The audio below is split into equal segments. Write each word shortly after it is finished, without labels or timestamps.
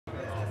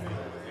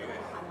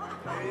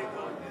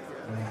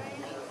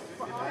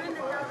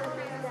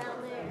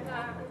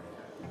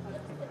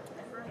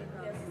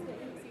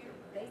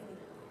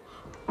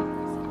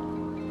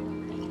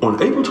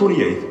On April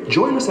 28th,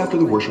 join us after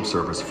the worship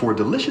service for a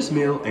delicious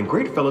meal and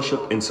great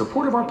fellowship in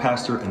support of our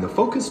pastor and the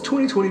Focus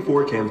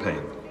 2024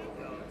 campaign.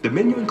 The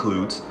menu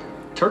includes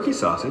turkey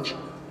sausage,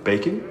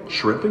 bacon,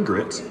 shrimp and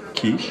grits,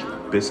 quiche,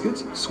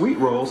 biscuits, sweet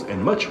rolls,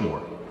 and much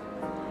more.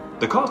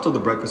 The cost of the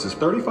breakfast is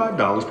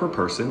 $35 per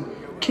person.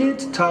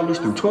 Kids, toddlers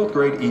through 12th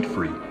grade eat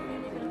free.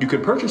 You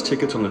can purchase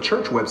tickets on the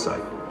church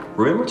website.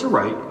 Remember to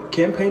write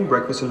campaign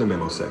breakfast in the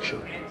memo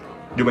section.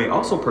 You may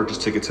also purchase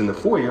tickets in the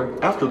foyer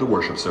after the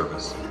worship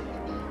service.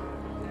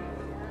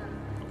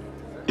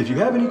 If you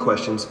have any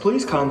questions,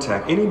 please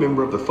contact any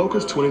member of the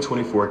Focus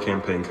 2024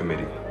 Campaign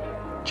Committee.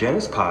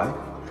 Janice Pye,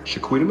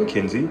 Shaquita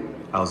McKenzie,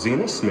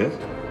 Alzina Smith,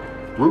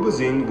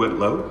 Rubazine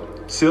Whitlow,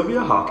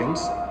 Sylvia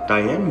Hawkins,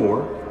 Diane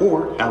Moore,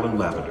 or Alan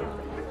Lavender.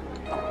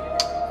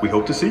 We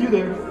hope to see you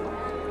there.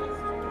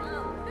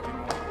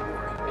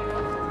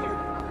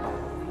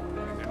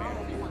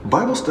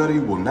 Bible study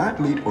will not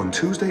meet on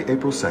Tuesday,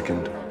 April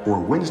 2nd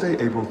or Wednesday,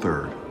 April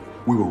 3rd.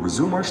 We will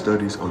resume our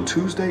studies on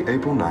Tuesday,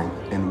 April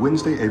 9th and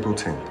Wednesday, April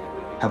 10th.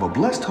 Have a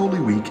blessed Holy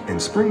Week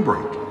and spring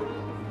break.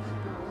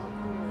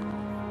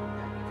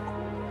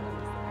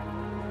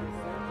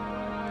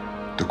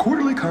 The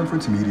quarterly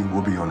conference meeting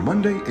will be on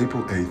Monday,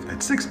 April 8th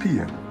at 6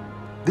 p.m.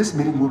 This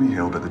meeting will be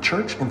held at the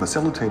church and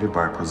facilitated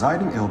by our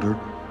presiding elder,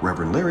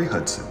 Reverend Larry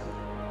Hudson.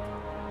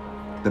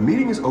 The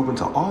meeting is open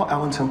to all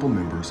Allen Temple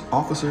members,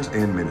 officers,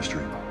 and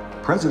ministry.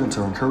 Presidents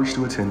are encouraged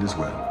to attend as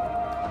well.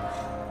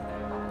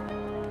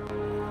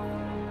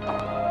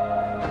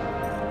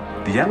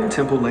 The Allen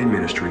Temple Lay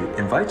Ministry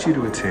invites you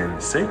to attend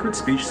Sacred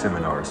Speech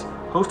Seminars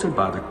hosted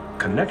by the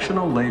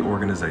Connectional Lay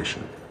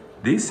Organization.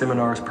 These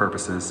seminars'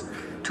 purposes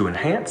to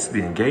enhance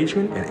the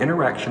engagement and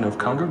interaction of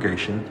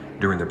congregation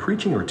during the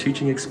preaching or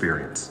teaching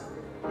experience.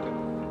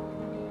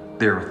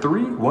 There are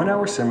 3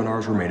 one-hour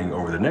seminars remaining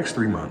over the next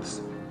 3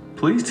 months.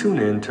 Please tune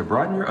in to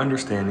broaden your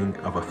understanding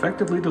of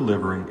effectively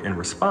delivering and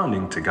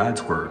responding to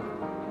God's Word.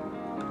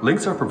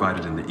 Links are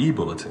provided in the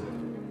e-bulletin.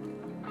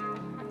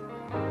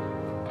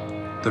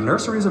 The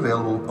nursery is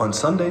available on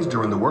Sundays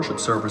during the worship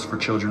service for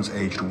children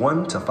aged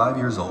 1 to 5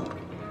 years old.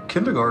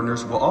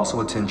 Kindergartners will also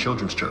attend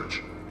Children's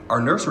Church. Our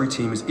nursery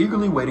team is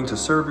eagerly waiting to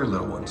serve your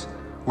little ones.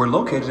 We're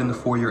located in the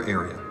foyer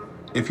area.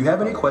 If you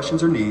have any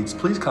questions or needs,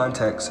 please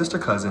contact Sister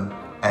Cousin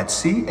at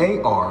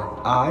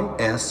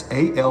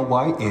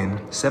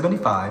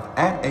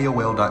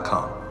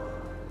CARISALYN75@AOL.com.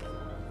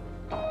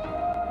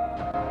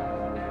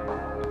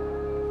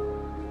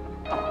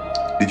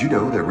 Did you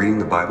know that reading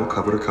the Bible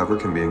cover to cover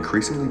can be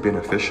increasingly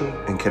beneficial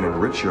and can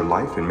enrich your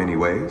life in many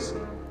ways?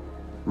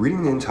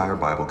 Reading the entire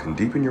Bible can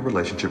deepen your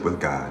relationship with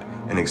God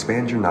and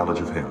expand your knowledge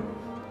of Him.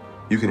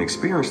 You can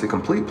experience the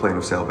complete plan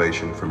of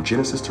salvation from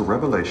Genesis to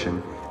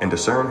Revelation and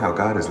discern how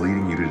God is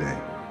leading you today.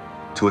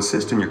 To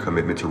assist in your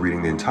commitment to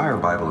reading the entire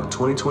Bible in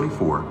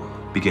 2024,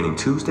 beginning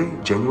Tuesday,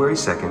 January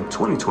 2nd,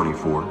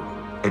 2024,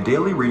 a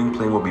daily reading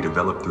plan will be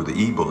developed through the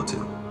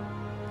e-bulletin.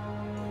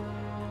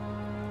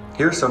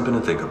 Here's something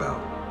to think about.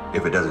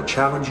 If it doesn't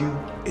challenge you,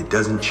 it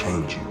doesn't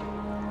change you.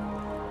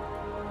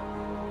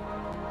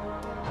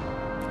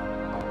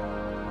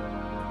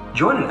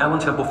 Join an Allen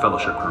Temple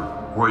Fellowship group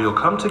where you'll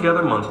come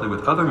together monthly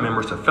with other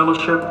members to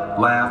fellowship,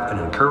 laugh, and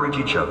encourage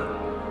each other.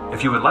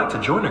 If you would like to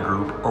join a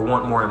group or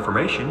want more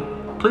information,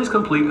 please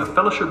complete a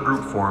fellowship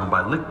group form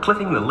by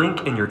clicking the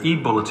link in your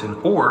e-bulletin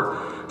or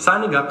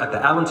signing up at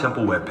the Allen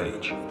Temple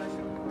webpage.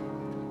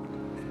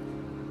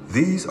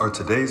 These are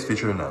today's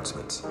featured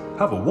announcements.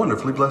 Have a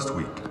wonderfully blessed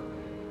week.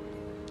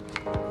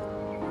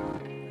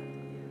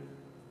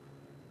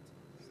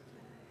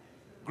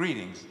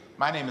 Greetings.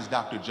 My name is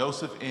Dr.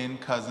 Joseph N.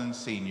 Cousins,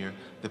 Sr.,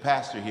 the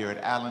pastor here at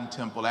Allen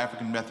Temple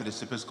African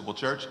Methodist Episcopal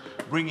Church,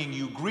 bringing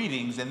you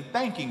greetings and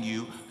thanking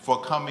you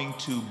for coming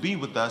to be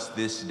with us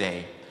this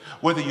day.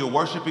 Whether you're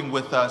worshiping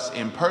with us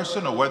in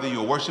person or whether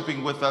you're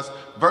worshiping with us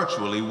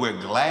virtually, we're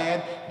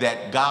glad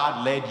that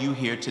God led you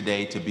here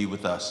today to be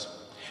with us.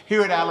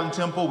 Here at Allen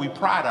Temple, we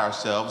pride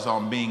ourselves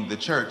on being the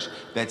church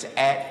that's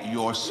at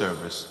your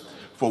service.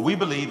 For we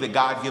believe that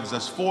God gives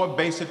us 4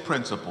 basic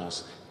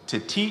principles: to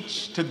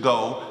teach, to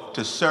go,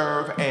 to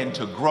serve, and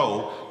to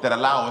grow, that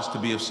allow us to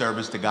be of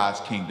service to God's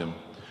kingdom.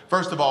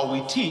 First of all,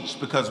 we teach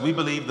because we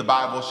believe the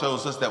Bible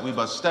shows us that we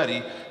must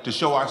study to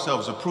show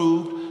ourselves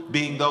approved,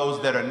 being those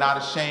that are not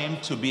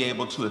ashamed to be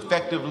able to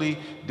effectively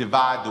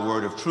divide the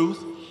word of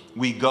truth.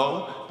 We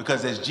go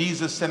because as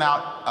Jesus sent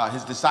out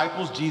his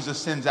disciples, Jesus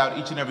sends out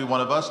each and every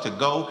one of us to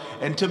go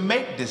and to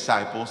make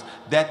disciples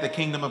that the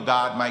kingdom of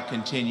God might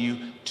continue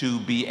to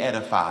be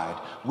edified.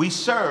 We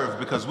serve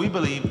because we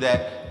believe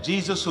that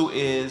Jesus, who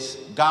is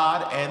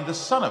God and the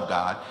Son of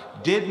God,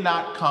 did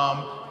not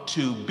come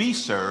to be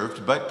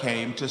served, but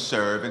came to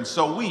serve, and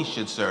so we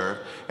should serve.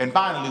 And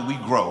finally, we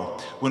grow.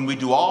 When we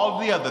do all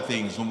the other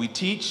things, when we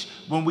teach,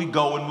 when we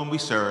go, and when we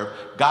serve,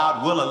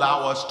 God will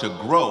allow us to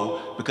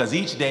grow, because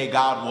each day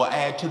God will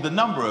add to the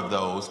number of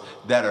those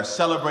that are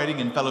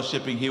celebrating and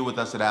fellowshipping here with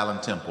us at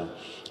Allen Temple.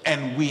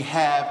 And we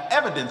have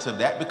evidence of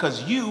that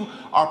because you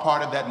are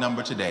part of that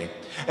number today.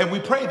 And we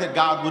pray that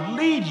God would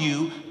lead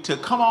you to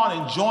come on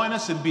and join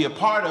us and be a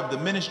part of the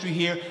ministry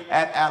here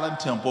at Allen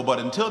Temple. But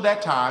until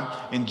that time,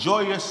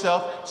 enjoy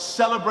yourself,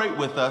 celebrate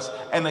with us.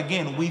 And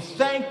again, we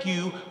thank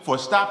you for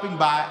stopping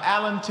by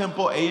Allen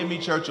Temple AME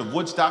Church of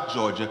Woodstock,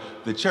 Georgia,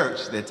 the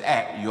church that's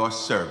at your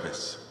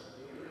service.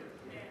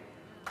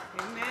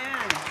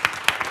 Amen.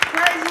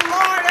 Praise the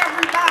Lord,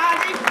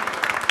 everybody.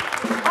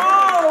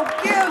 Oh,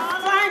 give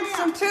thanks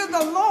unto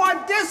the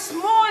Lord this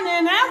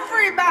morning,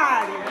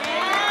 everybody.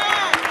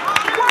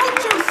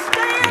 Won't you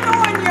stand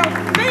on your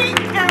feet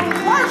and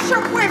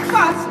worship with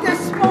us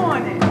this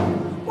morning?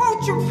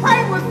 Won't you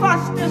pray with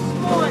us this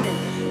morning?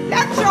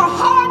 Let your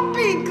heart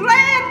be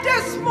glad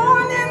this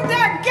morning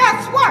that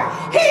guess what?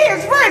 He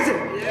is risen.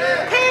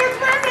 He is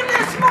risen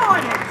this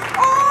morning.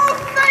 Oh,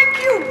 thank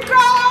you,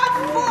 God,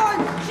 for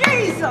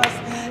Jesus.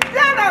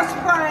 Let us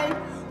pray.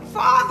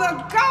 Father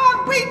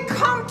God, we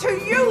come to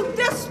you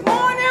this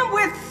morning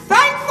with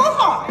thankful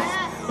hearts.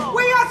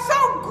 We are so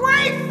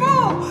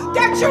grateful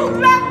that you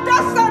loved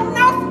us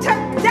enough to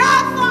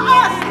die for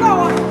us,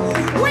 Lord.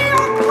 We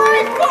are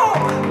grateful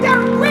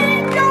that we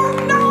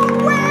don't know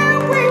where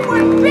we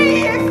would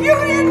be if you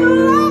didn't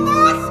love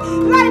us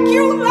like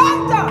you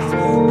loved us.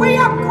 We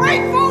are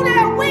grateful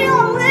that we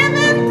are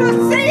living to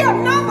see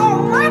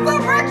another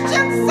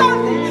Resurrection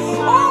Sunday.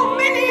 Oh,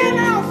 many in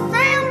our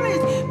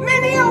families,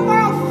 many of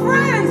our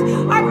friends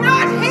are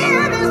not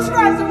here this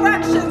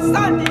Resurrection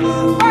Sunday,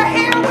 but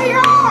here we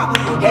are.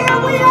 Here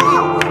we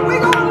are. We're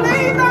going to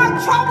leave our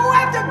trouble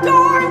at the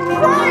door and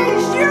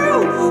praise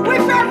you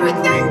with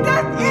everything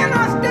that's in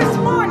us this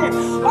morning.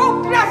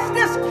 Oh, bless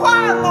this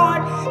choir,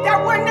 Lord,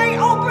 that when they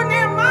open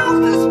their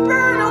mouths, the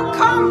Spirit will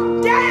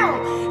come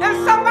down and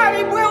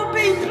somebody will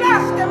be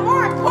blessed. And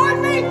more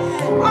importantly,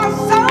 our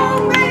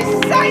song may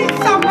save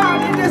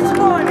somebody this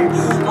morning.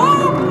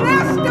 Oh,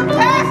 bless the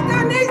pastor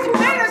and these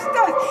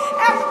ministers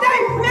as they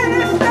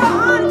minister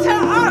unto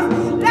us.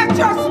 Let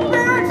your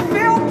Spirit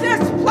fill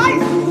this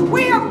place.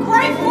 We are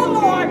grateful,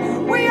 Lord.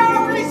 We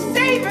are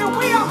receiving.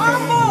 We are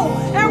humble.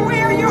 And we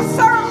are your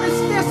service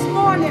this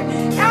morning.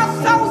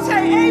 Our souls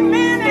say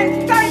amen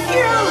and thank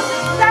you.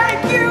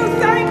 Thank you.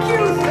 Thank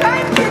you.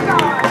 Thank you,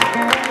 God.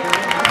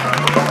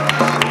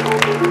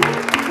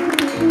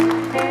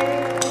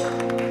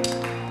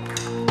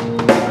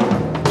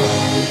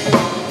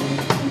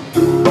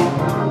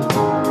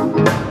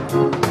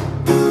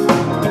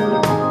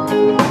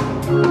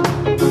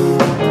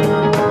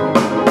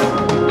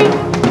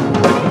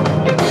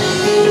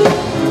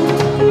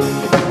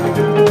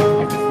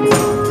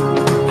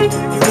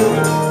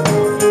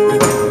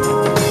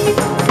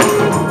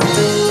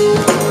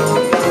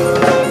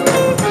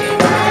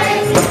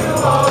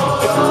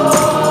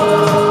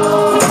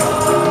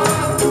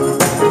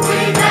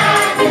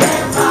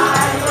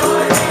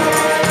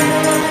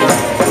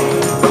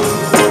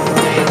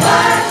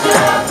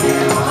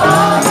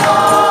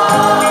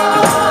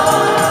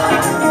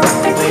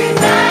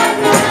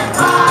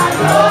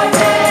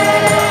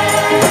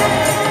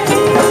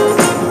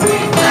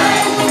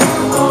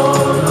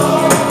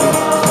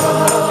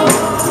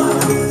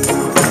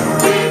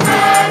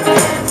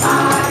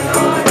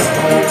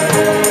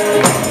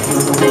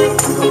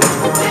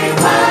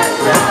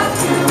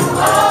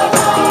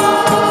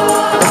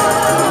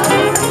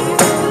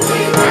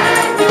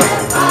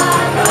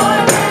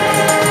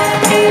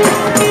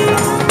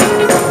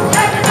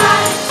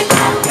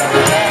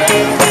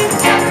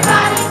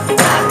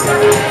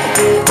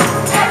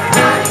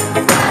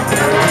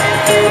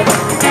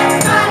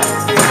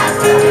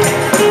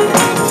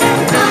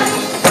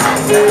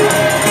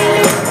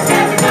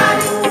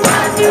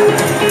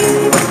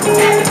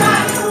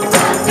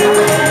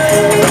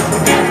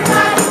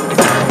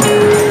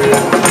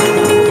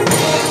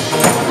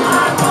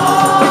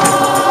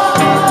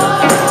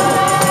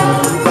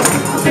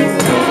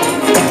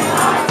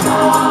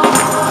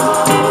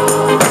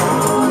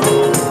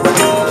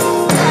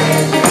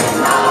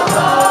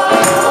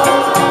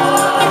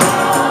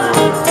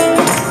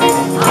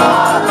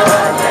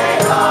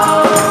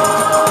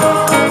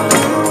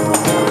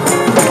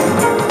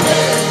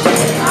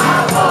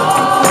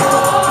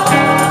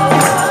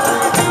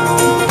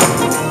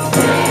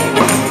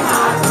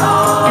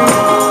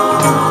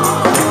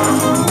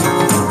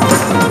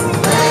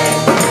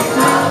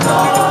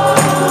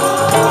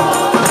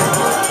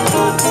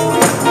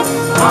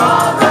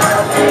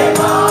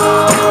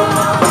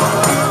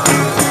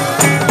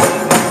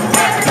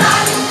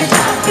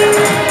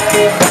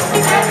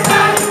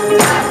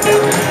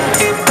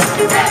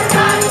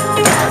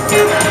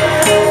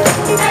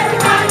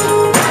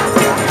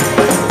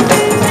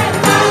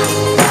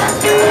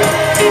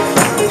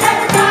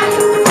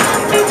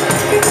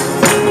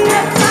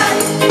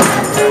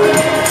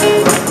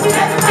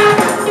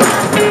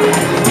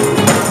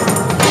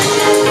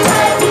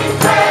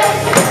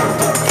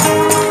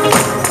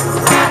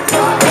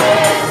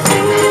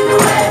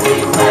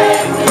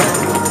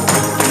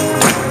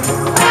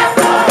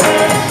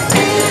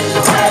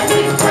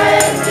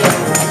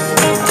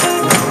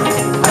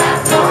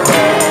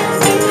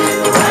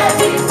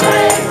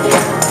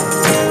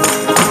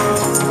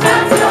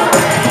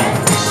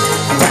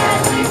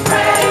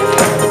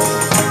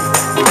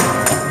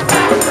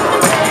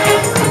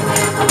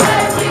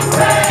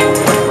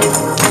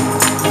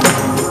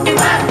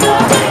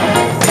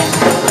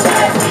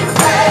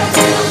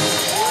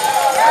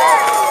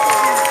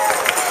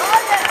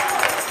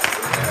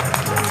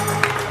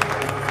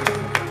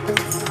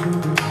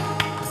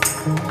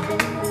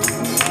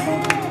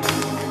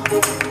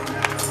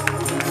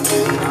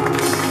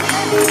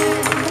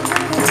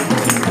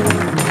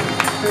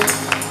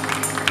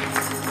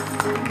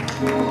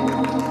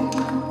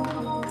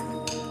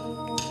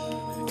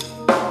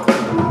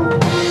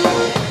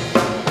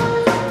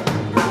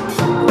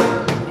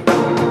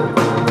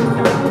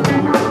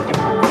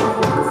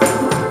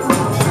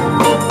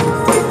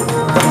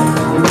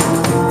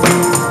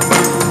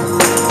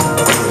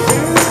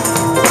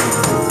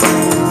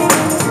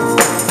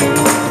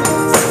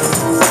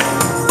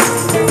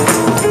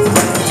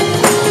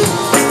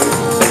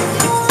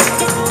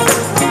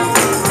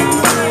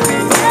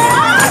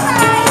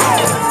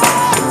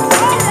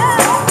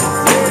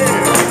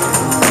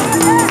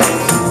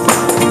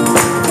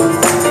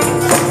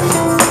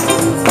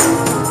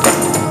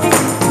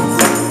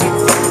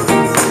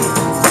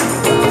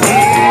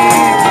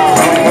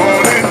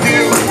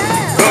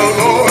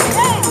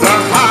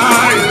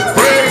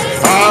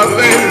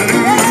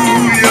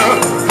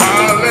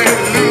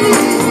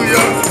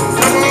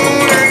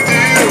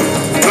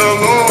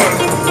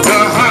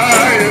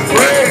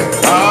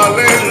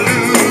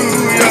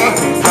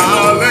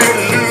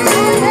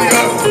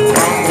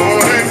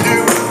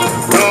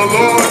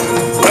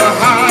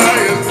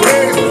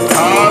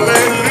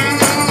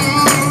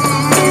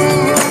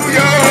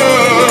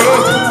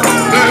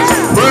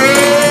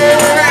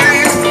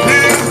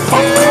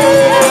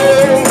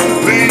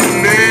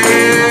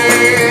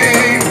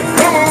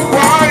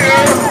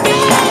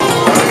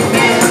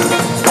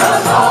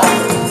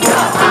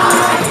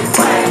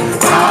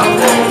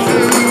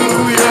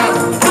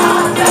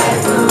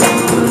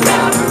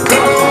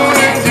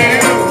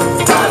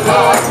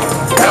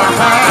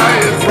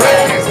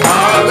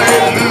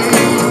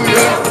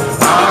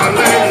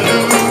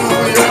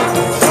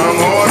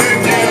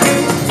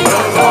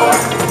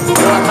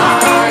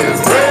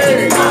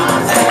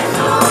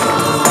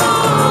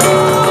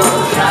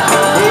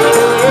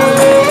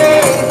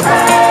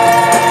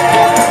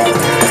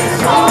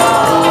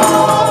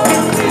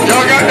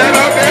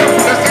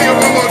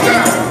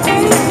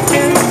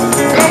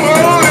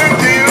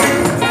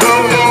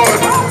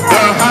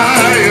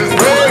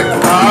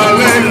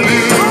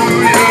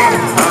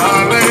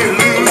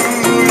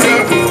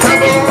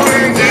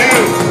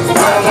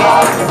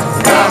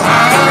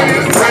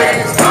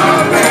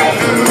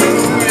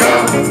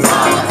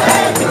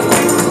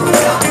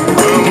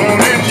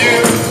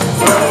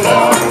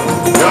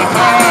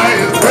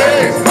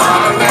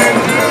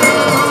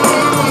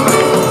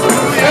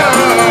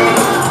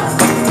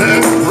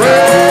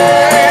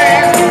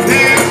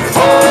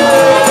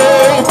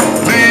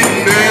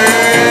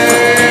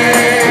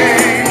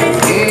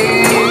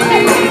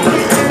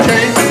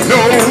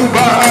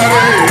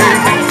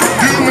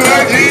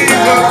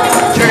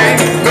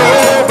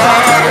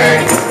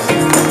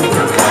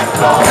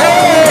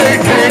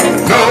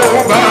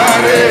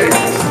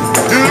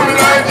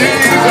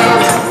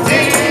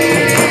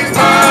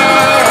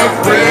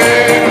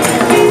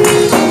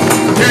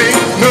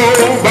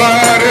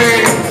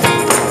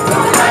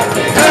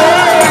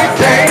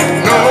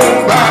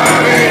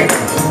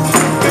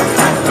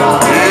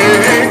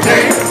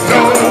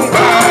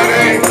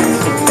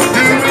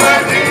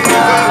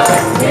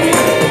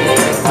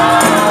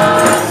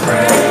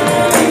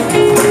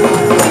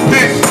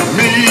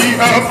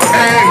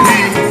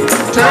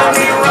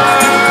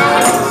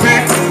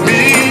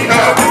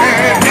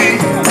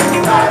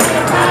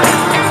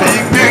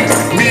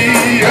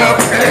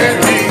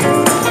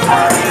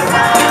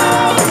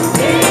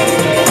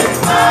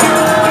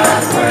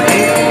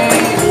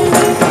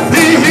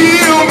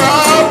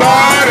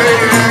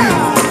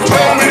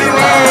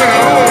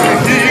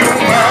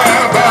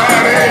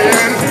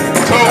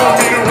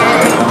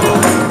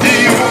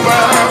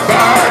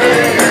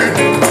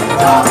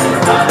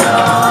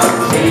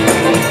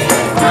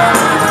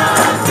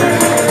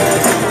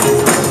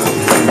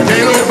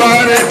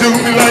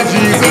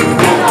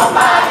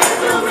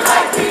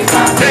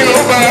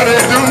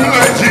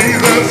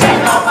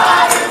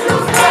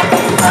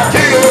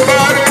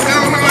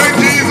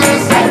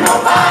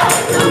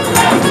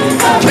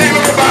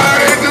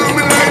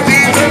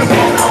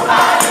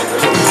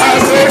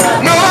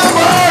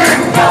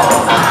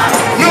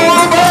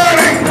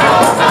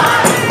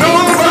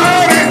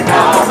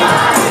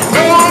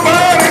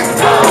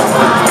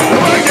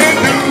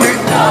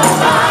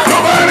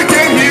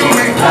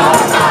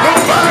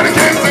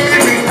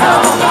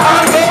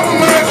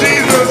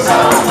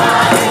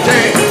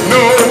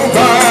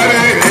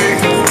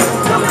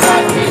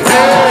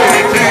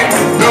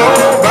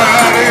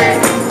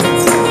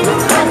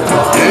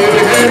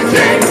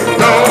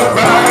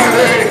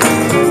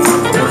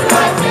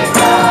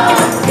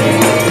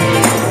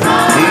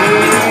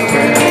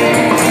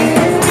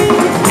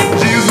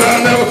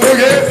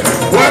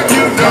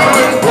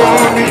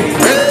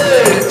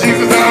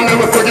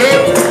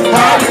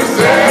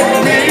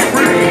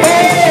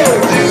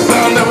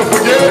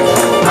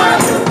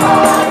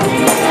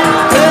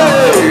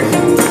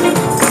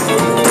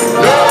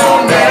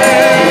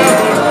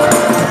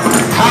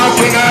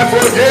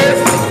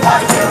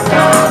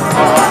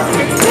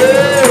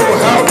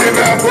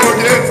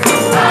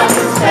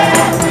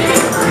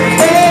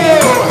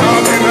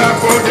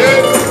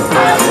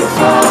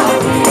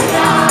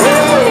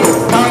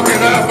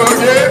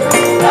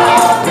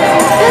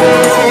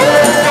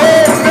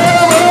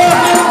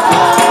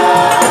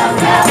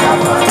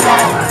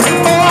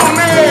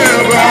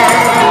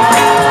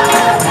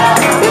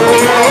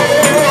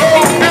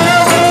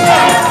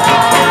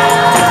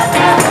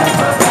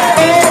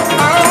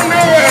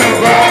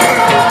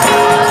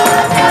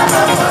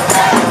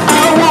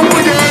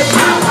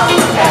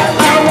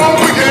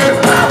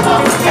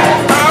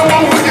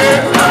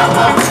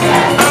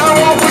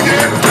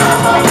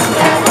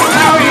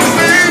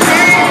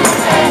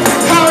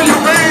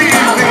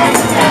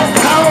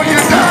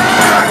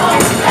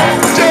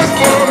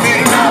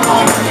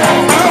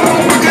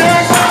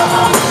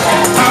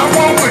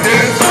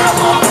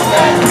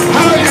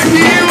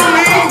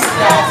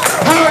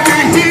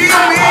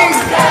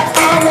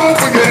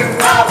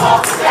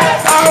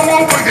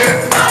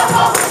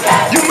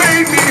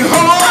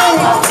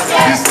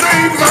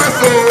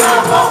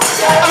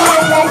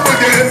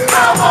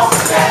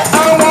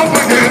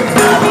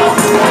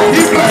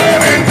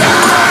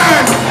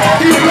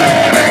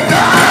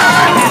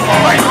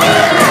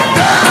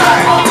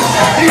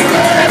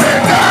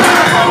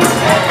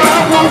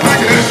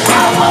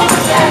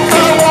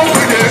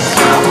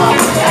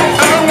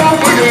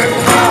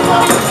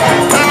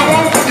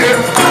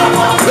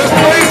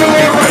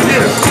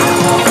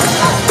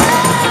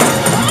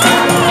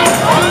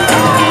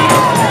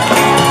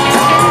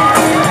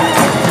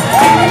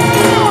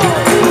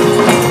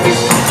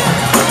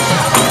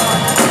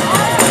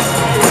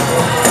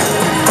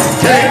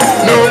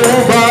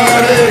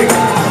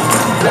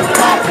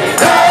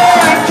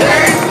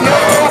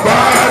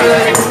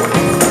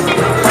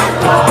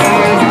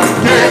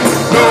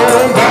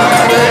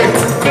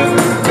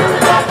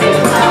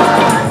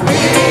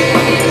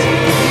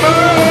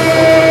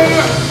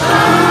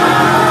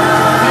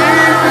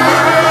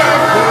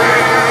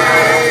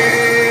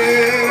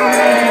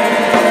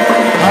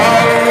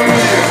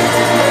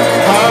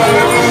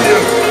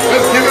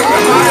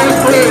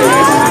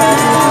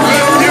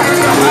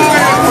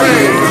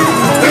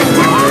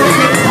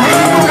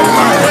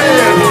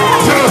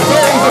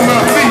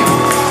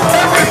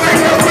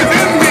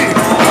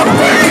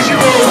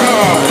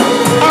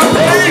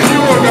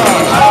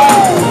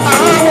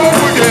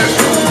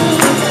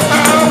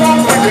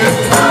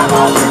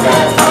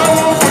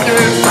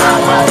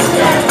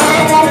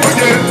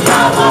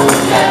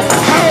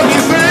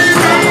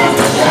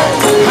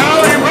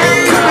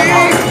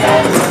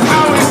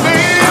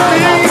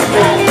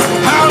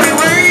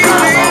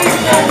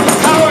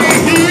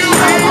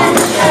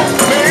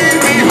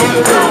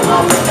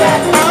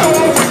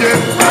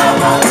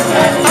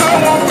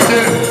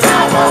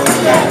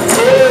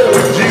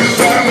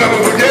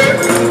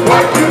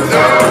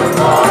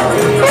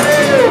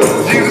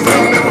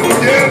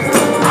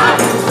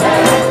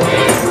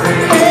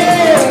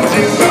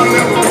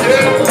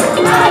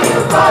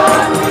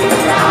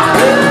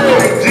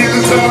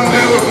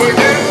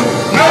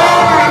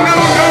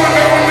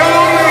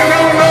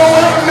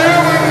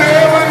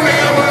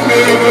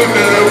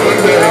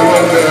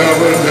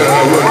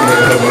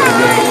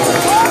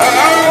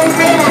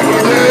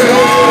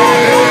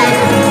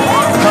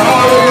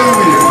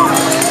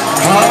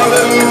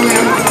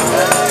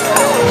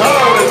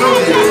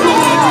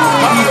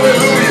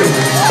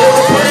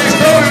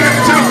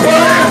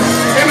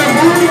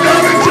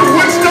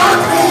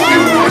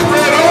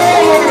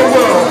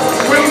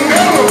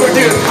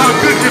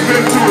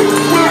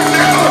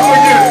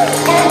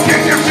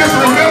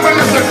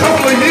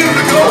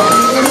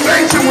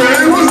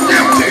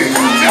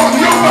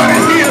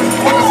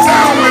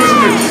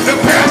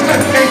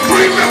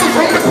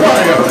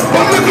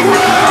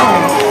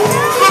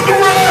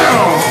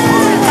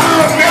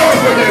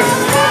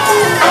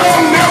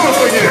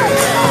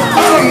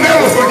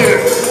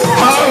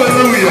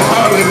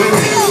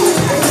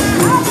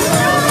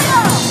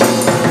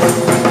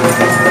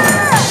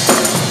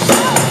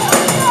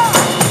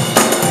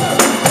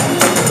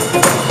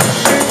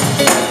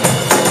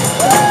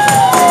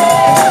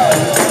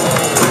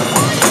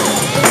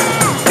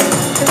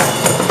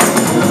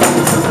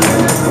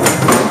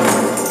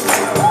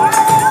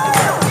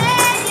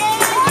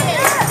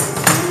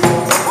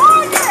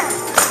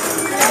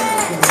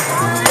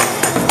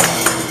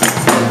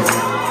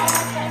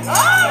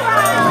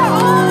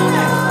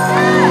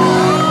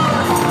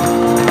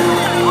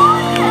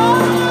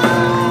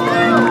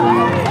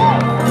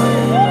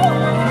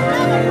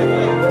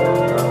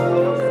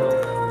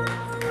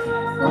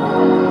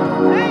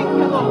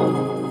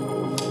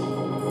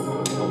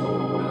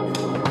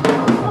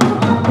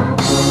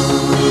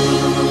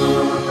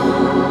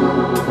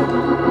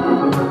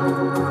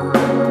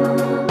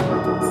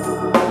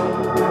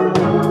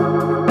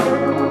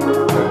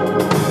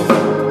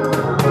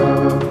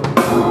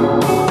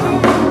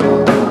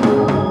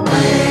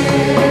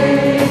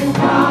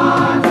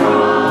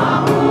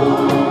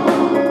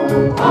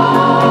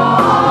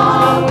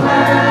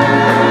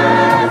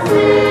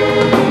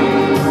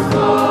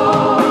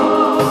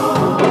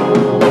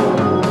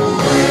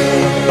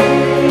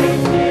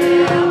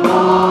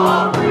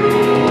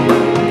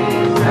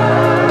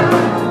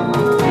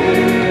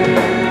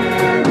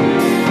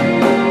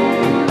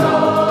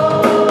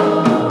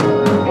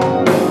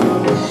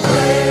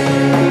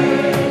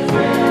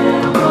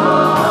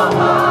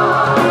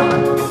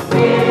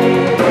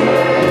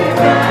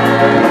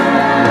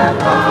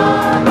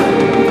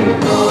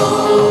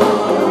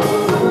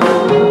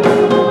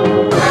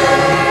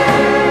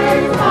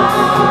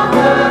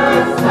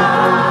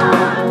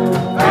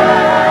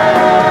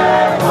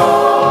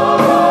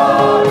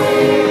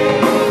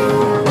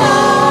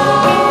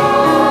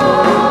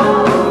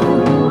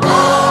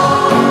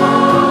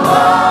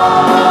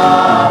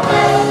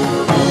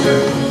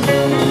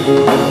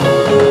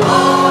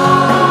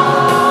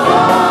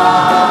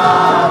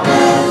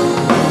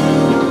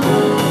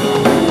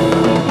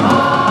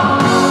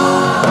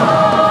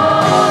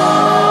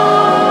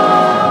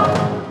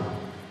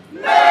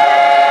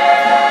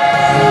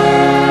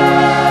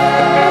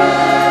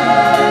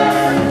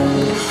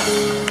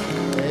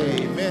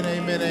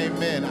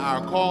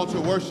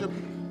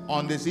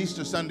 this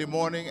Easter Sunday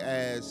morning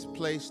as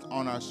placed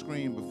on our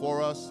screen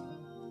before us.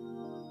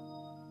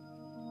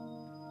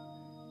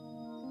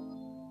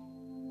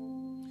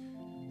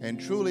 And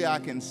truly I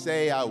can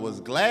say I was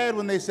glad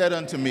when they said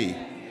unto me,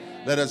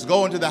 let us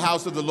go into the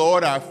house of the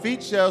Lord. Our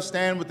feet shall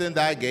stand within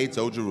thy gates,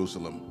 O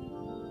Jerusalem.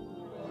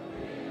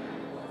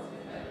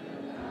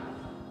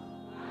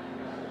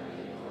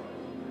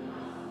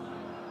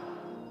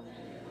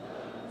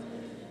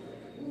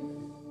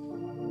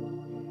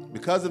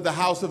 Because of the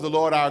house of the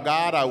Lord our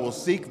God, I will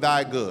seek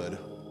thy good.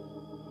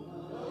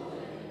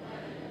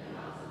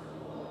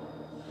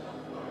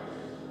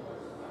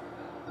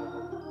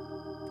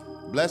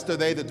 Blessed are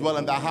they that dwell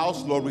in thy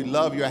house. Lord, we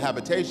love your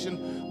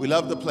habitation. We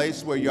love the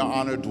place where your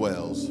honor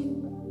dwells.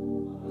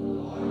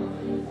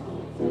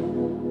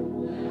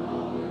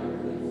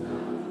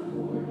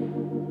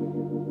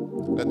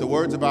 Let the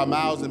words of our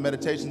mouths and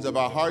meditations of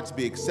our hearts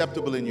be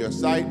acceptable in your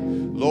sight.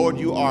 Lord,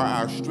 you are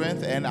our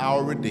strength and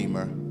our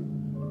Redeemer.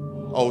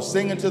 Oh,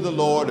 sing unto the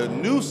Lord a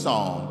new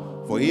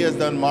song, for he has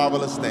done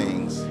marvelous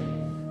things.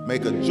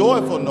 Make a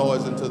joyful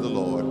noise unto the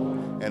Lord,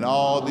 and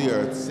all the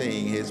earth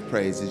sing his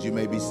praises. You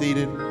may be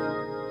seated.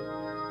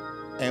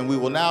 And we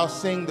will now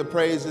sing the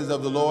praises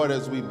of the Lord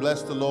as we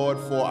bless the Lord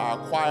for our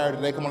choir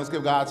today. Come on, let's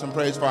give God some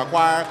praise for our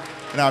choir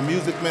and our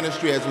music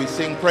ministry as we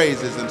sing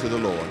praises unto the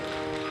Lord.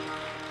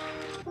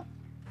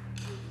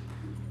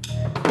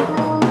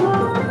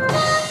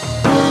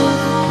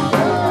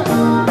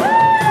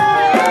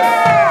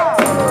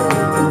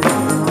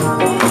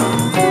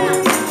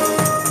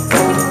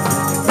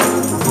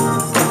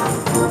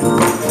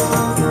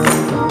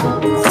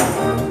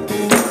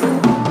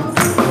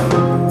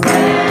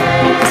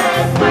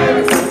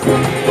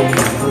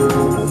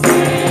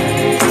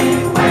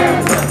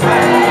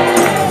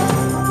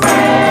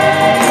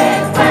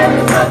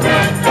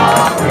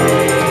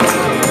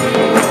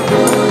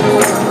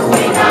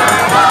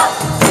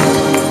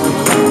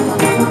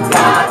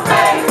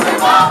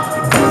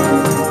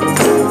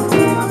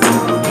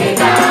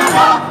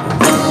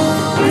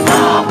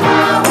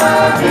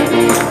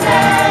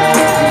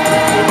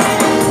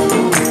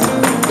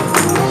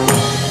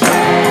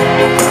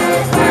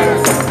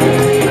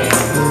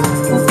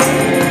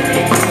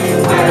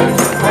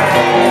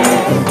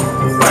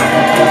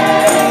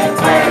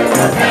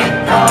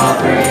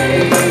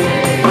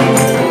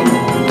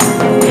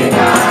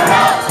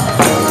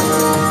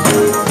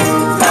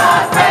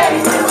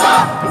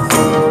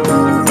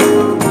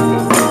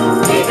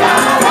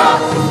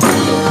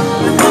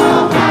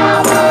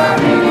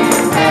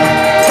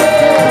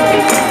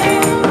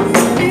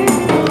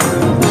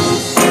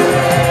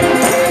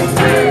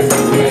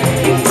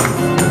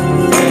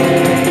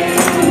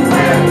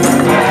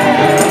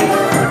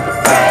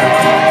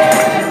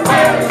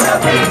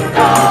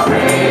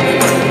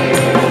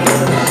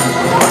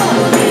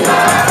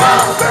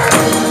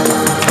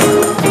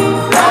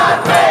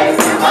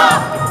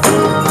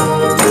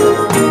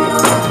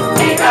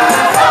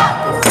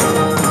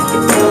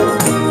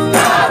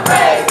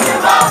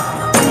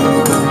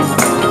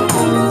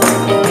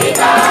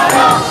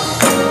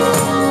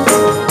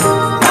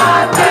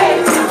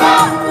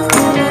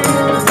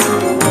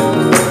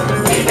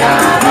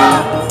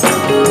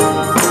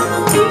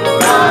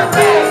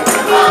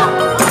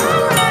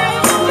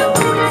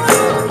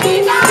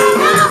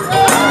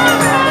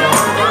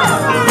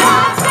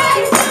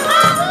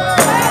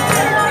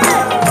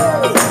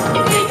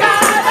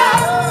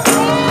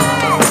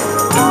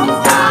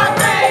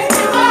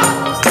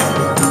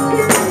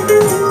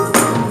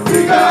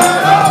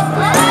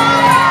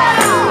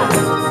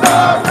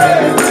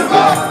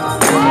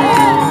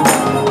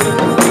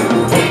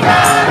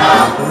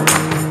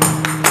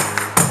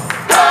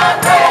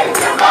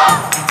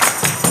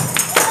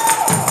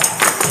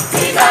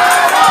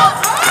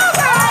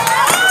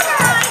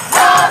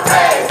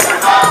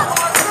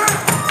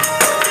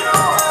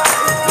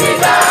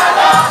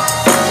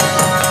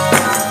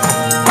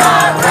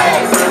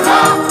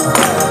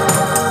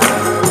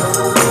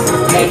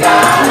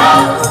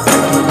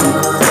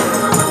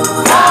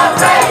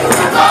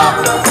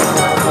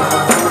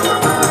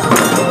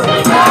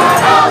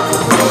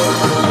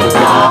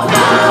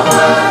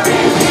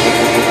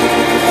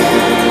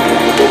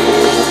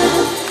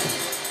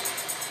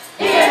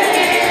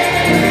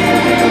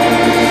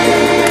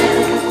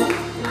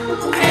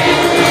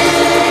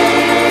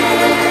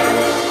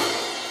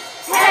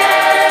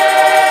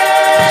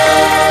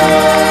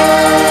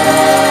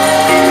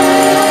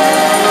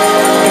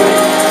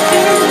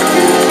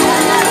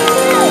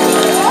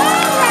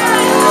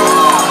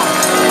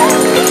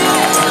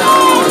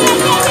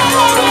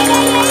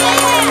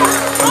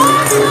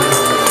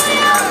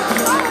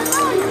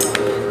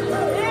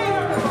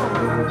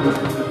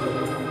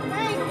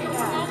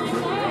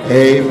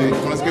 Amen.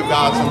 Let's give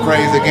God some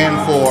praise again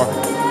for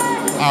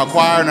our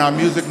choir and our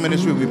music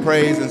ministry. We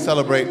praise and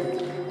celebrate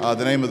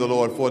the name of the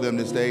Lord for them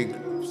this day.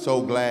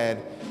 So glad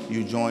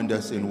you joined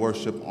us in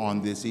worship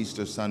on this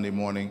Easter Sunday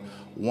morning.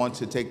 Want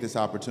to take this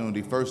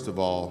opportunity, first of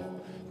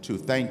all, to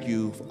thank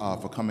you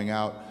for coming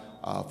out.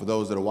 For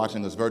those that are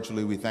watching us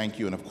virtually, we thank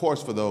you. And of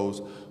course, for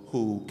those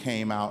who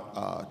came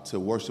out to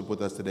worship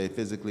with us today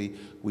physically,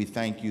 we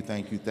thank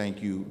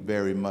you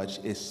very much,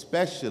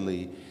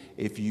 especially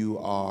if you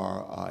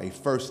are a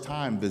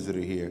first-time visitor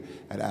here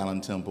at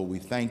Allen Temple. We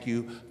thank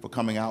you for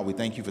coming out. We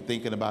thank you for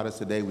thinking about us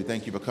today. We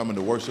thank you for coming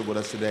to worship with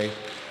us today.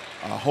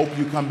 Hope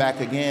you come back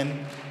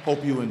again.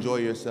 Hope you enjoy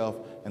yourself,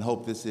 and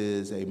hope this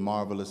is a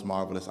marvelous,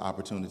 marvelous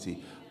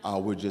opportunity.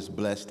 We're just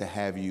blessed to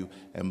have you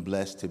and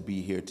blessed to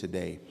be here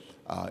today.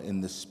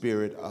 In the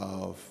spirit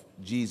of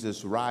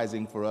Jesus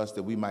rising for us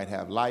that we might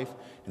have life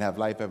and have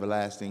life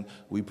everlasting,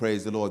 we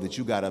praise the Lord that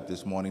you got up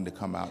this morning to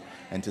come out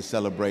and to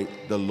celebrate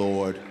the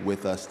Lord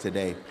with us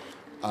today.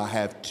 I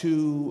have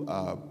two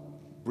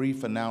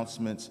brief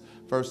announcements.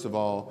 First of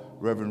all,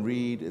 Reverend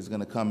Reed is going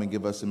to come and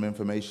give us some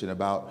information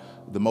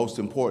about the most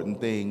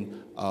important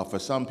thing for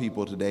some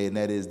people today, and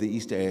that is the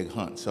Easter egg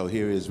hunt. So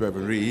here is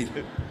Reverend Reed.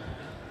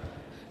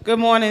 Good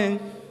morning.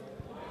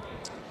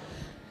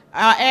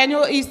 Our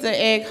annual Easter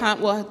egg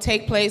hunt will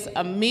take place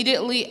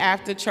immediately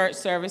after church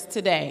service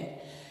today.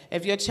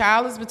 If your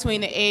child is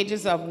between the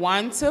ages of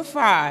 1 to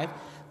 5,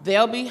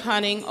 they'll be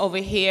hunting over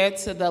here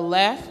to the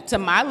left, to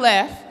my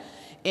left,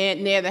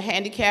 near the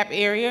handicap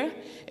area.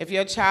 If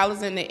your child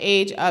is in the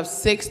age of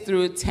 6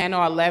 through 10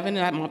 or 11,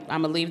 I'm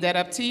going to leave that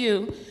up to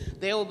you,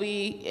 they will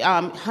be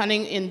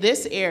hunting in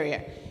this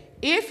area.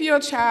 If your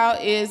child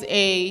is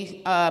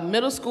a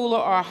middle schooler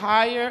or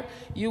higher,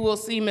 you will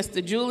see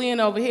Mr. Julian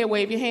over here.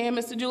 Wave your hand,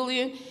 Mr.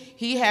 Julian.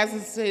 He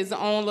has his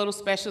own little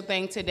special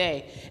thing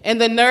today. And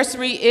the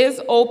nursery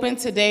is open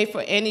today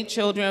for any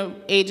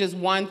children ages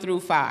 1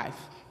 through 5.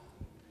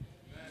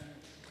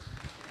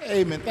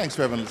 Amen. Thanks,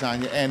 Reverend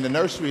Latanya. And the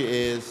nursery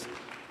is,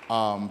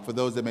 for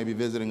those that may be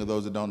visiting or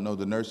those that don't know,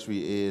 the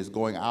nursery is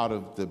going out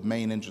of the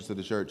main entrance of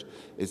the church.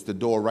 It's the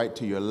door right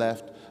to your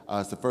left.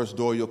 It's the first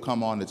door you'll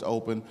come on. It's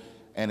open.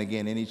 And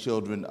again, any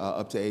children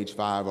up to age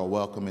 5 are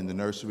welcome in the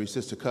nursery.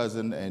 Sister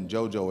Cousin and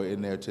JoJo are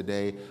in there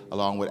today,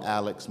 along with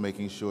Alex,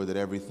 making sure that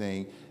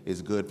everything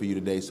is good for you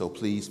today. So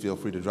please feel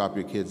free to drop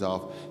your kids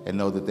off and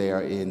know that they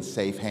are in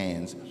safe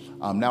hands.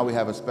 Now we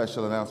have a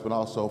special announcement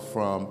also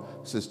from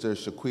Sister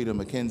Shaquita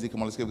McKenzie.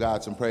 Come on, let's give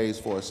God some praise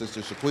for Sister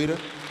Shaquita.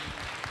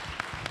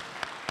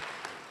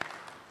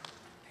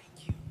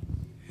 Thank you.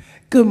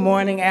 Good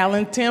morning,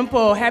 Allen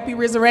Temple. Happy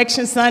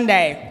Resurrection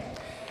Sunday.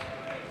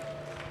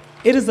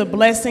 It is a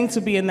blessing to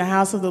be in the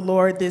house of the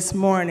Lord this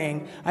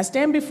morning. I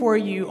stand before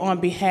you on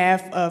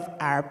behalf of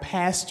our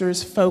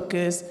Pastor's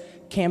Focus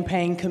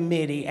Campaign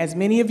Committee. As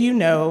many of you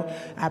know,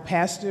 our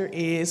pastor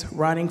is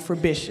running for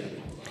bishop.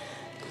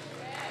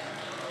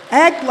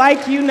 Act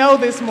like you know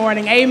this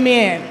morning.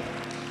 Amen.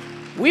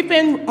 We've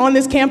been on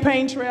this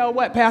campaign trail,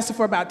 Pastor,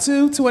 for about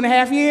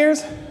 2.5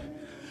 years?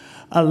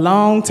 A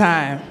long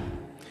time.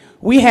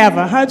 We have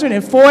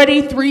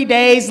 143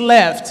 days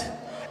left.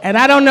 And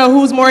I don't know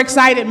who's more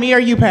excited, me or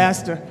you,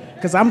 Pastor,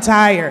 because I'm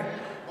tired.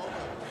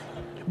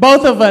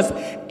 Both of us.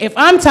 If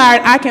I'm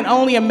tired, I can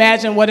only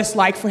imagine what it's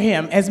like for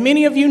him. As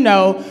many of you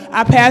know,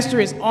 our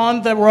pastor is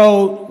on the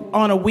road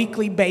on a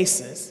weekly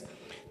basis,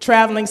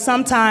 traveling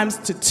sometimes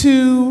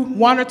to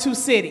 1 or 2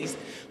 cities.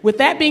 With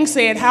that being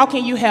said, how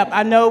can you help?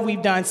 I know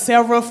we've done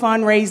several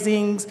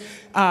fundraisers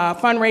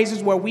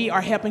where we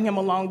are helping him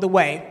along the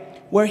way.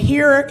 Where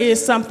here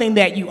is something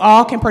that you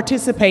all can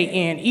participate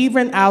in,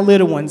 even our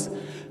little ones.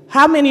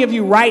 How many of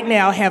you right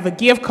now have a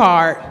gift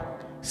card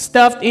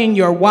stuffed in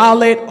your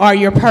wallet or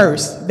your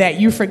purse that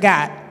you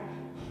forgot?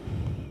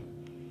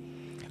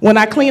 When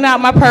I clean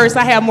out my purse,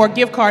 I have more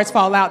gift cards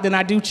fall out than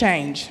I do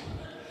change.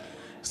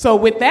 So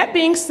with that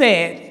being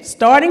said,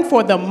 starting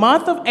for the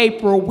month of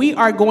April, we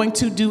are going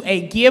to do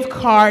a gift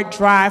card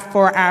drive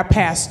for our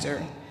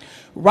pastor.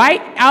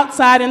 Right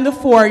outside in the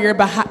foyer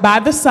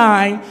by the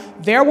sign,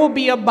 there will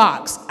be a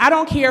box. I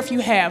don't care if you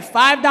have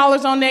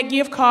 $5 on that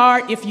gift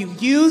card, if you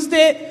used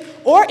it,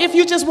 or if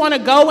you just want to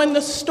go in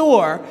the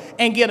store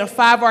and get a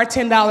 $5 or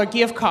 $10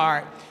 gift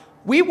card.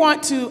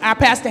 Our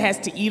pastor has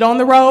to eat on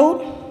the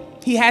road.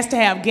 He has to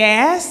have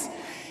gas.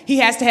 He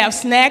has to have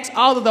snacks,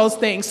 all of those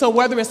things. So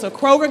whether it's a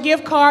Kroger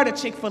gift card, a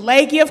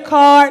Chick-fil-A gift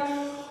card,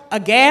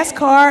 a gas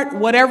card,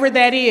 whatever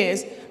that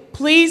is,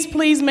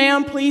 please,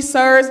 ma'am, please,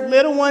 sirs,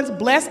 little ones,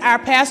 bless our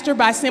pastor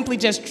by simply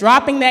just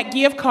dropping that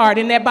gift card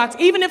in that box.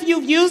 Even if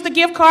you've used the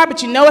gift card,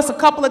 but you know it's a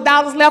couple of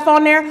dollars left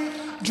on there,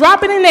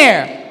 drop it in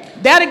there.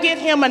 That'll get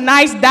him a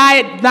nice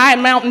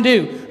diet Mountain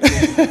Dew.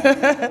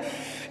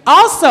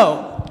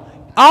 Also,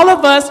 all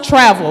of us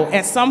travel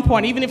at some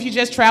point, even if you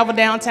just travel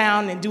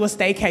downtown and do a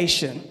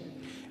staycation.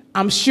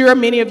 I'm sure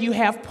many of you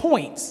have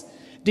points.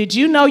 Did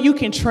you know you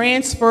can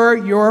transfer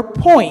your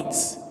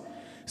points?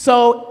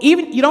 So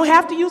even you don't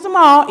have to use them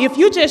all. If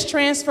you just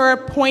transfer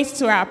points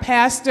to our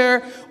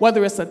pastor,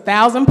 whether it's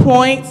 1,000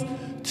 points,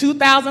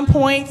 2,000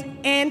 points,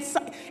 and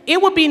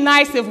it would be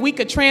nice if we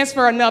could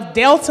transfer enough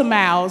Delta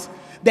miles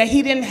that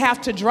he didn't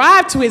have to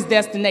drive to his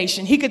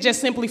destination. He could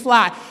just simply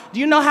fly. Do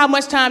you know how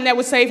much time that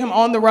would save him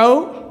on the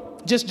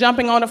road, just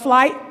jumping on a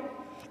flight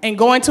and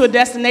going to a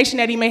destination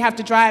that he may have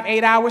to drive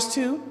 8 hours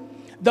to?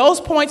 Those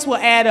points will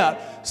add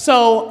up.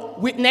 So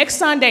next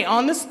Sunday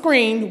on the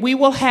screen, we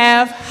will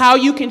have how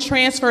you can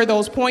transfer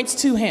those points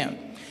to him.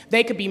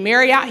 They could be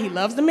Marriott. He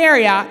loves the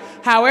Marriott.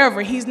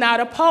 However, he's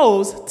not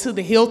opposed to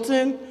the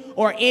Hilton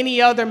or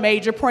any other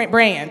major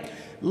brand.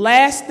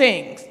 Last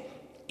things.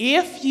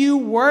 If you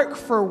work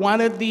for one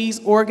of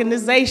these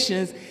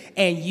organizations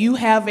and you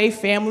have a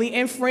family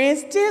and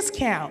friends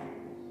discount,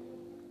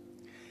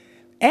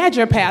 add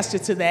your pastor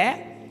to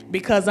that,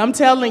 because I'm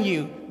telling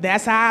you,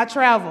 that's how I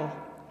travel.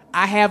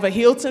 I have a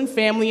Hilton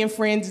family and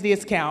friends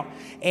discount,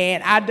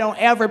 and I don't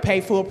ever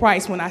pay full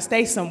price when I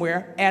stay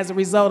somewhere as a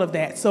result of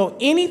that. So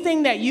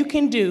anything that you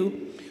can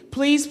do,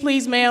 please,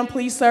 ma'am,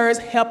 please, sirs,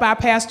 help our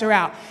pastor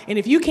out. And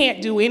if you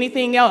can't do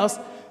anything else,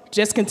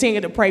 just continue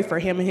to pray for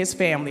him and his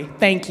family.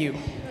 Thank you.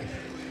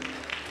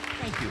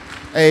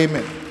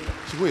 Amen.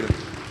 Shaquita.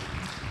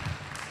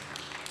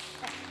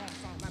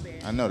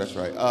 I know, that's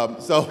right.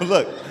 So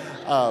look,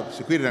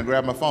 Shaquita done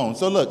grabbed my phone.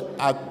 So look,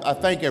 I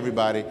thank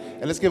everybody,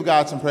 and let's give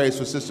God some praise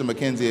for Sister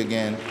Mackenzie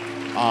again.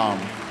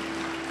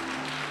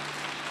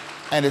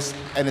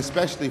 And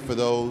especially for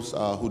those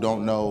who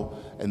don't know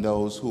and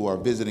those who are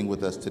visiting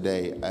with us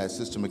today. As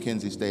Sister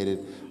Mackenzie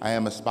stated, I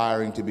am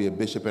aspiring to be a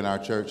bishop in our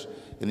church.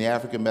 In the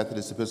African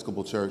Methodist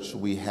Episcopal Church,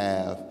 we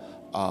have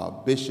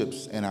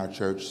bishops in our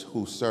church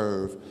who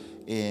serve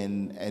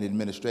in an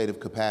administrative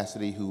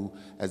capacity, who,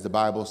 as the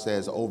Bible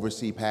says,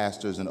 oversee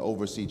pastors and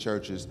oversee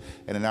churches.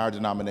 And in our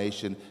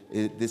denomination,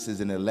 this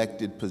is an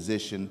elected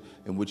position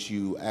in which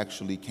you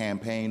actually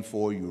campaign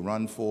for, you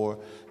run for.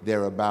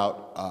 There are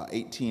about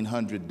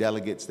 1,800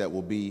 delegates that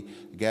will be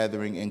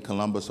gathering in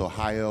Columbus,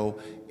 Ohio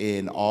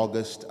in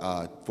August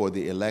for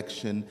the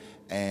election.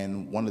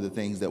 And one of the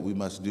things that we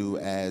must do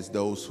as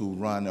those who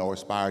run or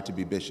aspire to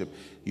be bishop,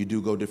 you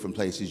do go different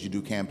places, you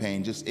do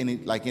campaign, just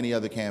like any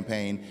other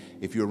campaign.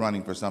 If you're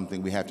running for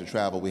something, we have to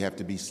travel, we have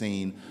to be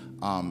seen.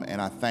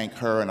 And I thank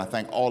her and I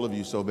thank all of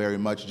you so very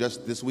much.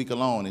 Just this week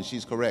alone, and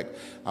she's correct,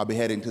 I'll be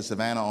heading to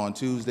Savannah on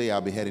Tuesday,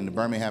 I'll be heading to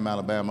Birmingham,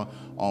 Alabama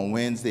on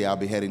Wednesday, I'll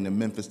be heading to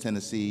Memphis,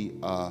 Tennessee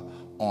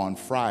on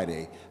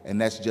Friday, and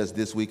that's just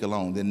this week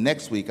alone. Then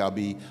next week I'll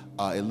be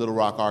in Little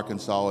Rock,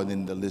 Arkansas, and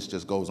then the list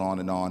just goes on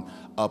and on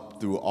up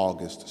through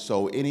August.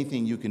 So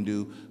anything you can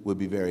do would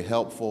be very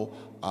helpful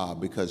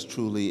because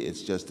truly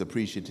it's just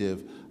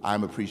appreciative.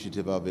 I'm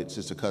appreciative of it,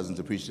 Sister Cousin's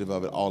appreciative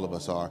of it, all of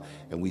us are,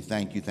 and we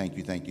thank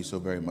you so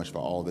very much for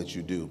all that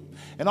you do.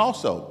 And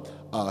also,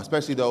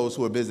 especially those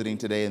who are visiting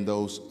today and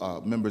those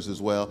members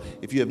as well,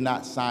 if you have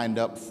not signed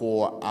up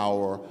for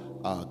our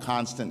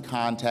constant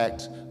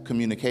contact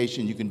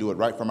communication, you can do it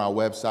right from our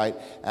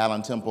website,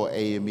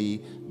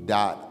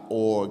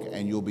 allentempleame.org,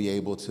 and you'll be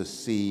able to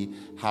see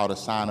how to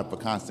sign up for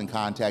constant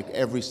contact.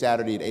 Every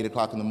Saturday at 8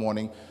 o'clock in the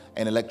morning,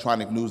 an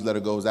electronic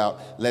newsletter goes out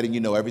letting you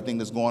know everything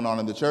that's going on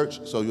in the church,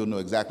 so you'll know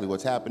exactly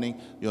what's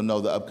happening, you'll know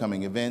the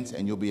upcoming events,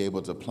 and you'll be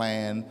able to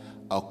plan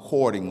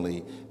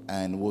accordingly,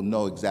 and we'll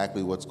know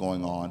exactly what's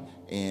going on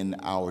in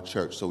our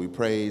church. So we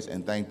praise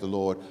and thank the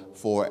Lord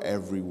for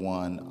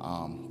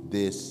everyone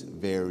this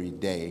very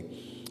day.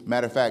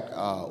 Matter of fact,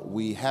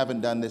 we haven't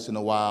done this in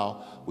a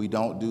while. We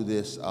don't do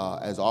this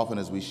as often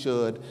as we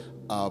should.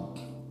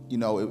 You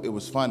know, it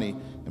was funny,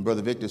 and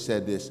Brother Victor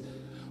said this.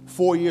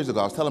 4 years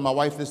ago, I was telling my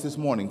wife this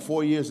morning,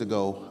 4 years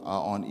ago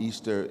on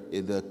Easter,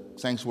 the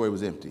sanctuary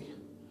was empty.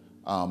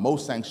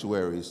 Most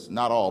sanctuaries,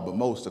 not all, but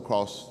most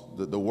across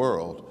the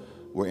world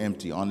were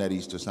empty on that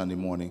Easter Sunday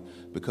morning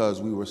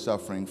because we were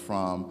suffering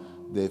from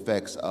the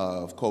effects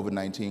of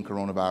COVID-19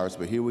 coronavirus.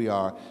 But here we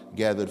are,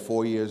 gathered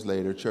 4 years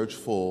later, church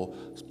full,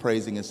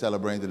 praising and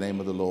celebrating the name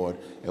of the Lord.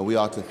 And we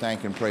ought to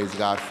thank and praise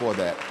God for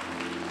that.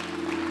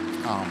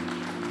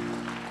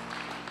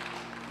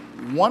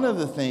 One of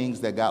the things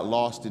that got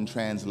lost in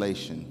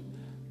translation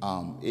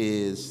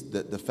is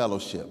the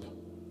fellowship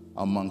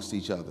amongst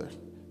each other.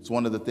 It's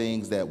one of the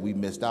things that we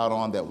missed out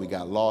on, that we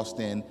got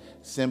lost in,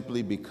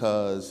 simply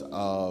because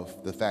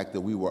of the fact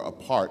that we were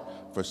apart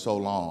for so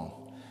long.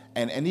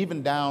 And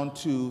even down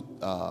to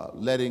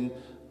letting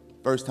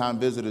first-time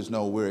visitors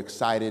know we're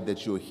excited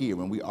that you're here,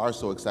 and we are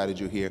so excited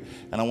you're here.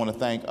 And I want to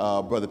thank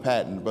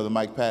Brother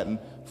Mike Patton,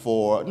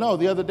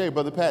 the other day,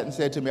 Brother Patton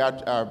said to me,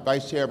 our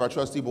vice chair of our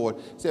trustee board,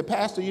 said,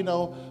 Pastor, you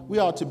know, we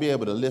ought to be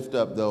able to lift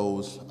up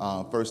those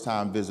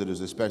first-time visitors,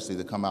 especially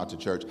that come out to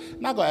church. I'm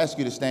not going to ask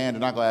you to stand,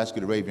 I'm not going to ask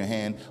you to raise your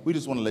hand. We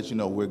just want to let you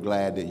know we're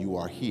glad that you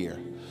are here.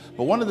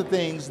 But one of the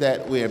things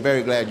that we are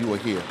very glad you are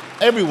here,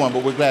 everyone,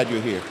 but we're glad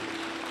you're here.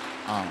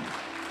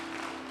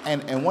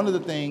 And one of the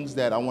things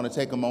that I want to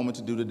take a moment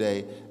to do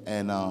today,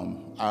 and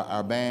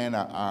our band,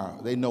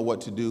 they know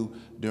what to do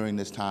during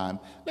this time.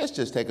 Let's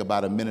just take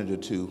about a minute or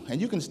two,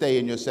 and you can stay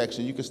in your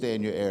section, you can stay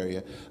in your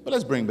area, but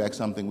let's bring back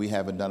something we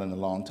haven't done in a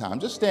long time.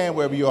 Just stand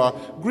wherever you are,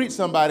 greet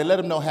somebody, let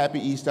them know Happy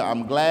Easter.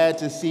 I'm glad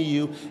to see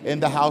you in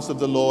the house of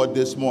the Lord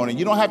this morning.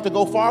 You don't have to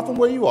go far from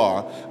where you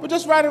are, but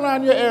just right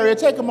around your area,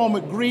 take a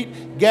moment,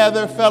 greet,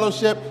 gather,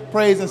 fellowship,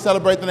 praise, and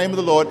celebrate the name of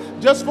the Lord,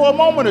 just for a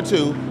moment or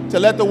two, to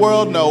let the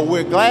world know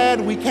we're glad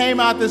we came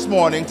out this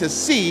morning to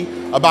see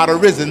about a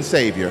risen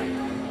Savior.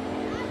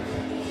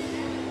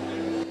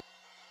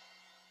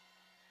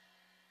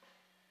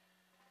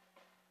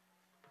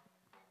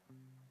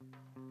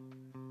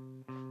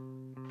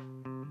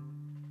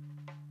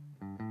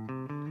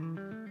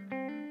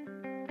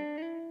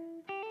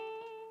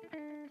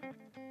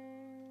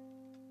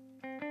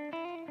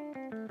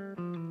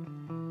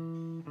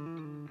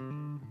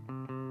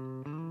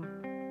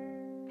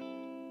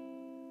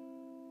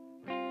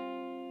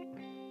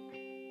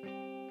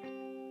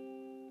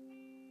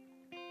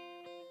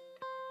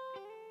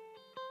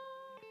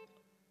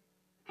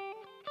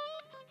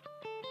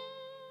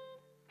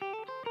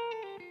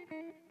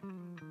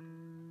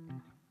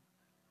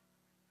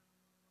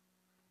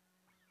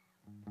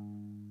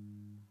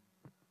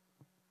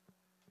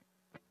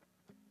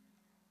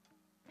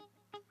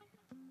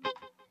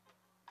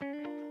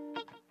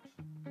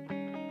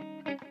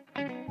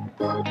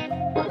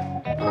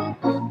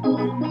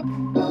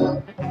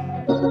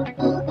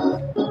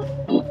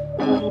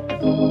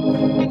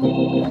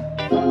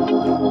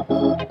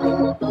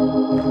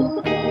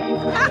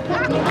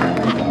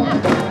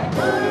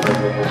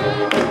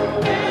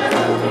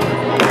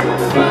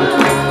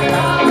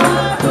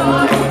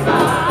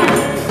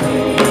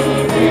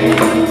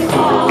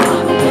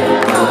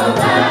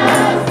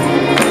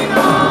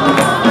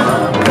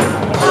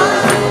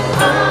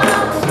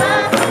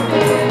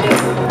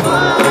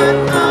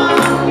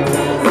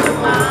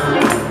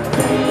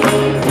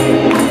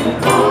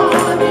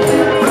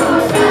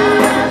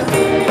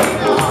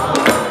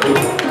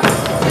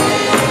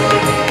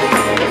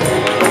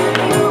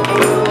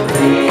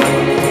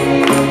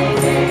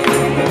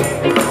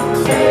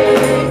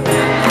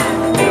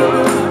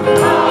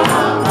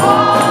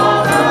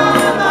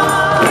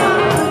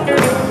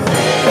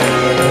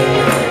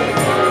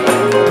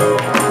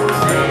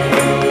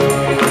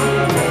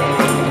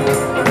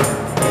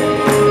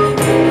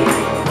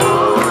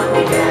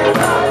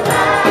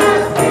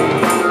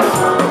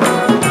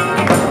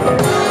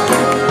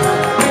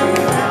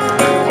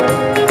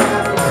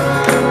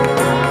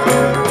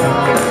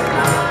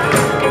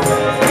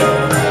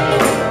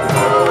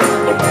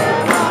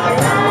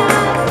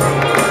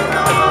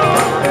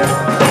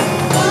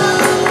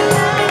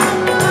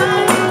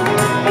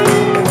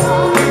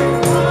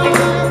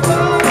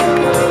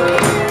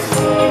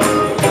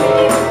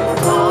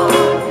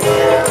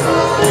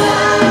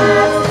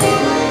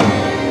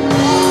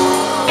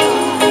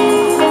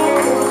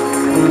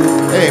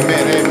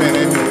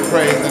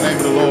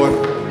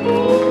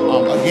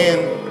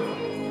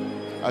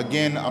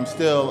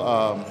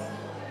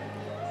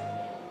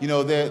 You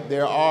know,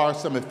 there are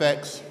some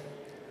effects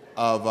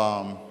of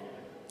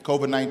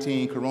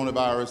COVID-19,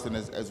 coronavirus, and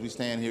as we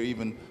stand here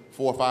even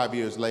 4 or 5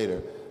 years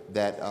later,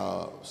 that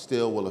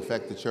still will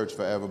affect the church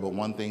forever. But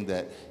one thing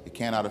that it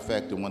cannot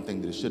affect and one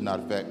thing that it should not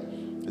affect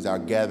is our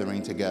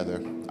gathering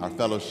together, our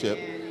fellowship,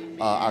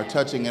 our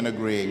touching and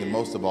agreeing, and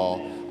most of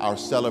all, our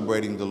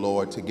celebrating the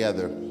Lord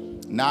together,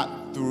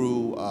 not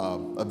through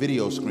a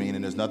video screen,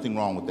 and there's nothing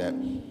wrong with that,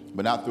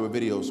 but not through a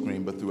video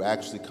screen, but through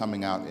actually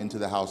coming out into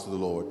the house of the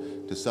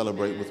Lord to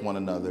celebrate with one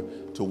another,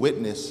 to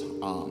witness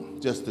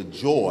just the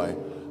joy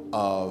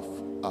of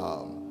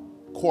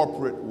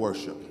corporate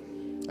worship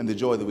and the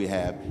joy that we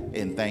have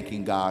in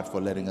thanking God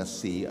for letting us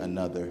see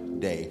another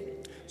day.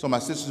 So my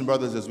sisters and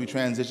brothers, as we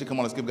transition, come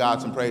on, let's give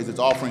God some praise. It's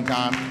offering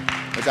time.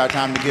 It's our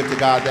time to give to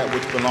God that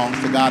which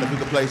belongs to God. If we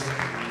could place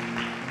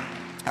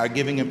our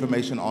giving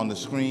information on the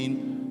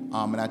screen.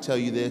 And I tell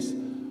you this,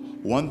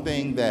 one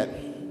thing that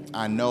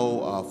I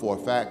know for a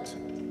fact,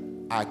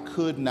 I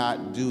could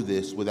not do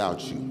this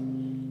without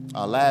you.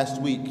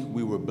 Last week,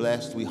 we were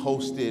blessed. We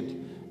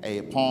hosted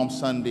a Palm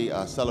Sunday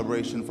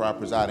celebration for our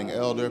presiding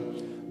elder.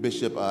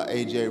 Bishop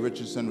A.J.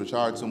 Richardson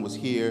was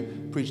here,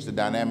 preached a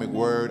dynamic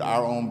word.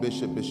 Our own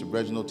bishop, Bishop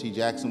Reginald T.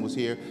 Jackson, was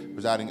here.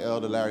 Presiding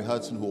elder Larry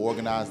Hudson, who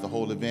organized the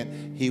whole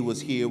event, he was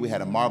here. We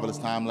had a marvelous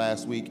time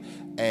last week.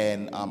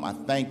 And I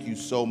thank you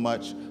so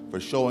much for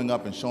showing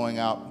up and showing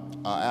out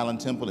Allen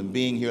Temple and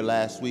being here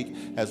last week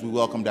as we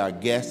welcomed our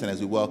guests and as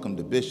we welcomed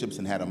the bishops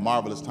and had a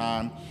marvelous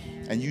time.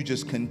 And you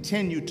just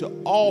continue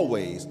to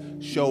always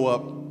show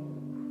up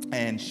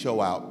and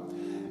show out.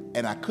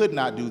 And I could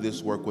not do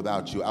this work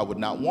without you. I would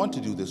not want to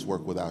do this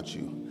work without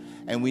you.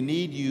 And we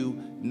need you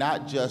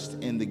not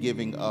just in the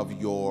giving of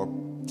your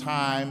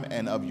time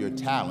and of your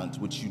talent,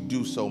 which you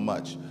do so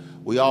much.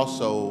 We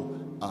also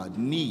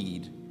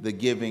need the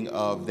giving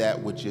of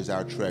that which is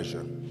our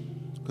treasure.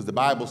 Because the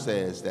Bible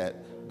says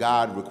that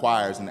God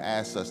requires and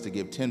asks us to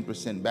give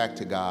 10% back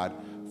to God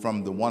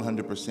from the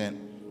 100%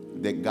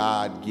 that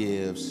God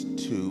gives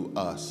to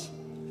us.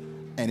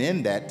 And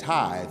in that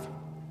tithe,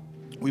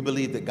 we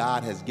believe that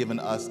God has given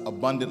us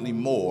abundantly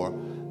more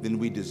than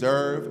we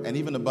deserve, and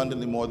even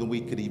abundantly more than we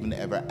could even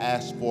ever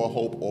ask for,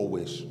 hope, or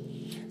wish.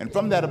 And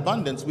from that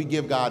abundance, we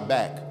give God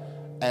back,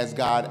 as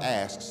God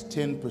asks,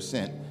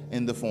 10%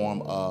 in the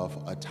form of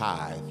a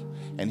tithe.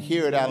 And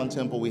here at Allen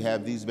Temple, we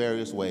have these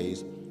various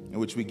ways in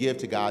which we give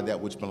to God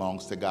that which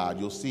belongs to God.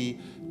 You'll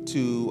see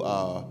to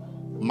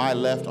my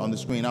left on the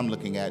screen I'm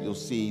looking at, you'll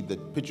see the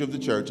picture of the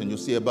church, and you'll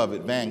see above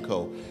it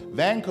Vanco.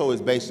 Vanco is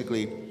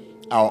basically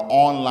our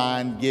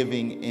online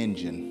giving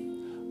engine.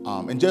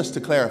 And just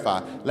to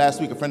clarify,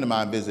 last week a friend of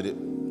mine visited,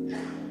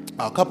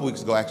 a couple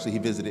weeks ago actually he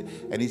visited,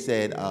 and he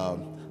said,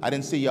 I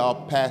didn't see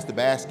y'all pass the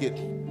basket.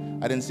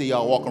 I didn't see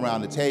y'all walk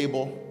around the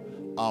table.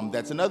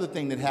 That's another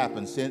thing that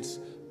happened since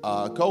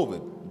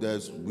COVID.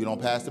 We don't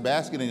pass the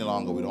basket any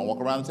longer. We don't walk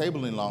around the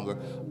table any longer.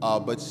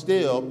 But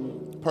still,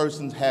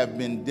 persons have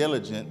been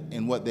diligent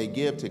in what they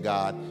give to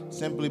God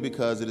simply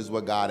because it is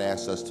what God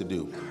asks us to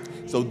do.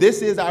 So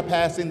this is our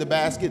passing the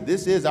basket.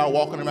 This is our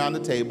walking around the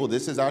table.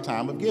 This is our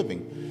time of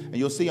giving. And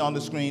you'll see on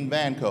the screen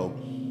Vanco.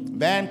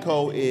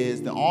 Vanco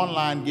is the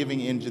online giving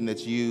engine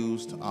that's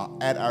used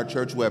at our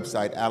church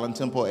website,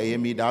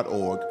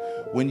 allentempleame.org.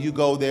 When you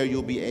go there,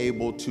 you'll be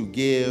able to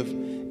give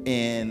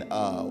in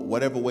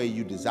whatever way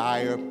you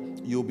desire.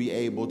 You'll be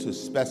able to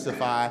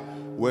specify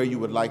where you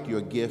would like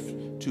your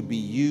gift to be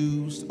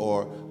used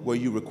or where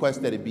you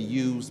request that it be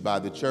used by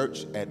the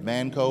church at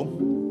Vanco.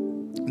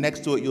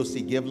 Next to it, you'll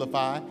see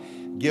Givelify.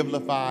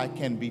 Givelify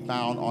can be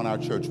found on our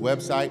church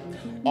website.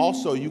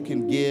 Also, you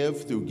can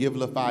give through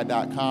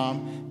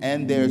givelify.com,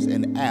 and there's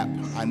an app.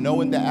 I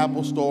know in the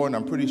Apple store, and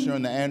I'm pretty sure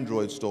in the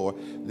Android store,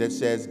 that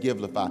says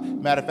Givelify.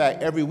 Matter of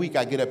fact, every week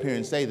I get up here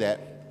and say that,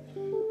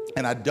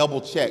 and I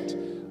double-checked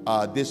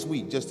this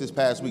week, just this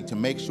past week, to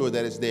make sure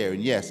that it's there.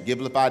 And yes,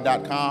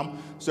 givelify.com,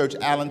 search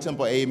Allen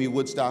Temple AME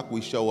Woodstock,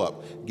 we show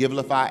up.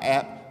 Givelify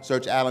app,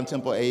 search Allen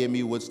Temple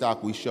AME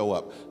Woodstock, we show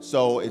up.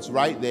 So it's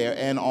right there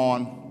and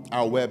on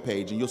our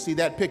webpage, and you'll see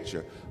that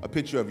picture, a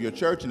picture of your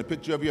church and a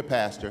picture of your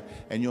pastor,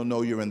 and you'll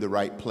know you're in the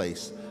right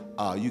place.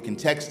 You can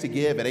text to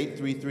give at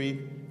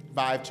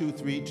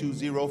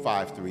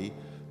 833-523-2053,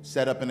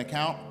 set up an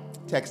account,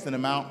 text an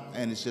amount,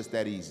 and it's just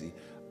that easy.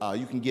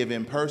 You can give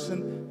in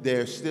person.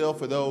 There's still,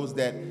 for those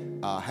that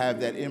have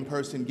that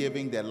in-person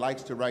giving that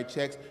likes to write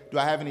checks. Do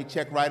I have any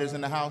check writers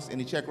in the house?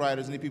 Any check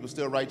writers? Any people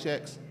still write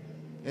checks?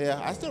 Yeah,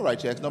 I still write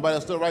checks. Nobody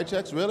else still write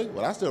checks? Really?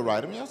 Well, I still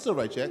write them. Yeah, I still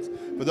write checks.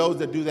 For those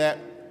that do that,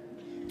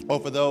 or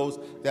for those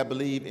that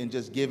believe in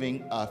just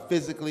giving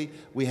physically,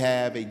 we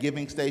have a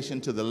giving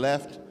station to the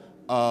left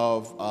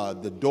of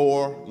the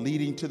door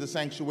leading to the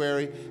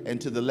sanctuary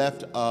and to the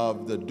left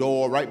of the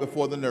door right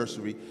before the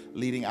nursery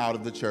leading out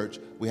of the church.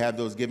 We have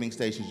those giving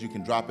stations. You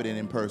can drop it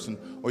in person,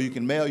 or you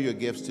can mail your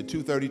gifts to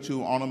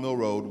 232 Arnold Mill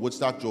Road,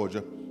 Woodstock,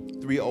 Georgia,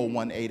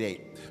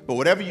 30188. But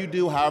whatever you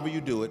do, however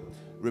you do it,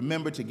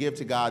 remember to give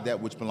to God that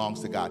which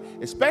belongs to God,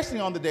 especially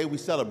on the day we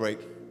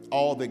celebrate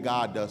all that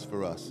God does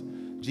for us.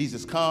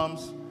 Jesus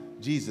comes,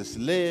 Jesus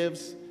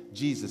lives,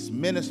 Jesus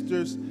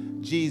ministers,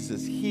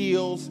 Jesus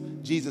heals,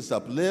 Jesus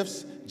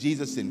uplifts,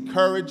 Jesus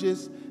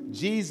encourages,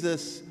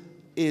 Jesus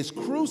is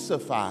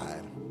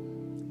crucified,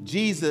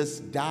 Jesus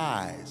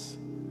dies,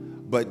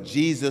 but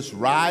Jesus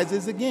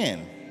rises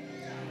again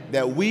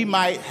that we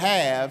might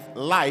have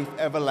life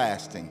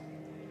everlasting.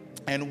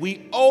 And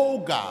we owe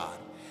God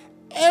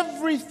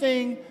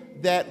everything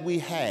that we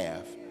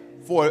have,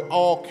 for it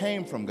all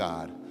came from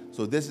God.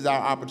 So this is our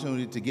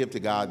opportunity to give to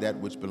God that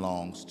which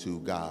belongs to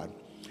God.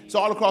 So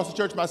all across the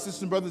church, my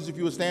sisters and brothers, if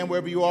you would stand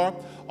wherever you are,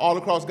 all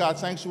across God's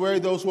sanctuary,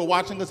 those who are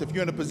watching us, if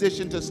you're in a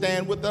position to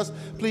stand with us,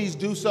 please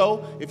do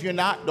so. If you're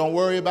not, don't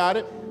worry about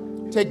it.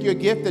 Take your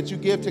gift that you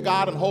give to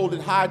God and hold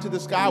it high to the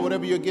sky,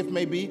 whatever your gift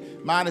may be.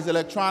 Mine is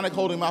electronic,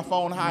 holding my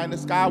phone high in the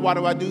sky. Why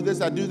do I do this?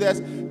 I do this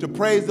to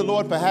praise the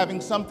Lord for having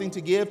something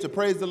to give, to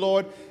praise the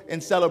Lord in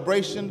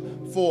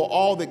celebration for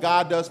all that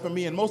God does for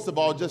me, and most of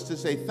all, just to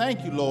say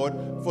thank you, Lord,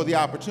 for the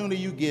opportunity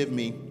you give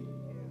me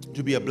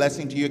to be a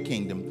blessing to your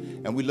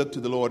kingdom. And we look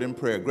to the Lord in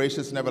prayer.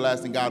 Gracious and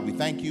everlasting God, we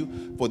thank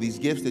you for these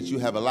gifts that you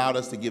have allowed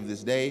us to give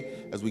this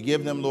day. As we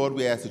give them, Lord,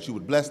 we ask that you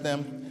would bless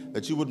them,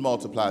 that you would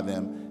multiply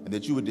them, and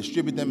that you would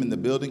distribute them in the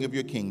building of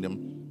your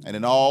kingdom. And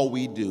in all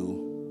we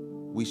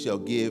do, we shall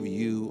give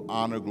you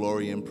honor,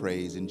 glory, and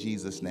praise. In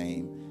Jesus'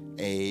 name,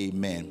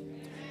 amen.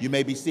 You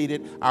may be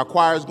seated. Our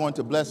choir is going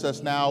to bless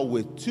us now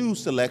with 2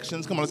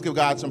 selections. Come on, let's give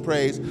God some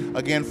praise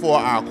again for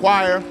our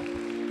choir.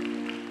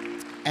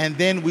 And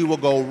then we will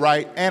go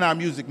right, and our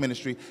music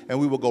ministry, and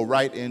we will go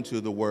right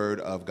into the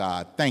Word of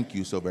God. Thank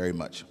you so very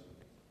much.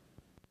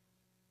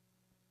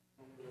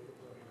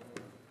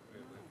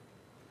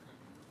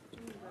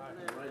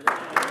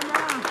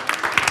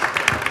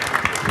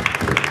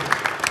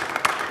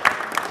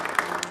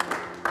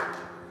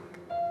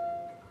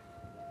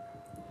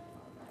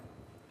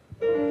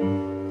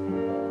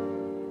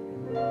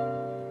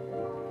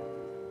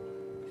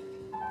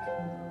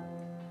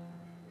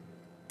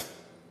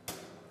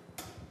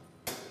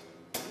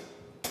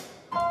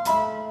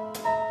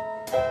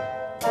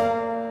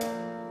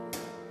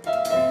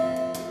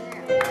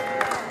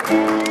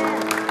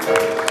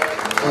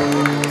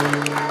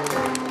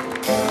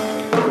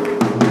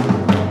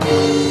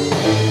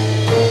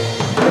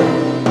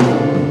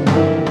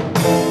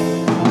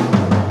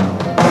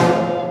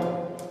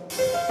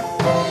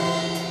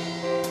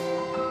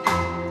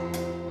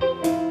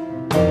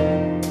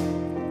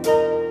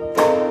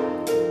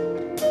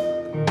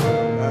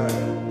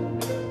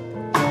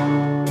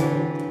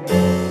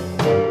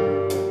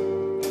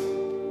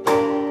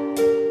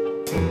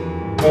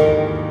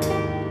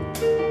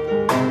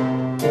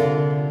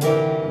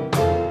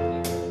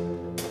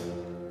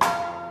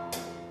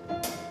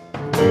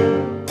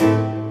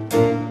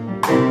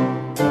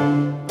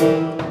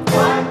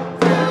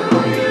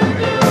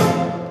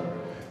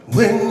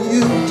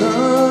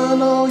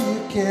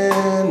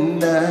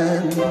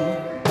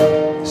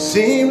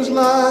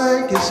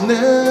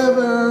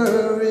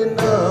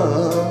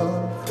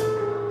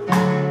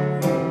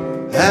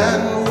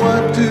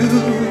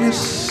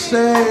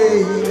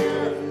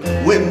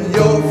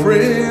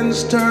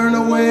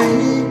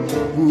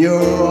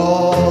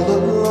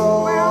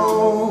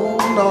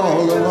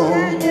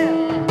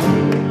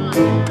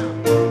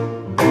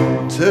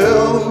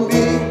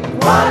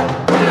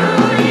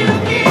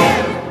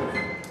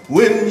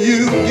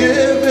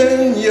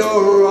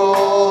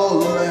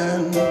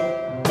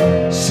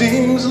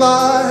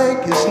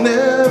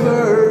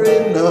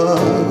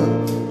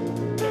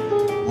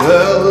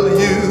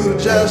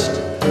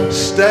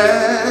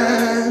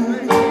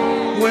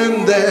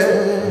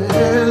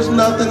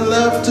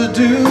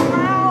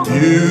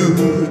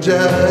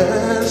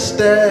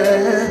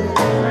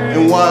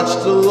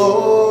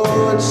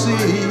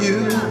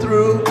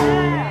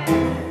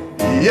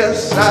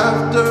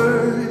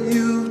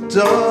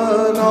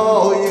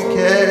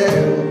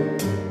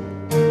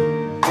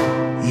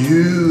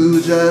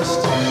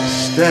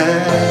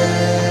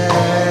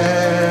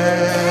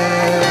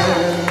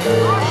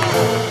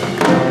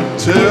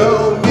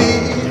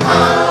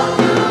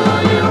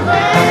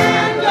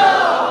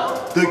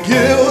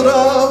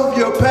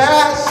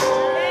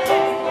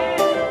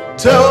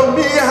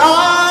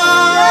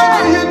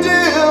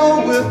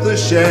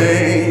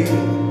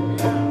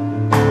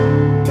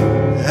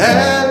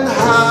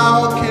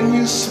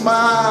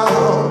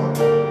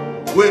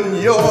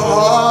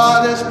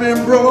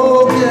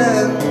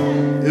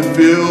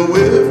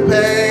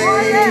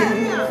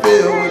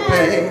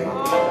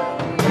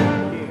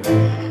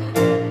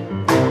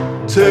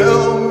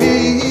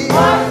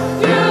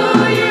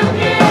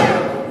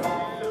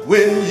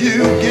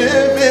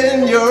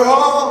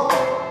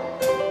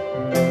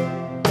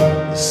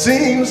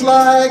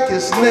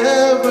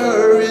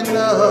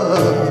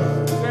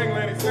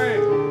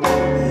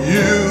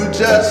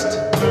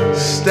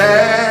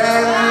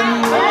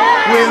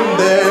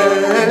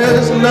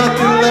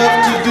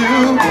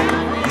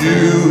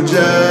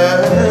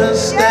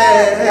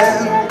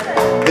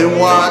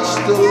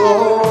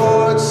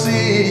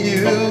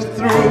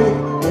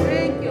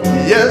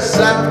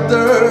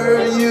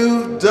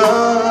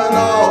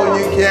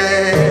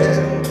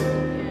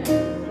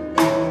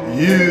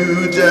 You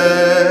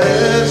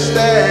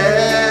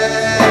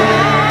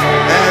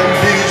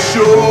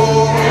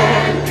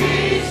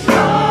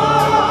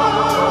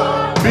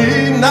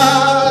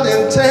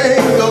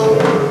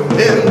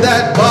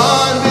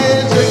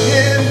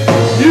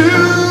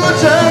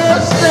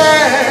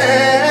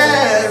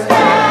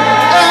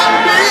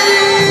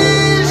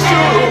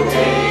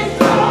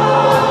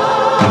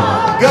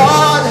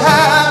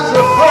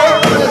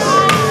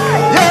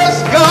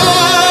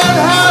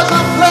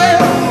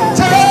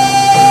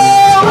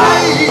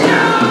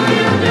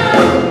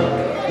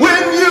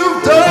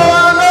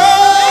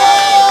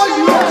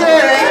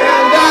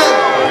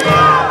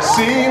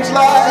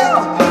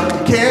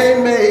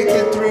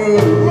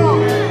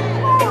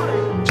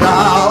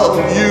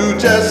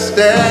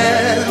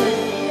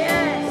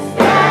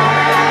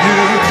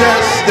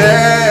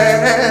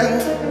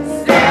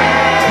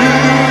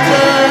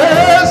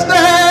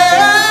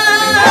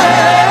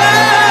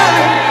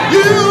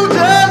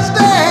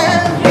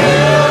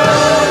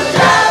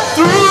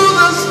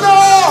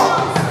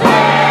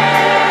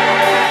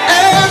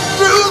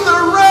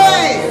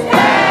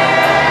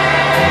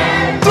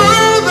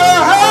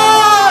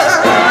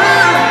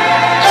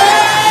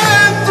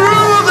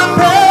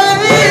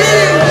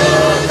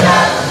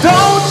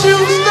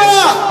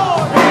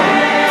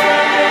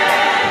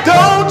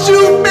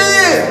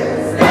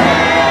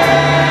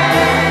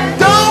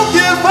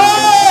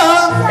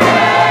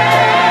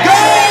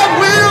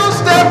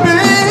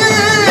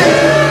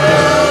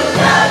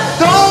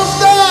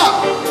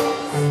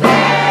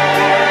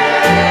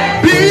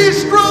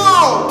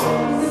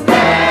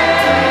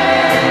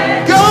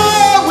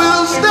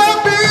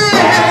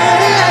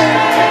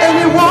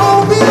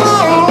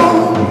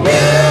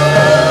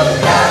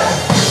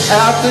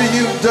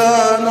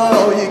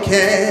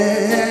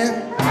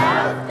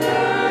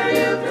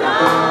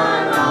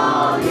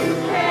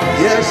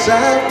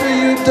After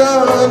you've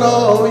done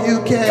all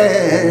you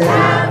can.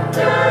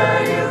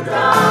 After you've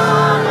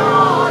done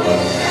all you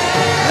can.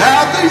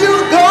 After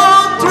you've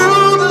gone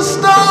through the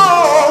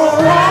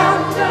storm.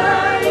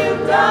 After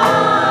you've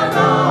done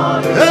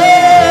all you can.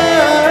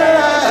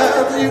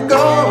 After you've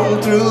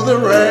gone through the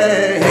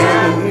rain.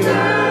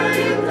 After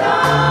you've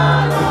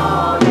done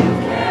all you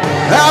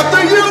can.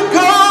 After you've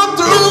gone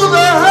through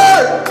the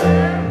hurt.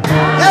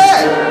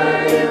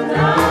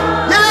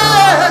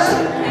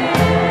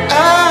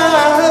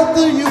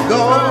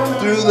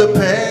 Through the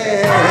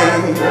pain,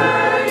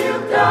 after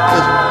you've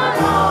done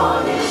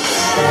all you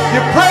can.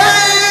 You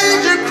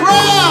prayed, you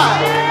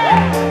cried,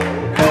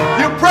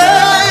 you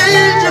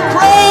prayed, you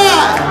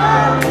cried,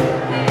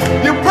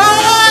 you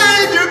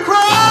prayed, you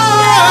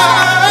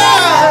cried,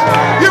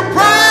 you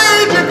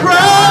prayed, you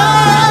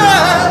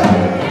cried.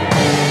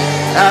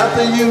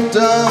 After you've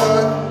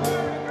done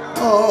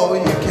all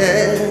you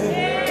can,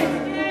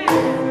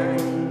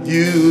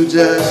 you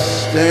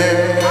just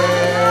stand.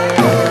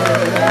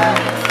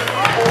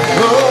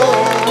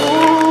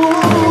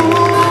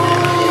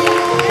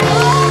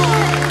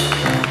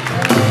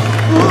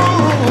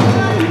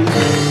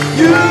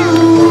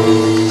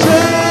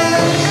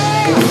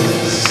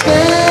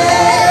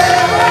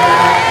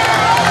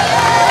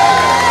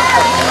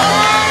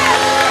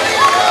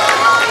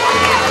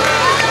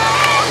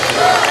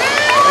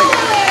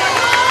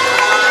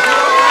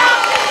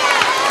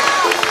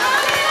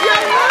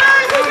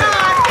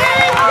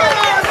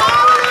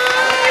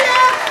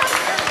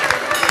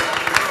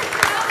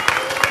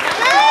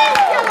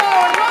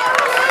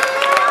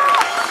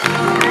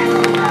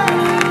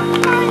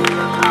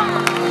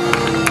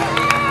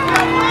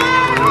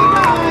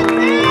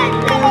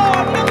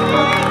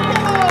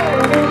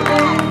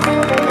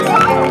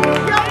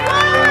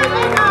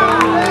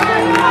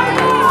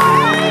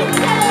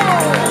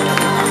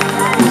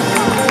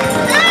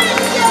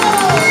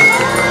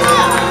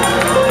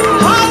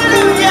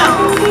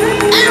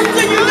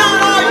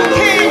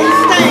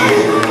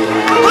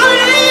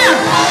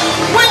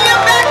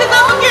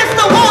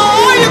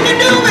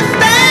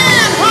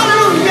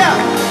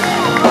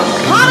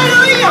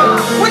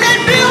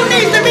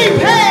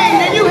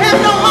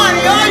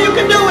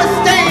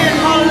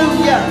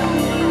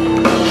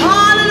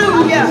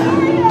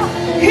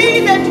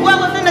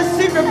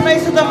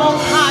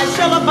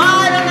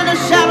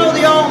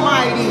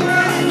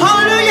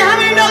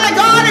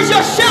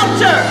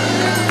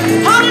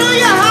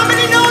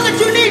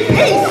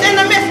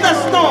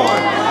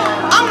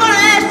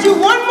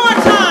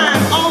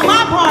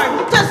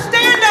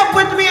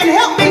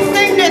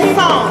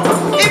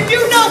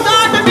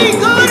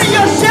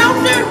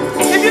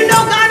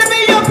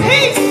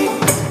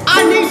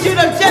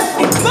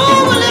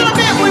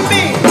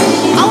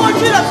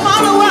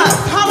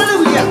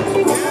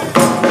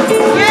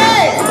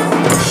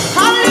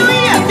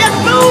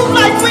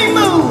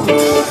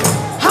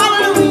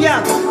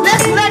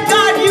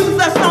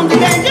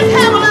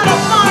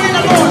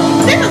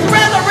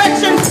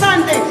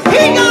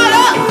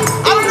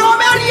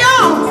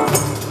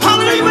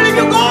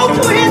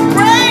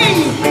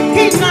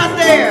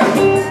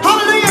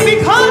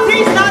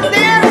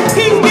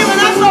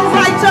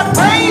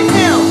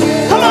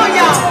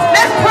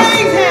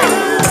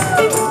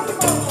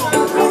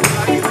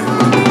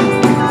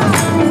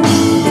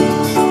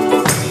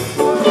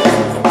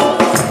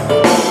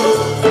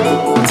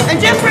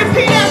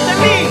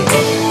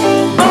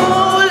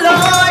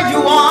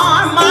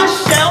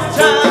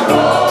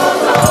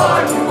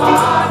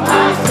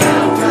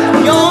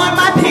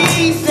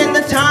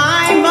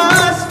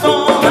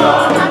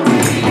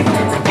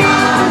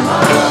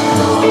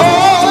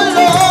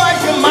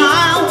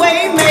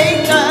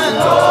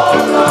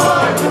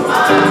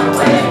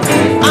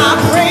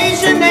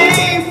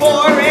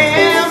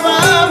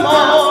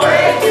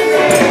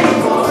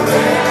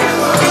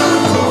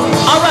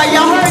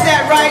 Y'all heard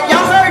that, right?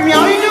 Y'all heard me.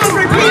 All you do is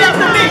repeat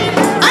after me.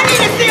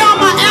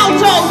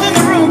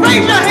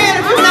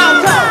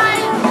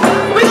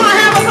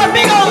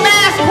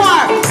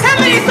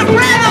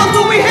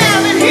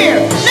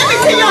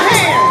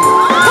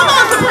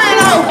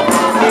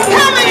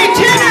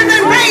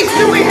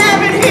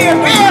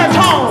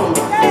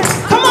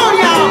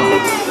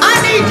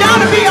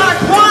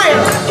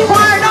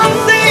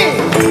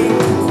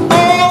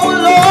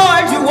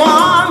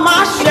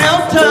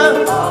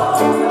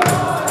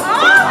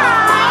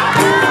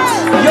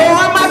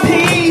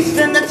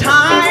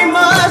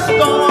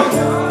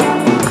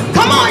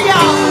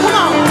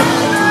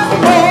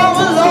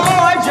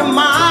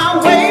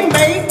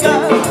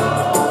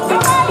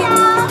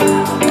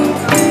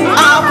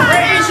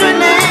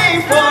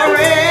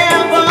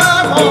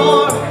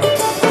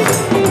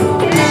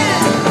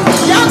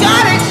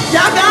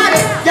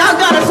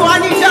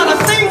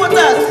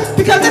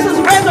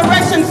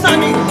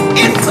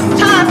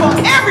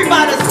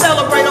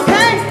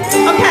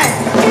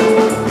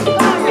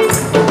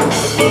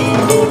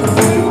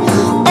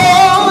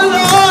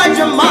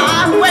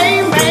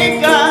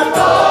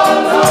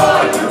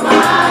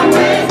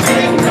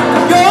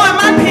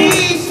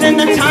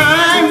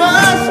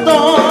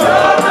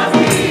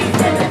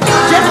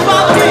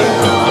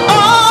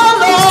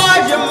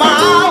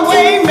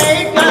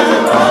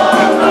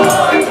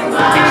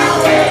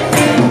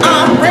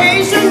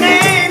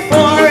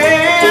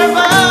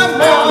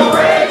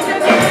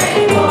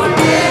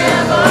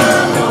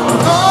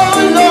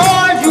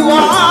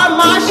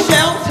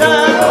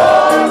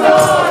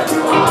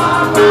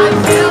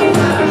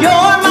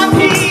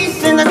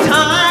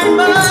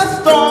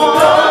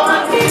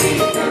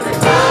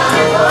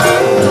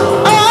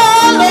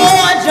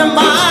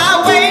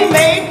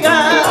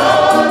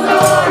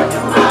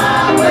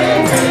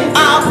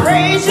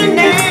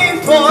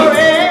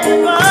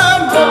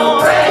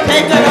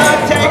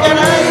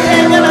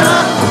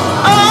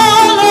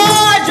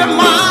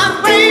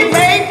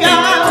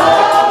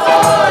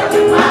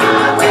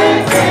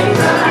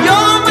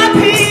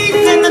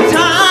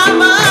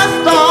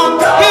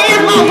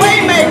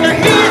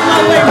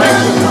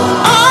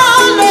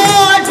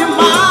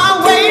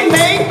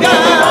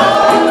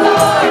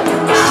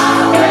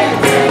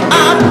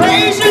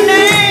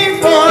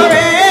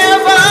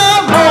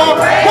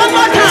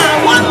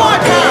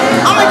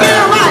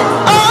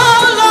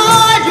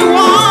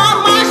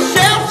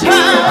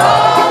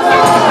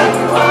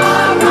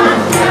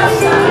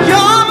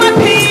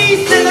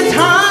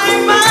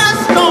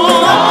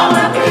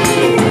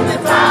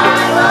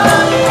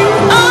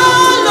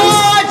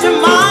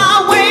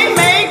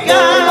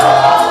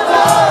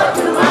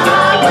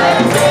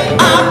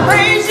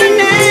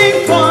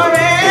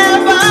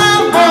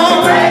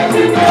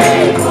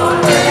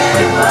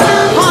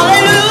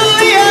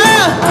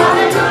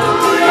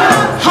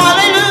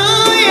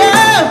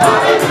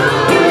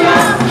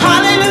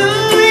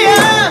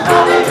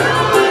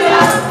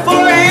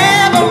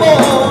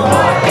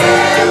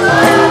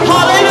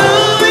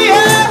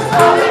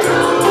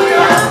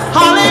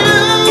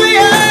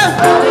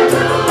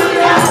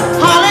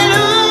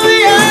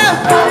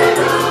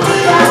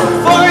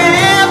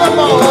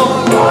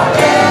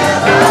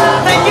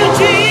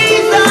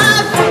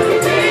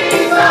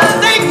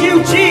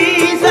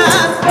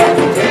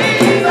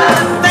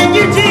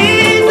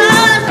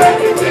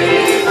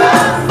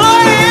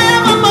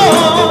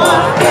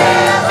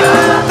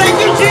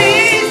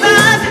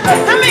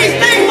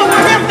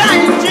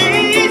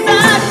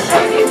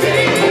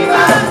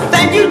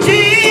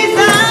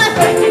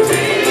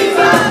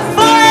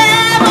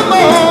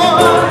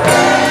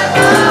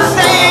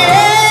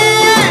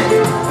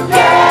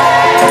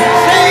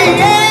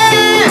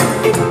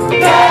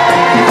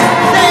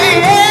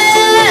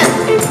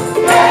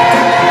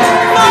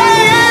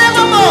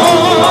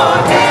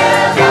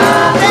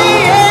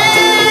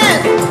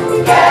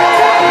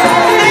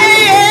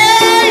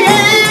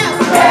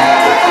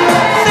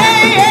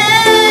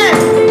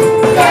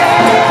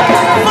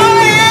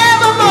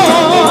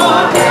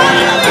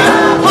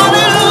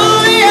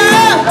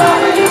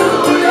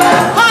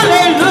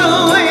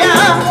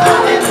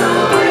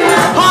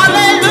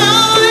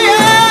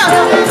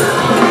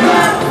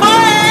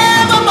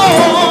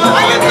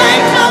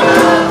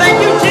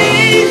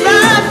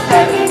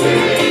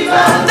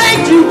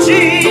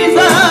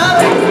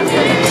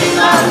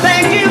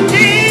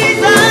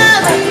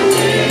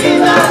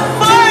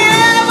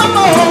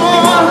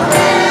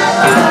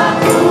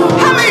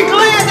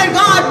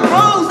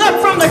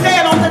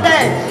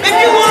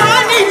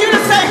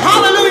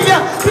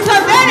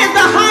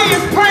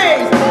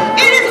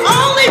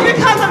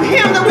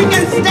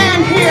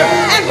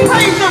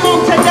 Praise him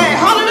on today.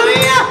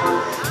 Hallelujah.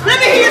 Let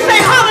me hear you say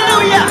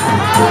hallelujah.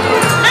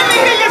 Let me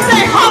hear you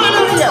say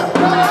hallelujah.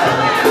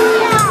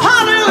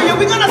 Hallelujah.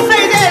 We're going to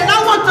say that, and I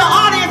want the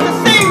audience to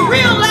sing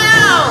real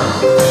loud.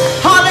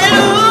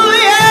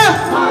 Hallelujah.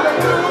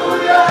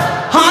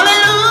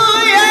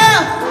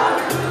 Hallelujah.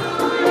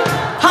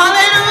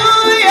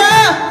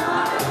 Hallelujah.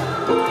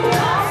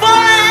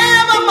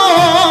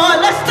 Forevermore.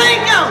 Let's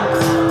thank him.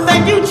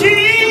 Thank you,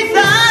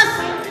 Jesus.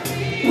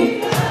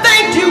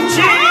 Thank you,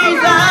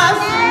 Jesus.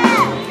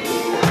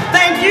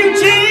 Thank you,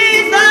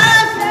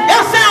 Jesus.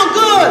 Y'all sound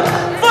good.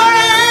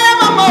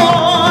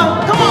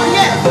 Forevermore. Come on,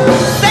 yes.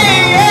 Say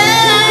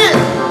yes.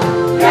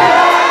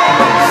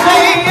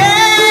 Say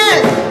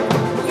yes.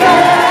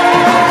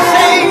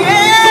 Say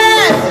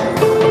yes.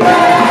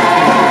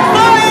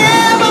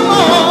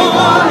 Forevermore.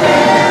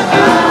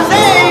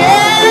 Say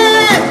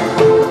yes.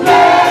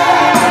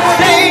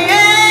 Say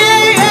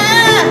yes.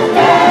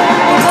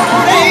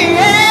 Say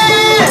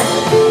yes.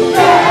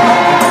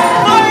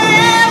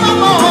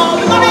 Forevermore.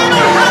 We're going to end on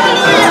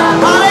hallelujah.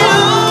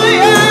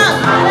 Hallelujah.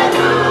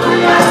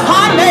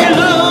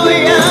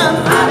 Hallelujah.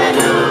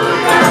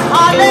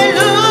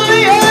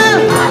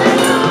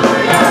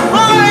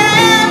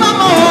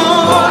 Forevermore.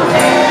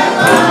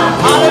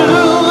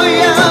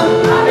 Hallelujah.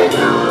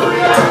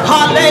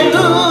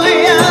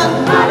 Hallelujah.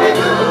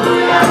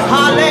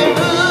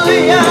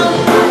 Hallelujah.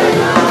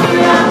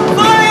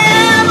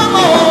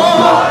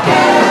 Forevermore.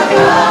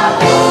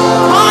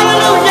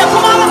 Hallelujah.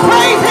 Come on and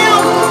praise him.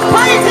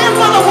 Praise him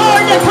for the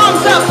word that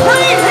comes up.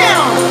 Praise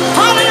him.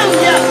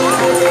 Hallelujah.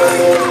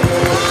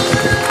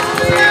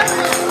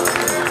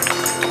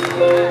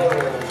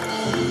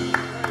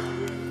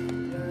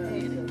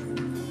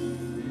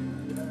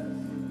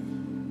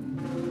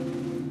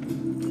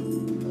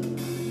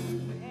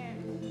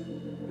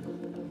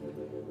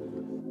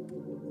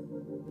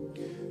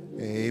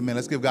 Amen.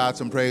 Let's give God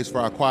some praise for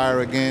our choir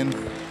again.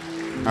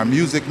 Our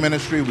music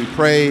ministry, we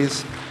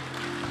praise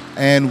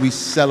and we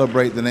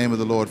celebrate the name of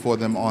the Lord for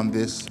them on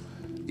this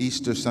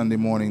Easter Sunday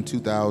morning,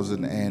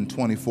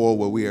 2024,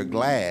 where we are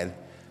glad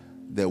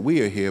that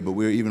we are here, but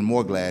we're even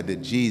more glad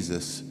that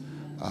Jesus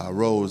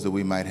rose that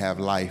we might have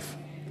life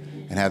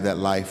and have that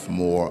life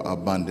more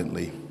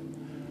abundantly.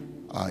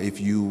 If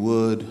you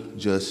would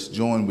just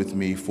join with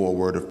me for a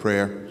word of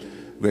prayer.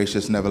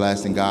 Gracious and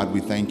everlasting God, we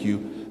thank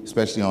you,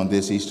 especially on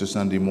this Easter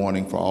Sunday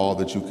morning, for all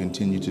that you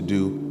continue to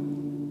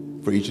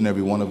do for each and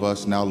every one of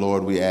us. Now,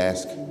 Lord, we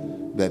ask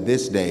that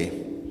this day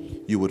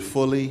you would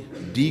fully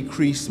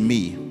decrease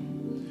me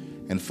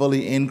and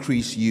fully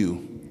increase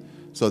you,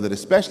 so that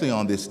especially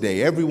on this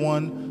day,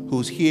 everyone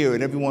who's here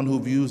and everyone who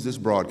views this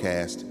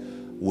broadcast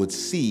would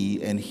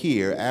see and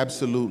hear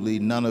absolutely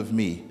none of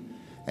me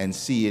and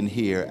see and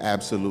hear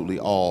absolutely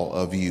all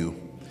of you.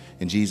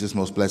 In Jesus'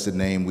 most blessed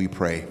name we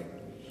pray.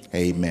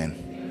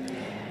 Amen.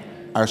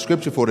 Our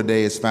scripture for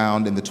today is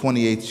found in the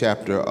 28th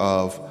chapter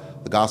of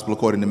the Gospel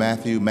according to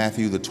Matthew,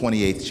 the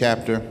 28th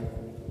chapter,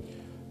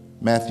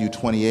 Matthew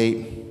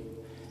 28,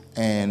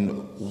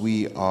 and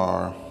we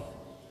are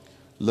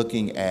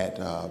looking at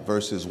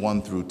verses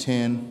 1 through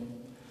 10,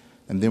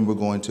 and then we're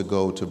going to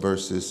go to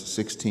verses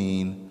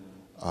 16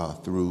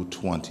 through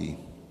 20.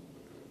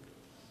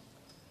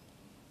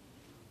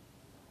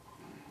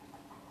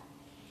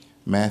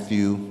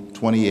 Matthew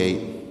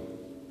 28,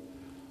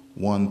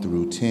 1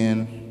 through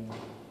 10,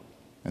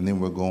 and then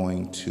we're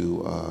going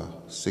to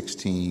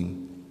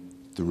 16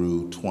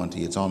 through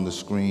 20. It's on the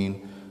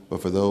screen,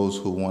 but for those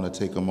who want to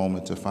take a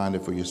moment to find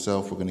it for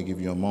yourself, we're going to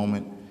give you a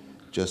moment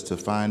just to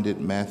find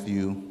it.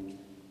 Matthew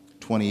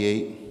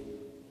 28,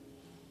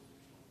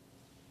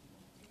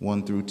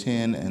 1 through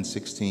 10, and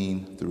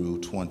 16 through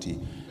 20.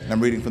 And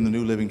I'm reading from the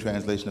New Living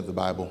Translation of the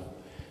Bible,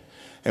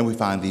 and we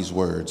find these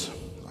words.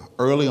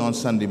 Early on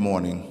Sunday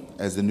morning,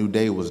 as the new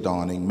day was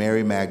dawning,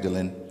 Mary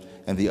Magdalene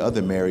and the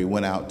other Mary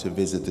went out to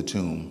visit the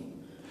tomb.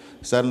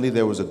 Suddenly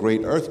there was a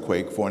great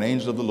earthquake, for an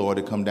angel of the Lord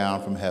had come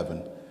down from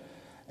heaven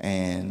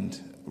and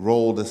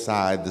rolled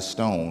aside the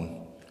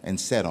stone and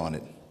sat on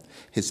it.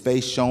 His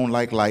face shone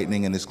like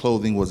lightning, and his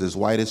clothing was as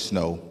white as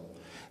snow.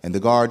 And the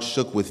guards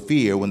shook with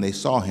fear when they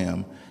saw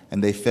him,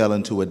 and they fell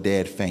into a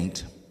dead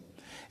faint.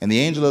 And the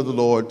angel of the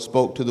Lord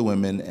spoke to the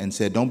women and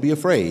said, "Don't be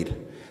afraid.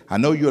 I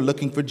know you're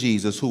looking for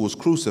Jesus who was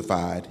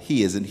crucified.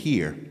 He isn't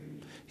here.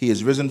 He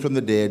is risen from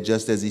the dead,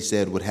 just as he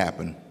said would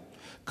happen.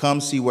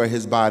 Come see where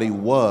his body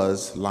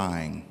was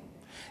lying.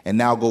 And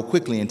now go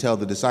quickly and tell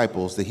the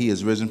disciples that he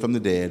is risen from the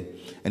dead,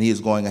 and he is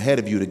going ahead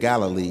of you to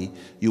Galilee.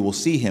 You will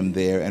see him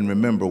there, and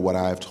remember what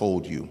I have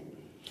told you."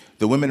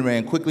 The women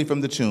ran quickly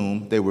from the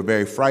tomb. They were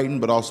very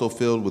frightened, but also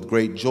filled with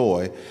great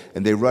joy,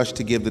 and they rushed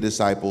to give the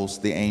disciples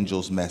the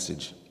angel's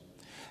message.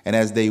 And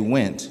as they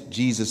went,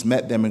 Jesus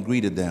met them and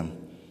greeted them.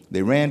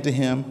 They ran to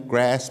him,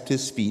 grasped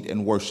his feet,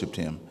 and worshiped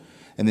him.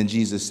 And then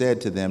Jesus said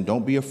to them,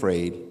 "Don't be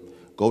afraid.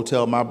 Go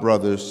tell my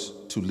brothers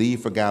to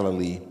leave for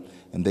Galilee,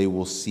 and they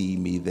will see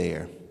me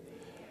there."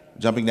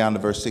 Jumping down to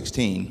verse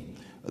 16,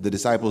 the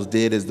disciples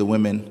did as the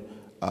women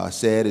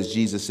said, as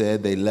Jesus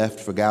said. They left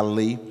for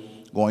Galilee,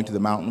 going to the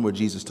mountain where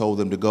Jesus told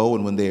them to go.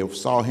 And when they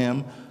saw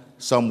him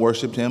Some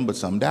worshiped him, but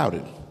some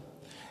doubted.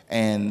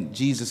 And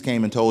Jesus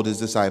came and told his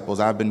disciples,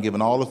 I've been given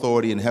all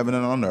authority in heaven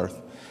and on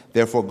earth.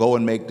 Therefore, go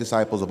and make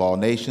disciples of all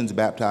nations,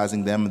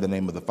 baptizing them in the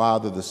name of the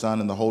Father, the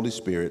Son, and the Holy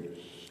Spirit.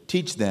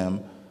 Teach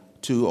them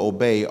to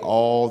obey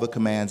all the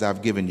commands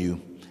I've given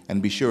you.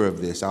 And be sure of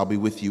this, I'll be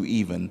with you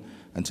even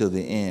until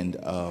the end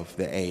of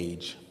the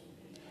age.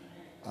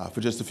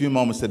 For just a few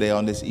moments today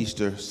on this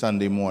Easter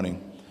Sunday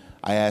morning,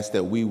 I ask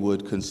that we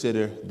would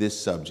consider this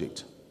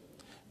subject,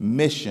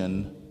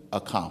 mission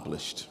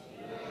accomplished.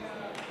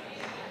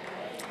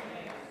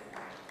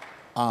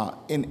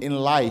 In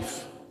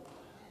life,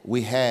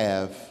 we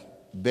have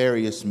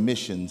various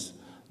missions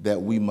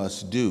that we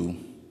must do.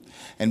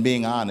 And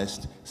being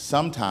honest,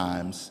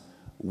 sometimes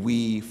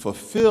we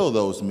fulfill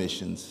those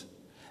missions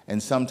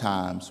and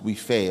sometimes we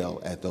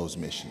fail at those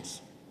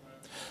missions.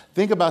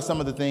 Think about some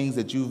of the things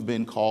that you've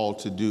been called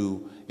to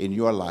do in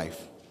your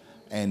life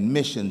and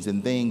missions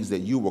and things that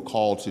you were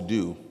called to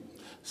do.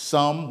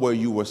 Some where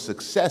you were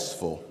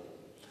successful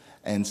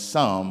and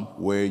some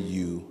where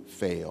you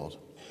failed.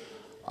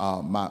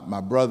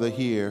 My brother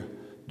here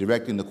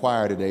directing the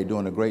choir today,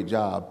 doing a great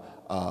job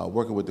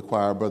working with the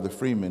choir, Brother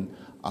Freeman.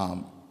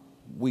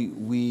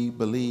 We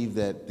believe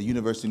that the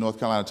University of North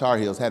Carolina Tar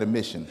Heels had a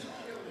mission.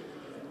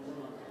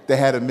 They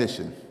had a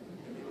mission.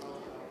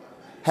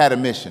 Had a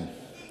mission.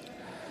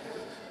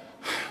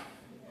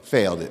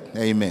 Failed it.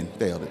 Amen.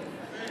 Failed it.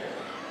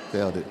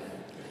 Failed it.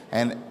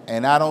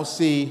 And I don't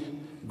see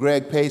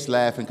Greg Pace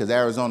laughing because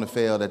Arizona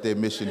failed at their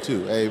mission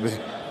too.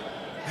 Amen.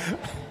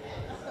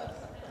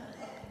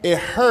 It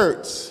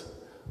hurts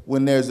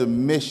when there's a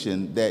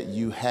mission that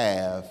you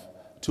have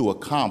to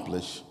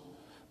accomplish,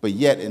 but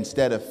yet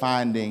instead of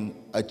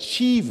finding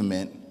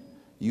achievement,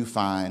 you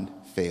find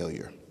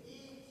failure.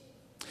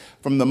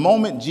 From the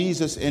moment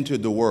Jesus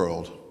entered the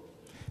world,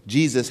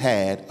 Jesus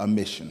had a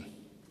mission.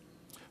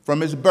 From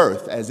his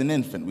birth as an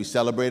infant, we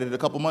celebrated a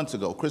couple months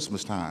ago,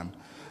 Christmas time,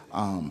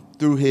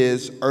 through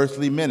his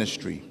earthly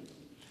ministry,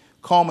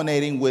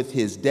 culminating with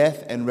his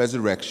death and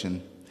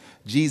resurrection,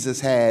 Jesus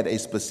had a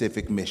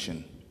specific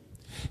mission.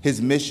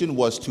 His mission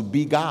was to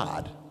be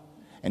God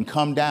and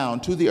come down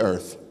to the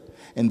earth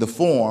in the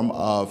form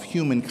of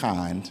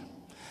humankind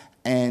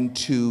and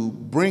to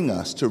bring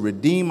us, to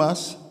redeem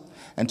us,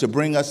 and to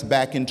bring us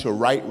back into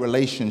right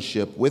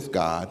relationship with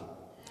God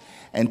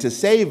and to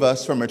save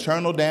us from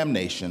eternal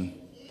damnation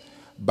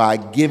by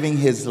giving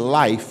his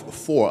life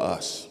for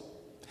us.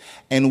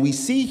 And we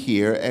see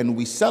here and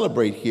we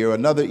celebrate here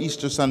another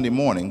Easter Sunday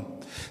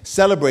morning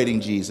celebrating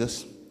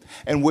Jesus.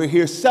 And we're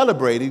here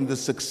celebrating the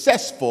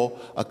successful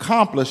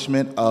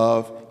accomplishment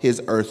of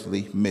his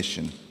earthly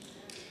mission.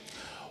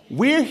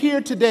 We're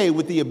here today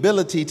with the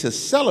ability to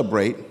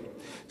celebrate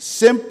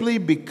simply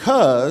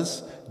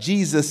because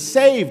Jesus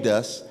saved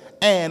us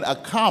and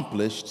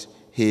accomplished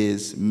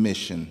his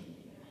mission.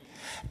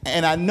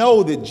 And I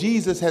know that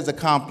Jesus has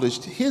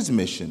accomplished his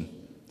mission.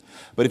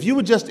 But if you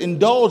would just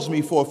indulge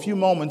me for a few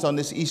moments on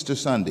this Easter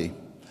Sunday,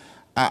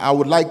 I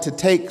would like to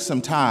take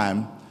some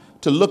time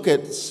to look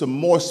at some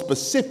more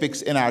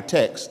specifics in our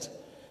text,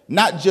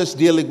 not just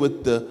dealing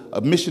with the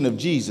mission of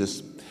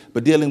Jesus,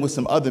 but dealing with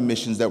some other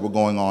missions that were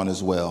going on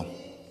as well.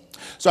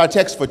 So our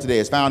text for today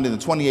is found in the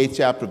 28th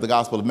chapter of the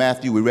Gospel of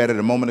Matthew. We read it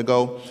a moment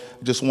ago.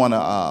 I just want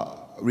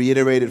to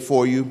reiterate it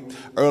for you.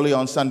 Early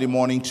on Sunday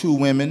morning, two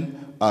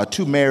women,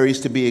 two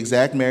Marys to be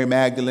exact, Mary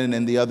Magdalene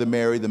and the other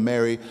Mary, the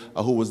Mary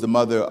who was the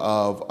mother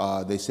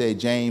of, they say,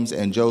 James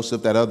and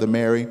Joseph, that other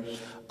Mary,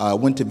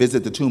 went to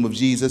visit the tomb of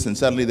Jesus, and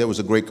suddenly there was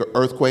a great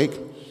earthquake.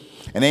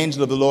 An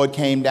angel of the Lord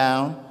came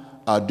down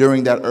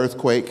during that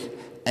earthquake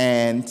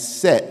and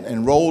set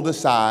and rolled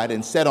aside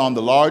and set on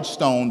the large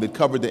stone that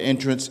covered the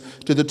entrance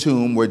to the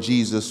tomb where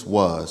Jesus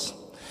was.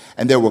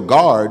 And there were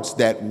guards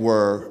that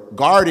were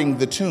guarding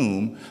the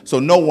tomb so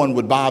no one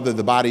would bother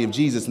the body of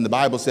Jesus. And the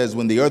Bible says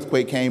when the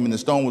earthquake came and the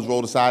stone was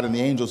rolled aside and the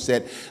angel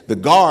set, the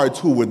guards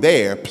who were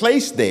there,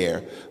 placed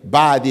there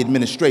by the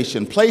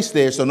administration, placed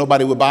there so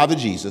nobody would bother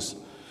Jesus,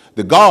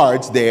 the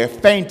guards there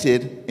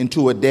fainted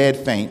into a dead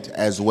faint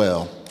as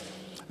well.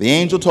 The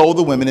angel told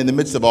the women in the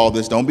midst of all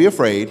this, don't be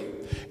afraid.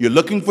 You're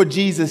looking for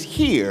Jesus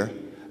here,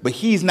 but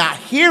he's not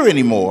here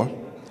anymore.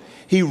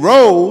 He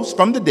rose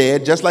from the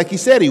dead just like he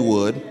said he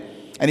would.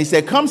 And he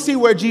said, come see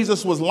where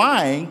Jesus was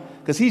lying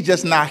because he's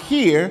just not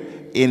here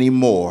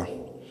anymore.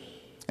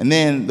 And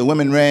then the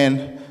women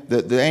ran,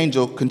 the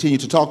angel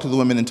continued to talk to the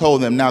women and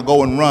told them, now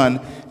go and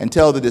run and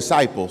tell the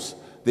disciples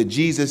that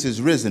Jesus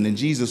is risen and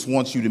Jesus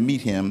wants you to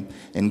meet him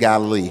in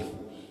Galilee.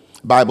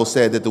 The Bible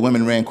said that the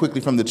women ran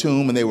quickly from the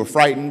tomb and they were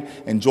frightened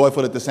and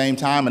joyful at the same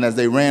time. And as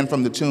they ran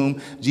from the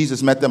tomb,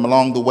 Jesus met them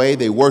along the way.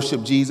 They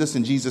worshiped Jesus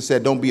and Jesus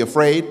said, don't be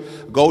afraid.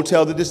 Go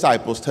tell the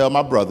disciples, tell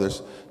my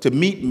brothers to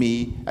meet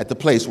me at the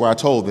place where I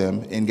told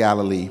them in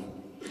Galilee.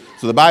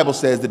 So the Bible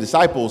says the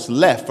disciples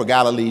left for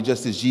Galilee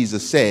just as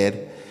Jesus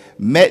said,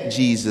 met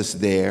Jesus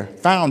there,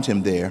 found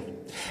him there.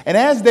 And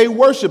as they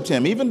worshiped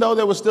him, even though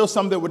there were still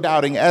some that were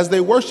doubting, as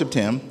they worshiped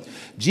him,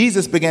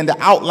 Jesus began to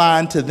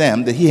outline to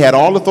them that he had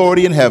all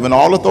authority in heaven,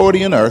 all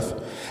authority on earth.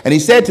 And he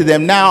said to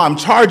them, now I'm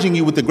charging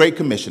you with the great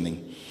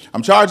commissioning.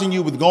 I'm charging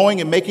you with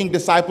going and making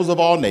disciples of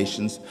all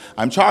nations.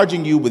 I'm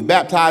charging you with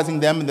baptizing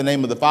them in the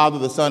name of the Father,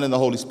 the Son, and the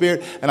Holy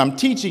Spirit. And I'm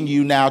teaching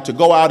you now to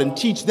go out and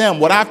teach them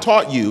what I've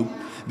taught you,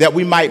 that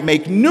we might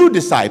make new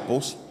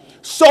disciples,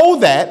 so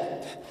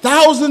that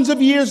thousands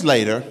of years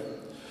later,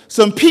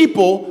 some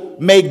people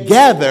may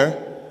gather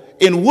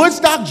in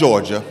Woodstock,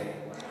 Georgia,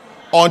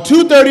 on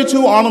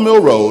 232 Arnold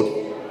Mill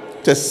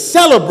Road to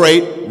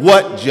celebrate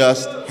what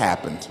just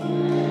happened.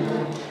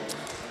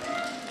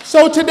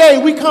 So today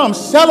we come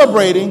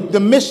celebrating the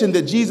mission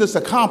that Jesus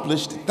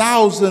accomplished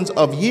thousands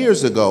of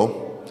years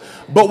ago,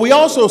 but we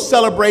also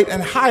celebrate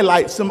and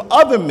highlight some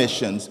other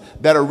missions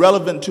that are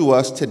relevant to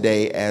us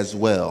today as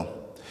well.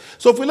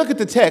 So if we look at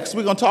the text,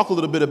 we're going to talk a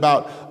little bit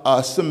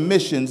about some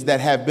missions that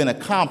have been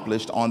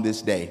accomplished on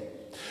this day.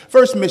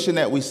 First mission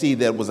that we see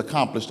that was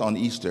accomplished on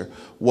Easter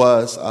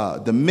was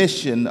the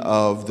mission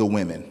of the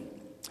women.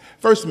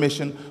 First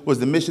mission was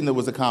the mission that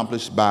was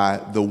accomplished by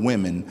the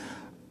women.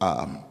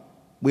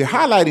 We're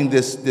highlighting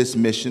this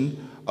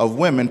mission of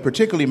women,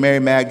 particularly Mary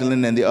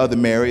Magdalene and the other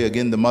Mary,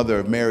 again, the mother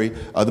of Mary,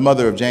 the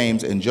mother of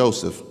James and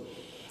Joseph.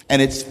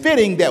 And it's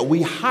fitting that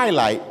we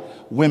highlight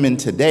women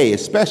today,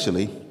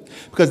 especially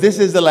because this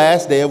is the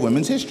last day of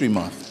Women's History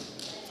Month.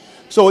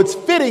 So it's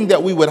fitting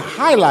that we would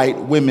highlight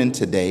women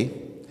today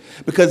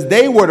because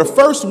they were the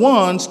first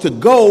ones to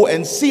go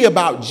and see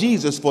about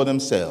Jesus for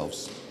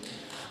themselves.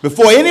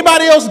 Before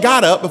anybody else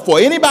got up, before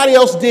anybody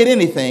else did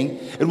anything,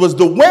 it was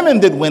the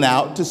women that went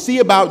out to see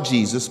about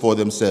Jesus for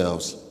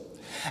themselves.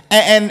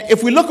 And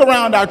if we look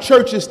around our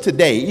churches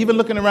today, even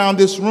looking around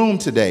this room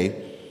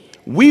today,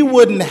 we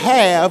wouldn't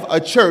have a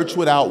church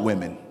without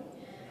women.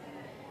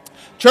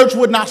 Church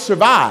would not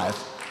survive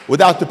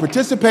without the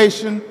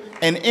participation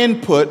and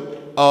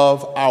input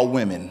of our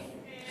women.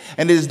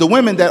 And it is the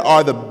women that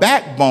are the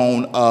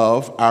backbone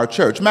of our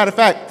church. Matter of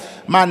fact,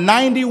 my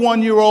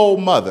 91-year-old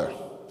mother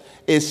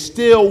is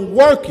still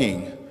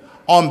working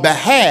on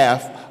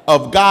behalf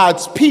of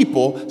God's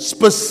people,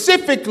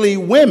 specifically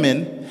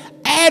women,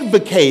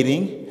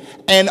 advocating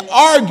and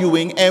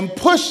arguing and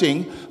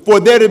pushing for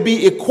there to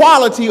be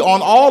equality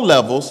on all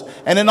levels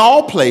and in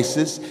all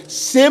places,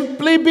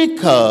 simply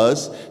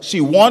because she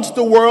wants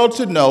the world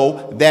to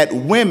know that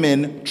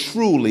women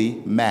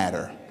truly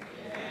matter.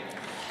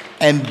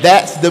 And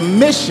that's the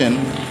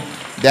mission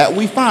that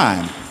we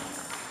find.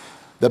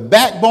 The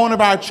backbone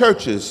of our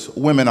churches,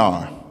 women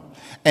are.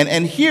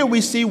 And here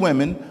we see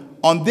women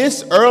on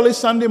this early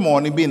Sunday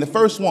morning being the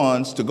first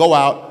ones to go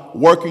out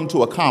working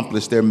to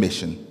accomplish their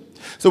mission.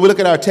 So we look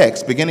at our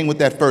text, beginning with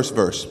that first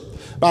verse.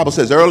 The Bible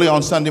says, early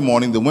on Sunday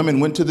morning, the women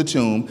went to the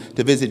tomb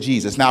to visit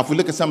Jesus. Now, if we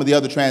look at some of the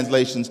other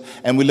translations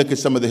and we look at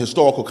some of the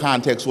historical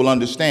context, we'll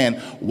understand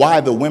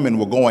why the women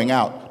were going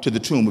out to the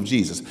tomb of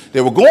Jesus.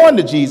 They were going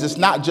to Jesus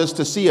not just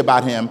to see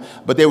about him,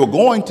 but they were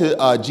going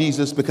to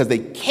Jesus because they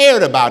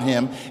cared about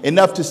him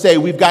enough to say,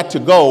 we've got to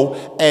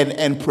go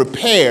and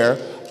prepare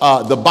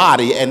the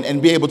body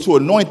and be able to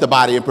anoint the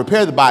body and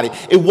prepare the body.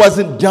 It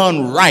wasn't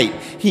done right.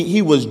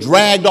 He was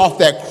dragged off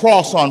that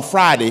cross on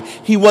Friday.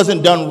 He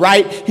wasn't done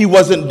right. He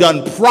wasn't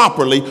done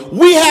properly.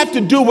 We have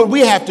to do what we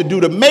have to do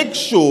to make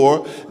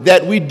sure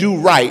that we do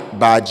right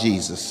by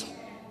Jesus.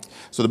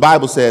 So the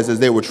Bible says as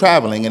they were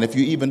traveling, and if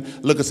you even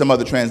look at some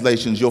other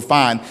translations, you'll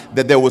find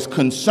that there was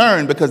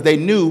concern because they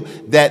knew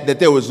that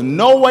there was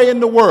no way in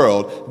the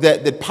world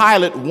that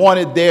Pilate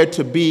wanted there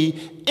to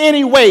be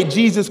any way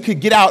Jesus could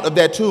get out of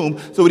that tomb.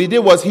 So what he did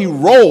was he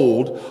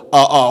rolled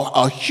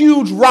a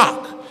huge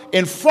rock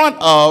in front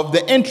of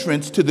the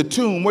entrance to the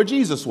tomb where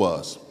Jesus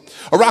was.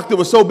 A rock that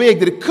was so big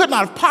that it could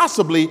not have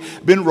possibly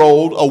been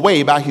rolled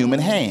away by human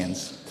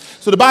hands.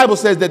 So the Bible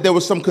says that there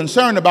was some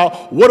concern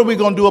about what are we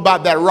going to do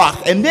about that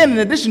rock. And then in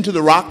addition to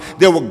the rock,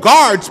 there were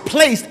guards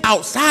placed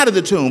outside of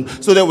the tomb.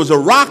 So there was a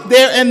rock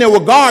there and there were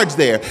guards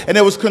there. And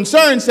there was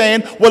concern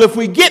saying, well, if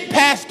we get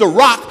past the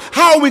rock,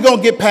 how are we going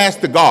to get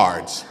past the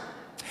guards?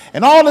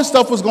 And all this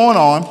stuff was going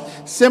on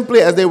simply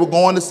as they were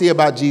going to see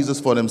about Jesus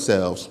for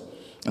themselves.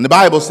 And the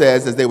Bible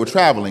says as they were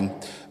traveling,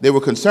 they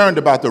were concerned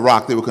about the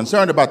rock. They were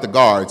concerned about the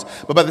guards.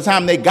 But by the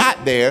time they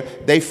got there,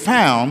 they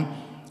found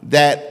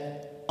that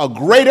a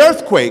great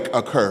earthquake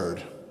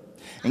occurred.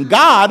 And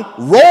God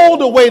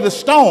rolled away the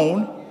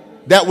stone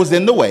that was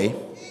in the way.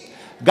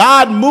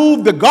 God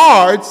moved the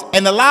guards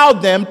and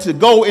allowed them to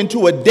go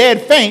into a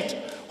dead faint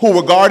who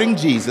were guarding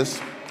Jesus.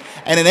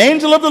 And an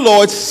angel of the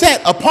Lord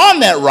sat upon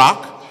that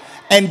rock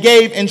and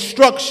gave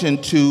instruction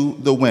to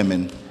the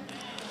women.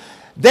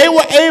 They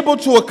were able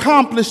to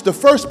accomplish the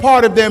first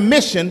part of their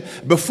mission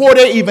before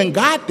they even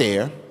got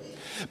there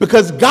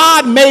because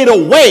God made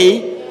a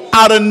way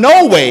out of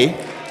no way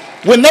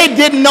when they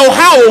didn't know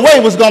how a way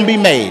was going to be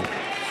made.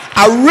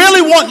 I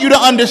really want you to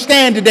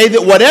understand today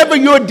that whatever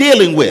you're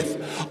dealing with,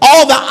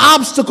 all the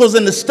obstacles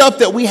and the stuff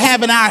that we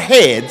have in our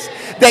heads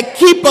that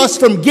keep us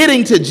from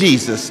getting to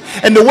Jesus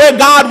and to where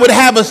God would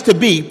have us to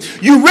be,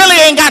 you really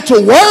ain't got to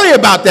worry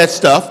about that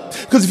stuff.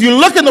 Because if you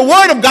look in the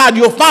Word of God,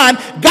 you'll find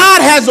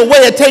God has a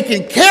way of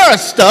taking care of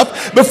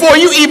stuff before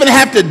you even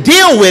have to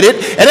deal with it.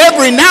 And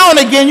every now and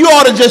again, you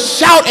ought to just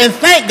shout and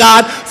thank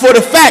God for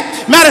the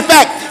fact. Matter of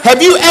fact,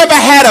 Have you ever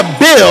had a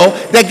bill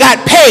that got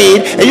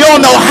paid and you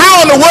don't know how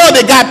in the world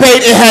it got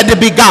paid? It had to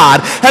be God.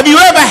 Have you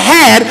ever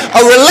had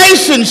a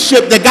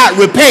relationship that got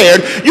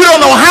repaired? You don't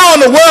know how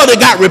in the world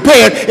it got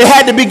repaired. It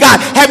had to be God.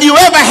 Have you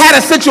ever had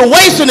a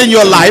situation in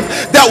your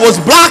life that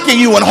was blocking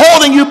you and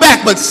holding you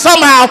back, but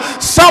somehow,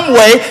 some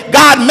way,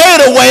 God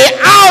made a way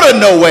out of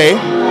no way,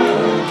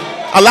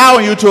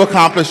 allowing you to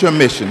accomplish your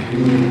mission?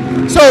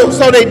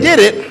 So they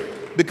did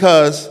it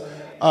because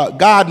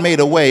God made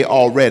a way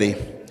already.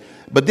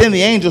 But then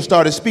the angel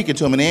started speaking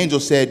to him, and the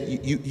angel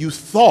said, you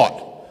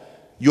thought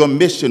your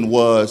mission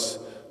was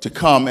to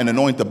come and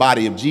anoint the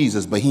body of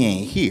Jesus, but he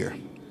ain't here.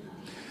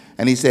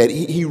 And he said,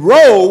 he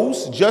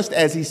rose just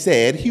as he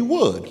said he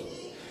would.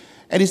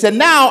 And he said,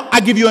 now I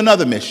give you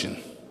another mission.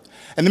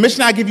 And the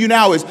mission I give you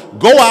now is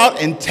go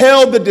out and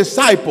tell the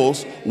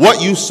disciples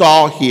what you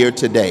saw here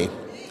today.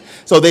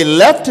 So they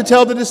left to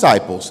tell the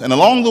disciples, and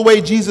along the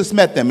way Jesus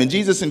met them, and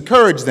Jesus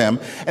encouraged them,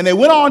 and they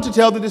went on to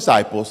tell the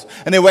disciples,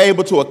 and they were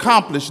able to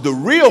accomplish the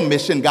real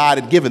mission God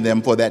had given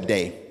them for that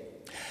day.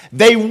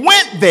 They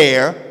went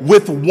there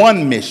with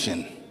one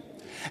mission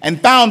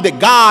and found that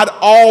God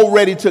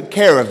already took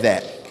care of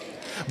that.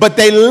 But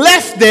they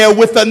left there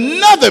with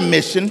another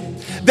mission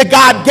that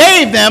God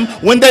gave them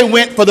when they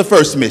went for the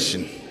first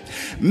mission.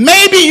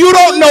 Maybe you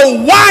don't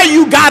know why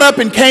you got up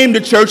and came to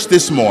church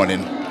this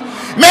morning.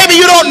 Maybe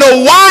you don't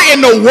know why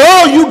in the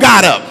world you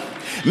got up.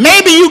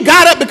 Maybe you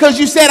got up because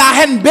you said, I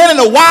hadn't been in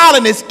a while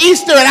and it's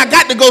Easter and I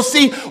got to go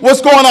see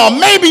what's going on.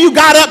 Maybe you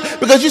got up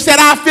because you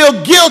said, I feel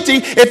guilty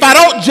if I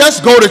don't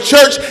just go to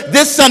church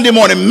this Sunday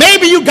morning.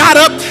 Maybe you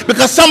got up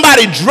because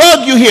somebody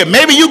drugged you here.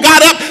 Maybe you got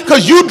up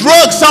because you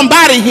drugged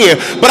somebody here.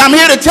 But I'm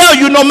here to tell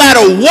you, no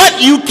matter what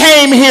you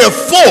came here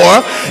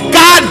for,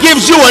 God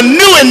gives you a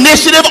new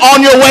initiative on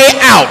your way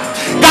out.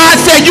 God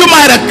said you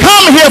might have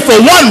come here for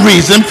one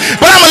reason,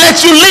 but I'm going to let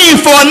you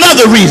leave for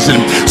another reason.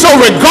 So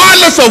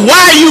regardless of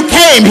why you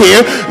came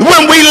here,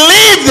 when we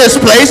leave this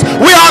place,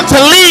 we ought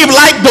to leave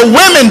like the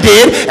women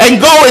did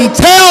and go and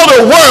tell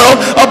the world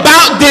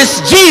about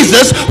this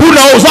Jesus who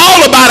knows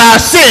all about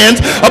our sins,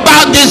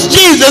 about this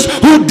Jesus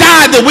who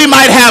died that we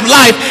might have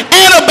life,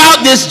 and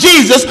about this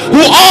Jesus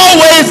who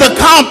always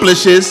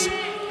accomplishes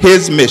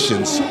his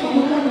missions.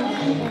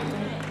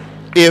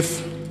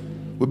 If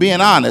we're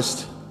being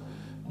honest,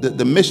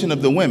 the mission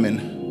of the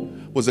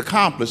women was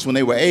accomplished when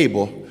they were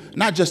able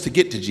not just to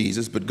get to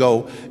Jesus, but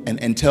go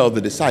and tell the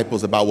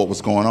disciples about what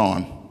was going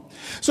on.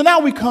 So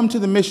now we come to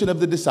the mission of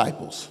the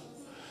disciples.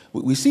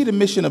 We see the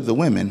mission of the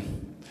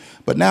women,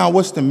 but now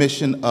what's the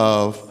mission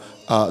of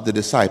the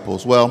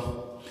disciples?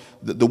 Well,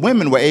 the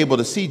women were able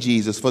to see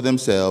Jesus for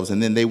themselves,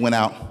 and then they went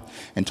out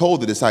and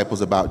told the disciples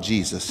about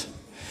Jesus.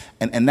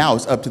 And now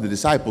it's up to the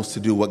disciples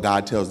to do what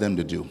God tells them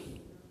to do.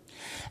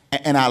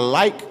 And I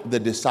like the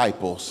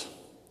disciples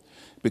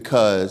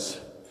because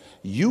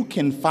you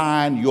can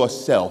find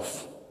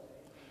yourself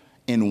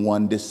in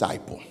one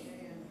disciple.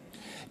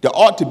 There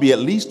ought to be at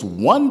least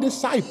one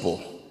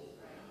disciple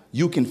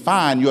you can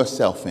find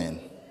yourself in.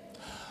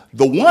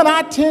 The one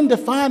I tend to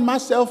find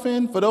myself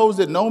in, for those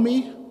that know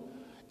me,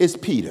 is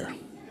Peter.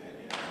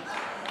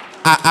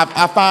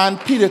 I find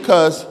Peter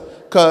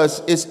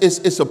because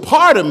it's a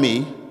part of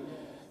me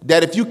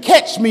that if you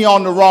catch me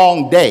on the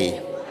wrong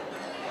day,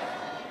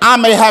 I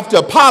may have to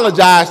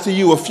apologize to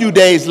you a few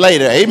days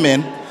later,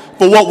 amen,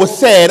 for what was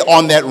said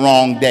on that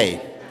wrong day.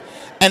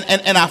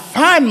 And I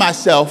find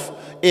myself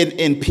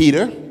in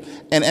Peter,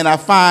 and I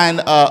find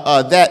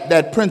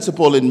that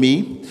principle in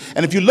me.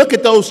 And if you look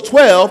at those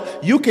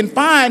 12, you can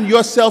find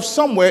yourself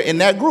somewhere in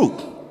that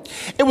group.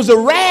 It was a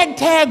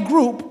ragtag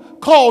group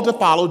called to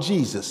follow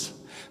Jesus.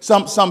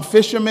 Some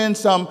fishermen,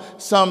 some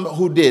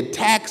who did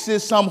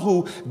taxes, some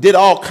who did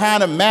all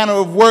kind of manner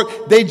of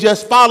work. They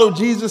just followed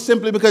Jesus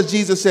simply because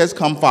Jesus says,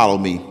 come follow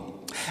me.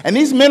 And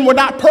these men were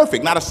not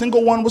perfect. Not a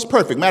single one was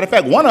perfect. Matter of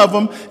fact, one of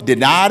them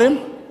denied him.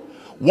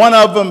 One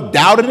of them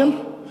doubted him.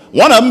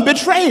 One of them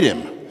betrayed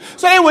him.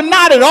 So they were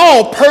not at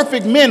all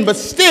perfect men, but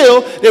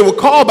still they were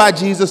called by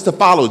Jesus to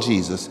follow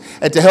Jesus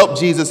and to help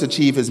Jesus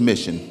achieve his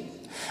mission.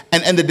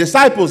 And the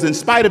disciples, in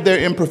spite of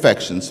their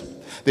imperfections,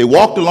 they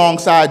walked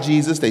alongside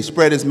Jesus. They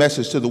spread his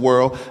message to the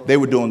world. They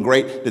were doing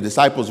great. The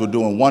disciples were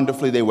doing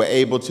wonderfully. They were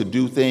able to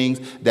do things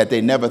that they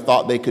never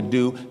thought they could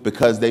do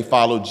because they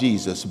followed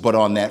Jesus. But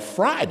on that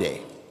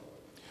Friday,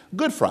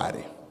 Good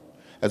Friday,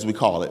 as we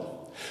call it,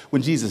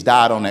 when Jesus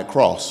died on that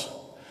cross,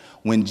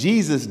 when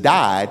Jesus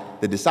died,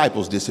 the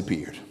disciples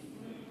disappeared.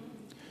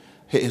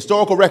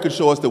 Historical records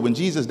show us that when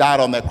Jesus died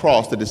on that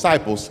cross, the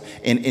disciples,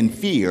 in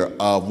fear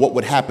of what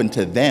would happen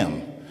to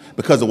them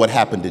because of what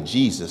happened to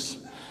Jesus,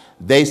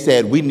 they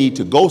said, we need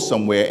to go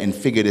somewhere and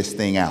figure this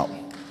thing out.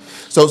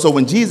 So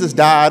when Jesus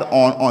died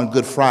on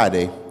Good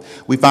Friday,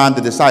 we find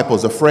the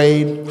disciples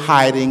afraid,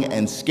 hiding,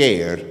 and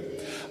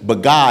scared,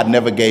 but God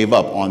never gave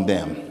up on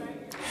them.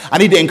 I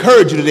need to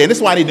encourage you today, and this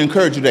is why I need to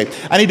encourage you today.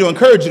 I need to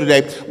encourage you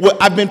today. Well,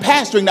 I've been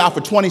pastoring now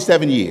for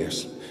 27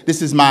 years.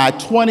 This is my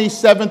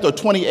 27th or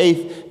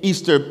 28th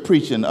Easter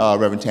preaching,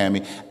 Reverend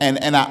Tammy.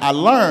 And I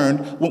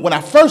learned when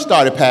I first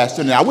started pastoring,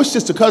 and I wish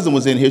Sister Cousin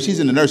was in here. She's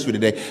in the nursery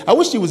today. I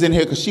wish she was in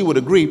here because she would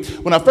agree.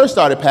 When I first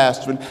started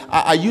pastoring,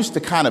 I used to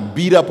kind of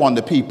beat up on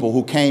the people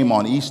who came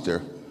on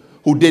Easter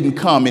who didn't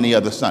come any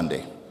other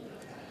Sunday.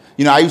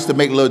 You know, I used to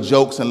make little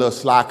jokes and little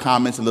sly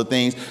comments and little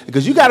things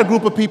because you got a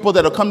group of people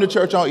that'll come to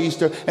church on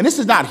Easter, and this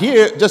is not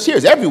here, just here,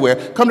 it's everywhere.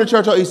 Come to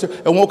church on Easter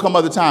and won't come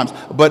other times.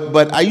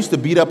 But I used to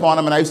beat up on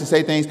them and I used to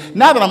say things.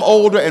 Now that I'm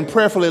older and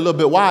prayerfully a little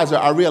bit wiser,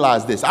 I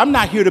realize this. I'm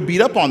not here to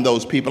beat up on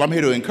those people. I'm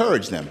here to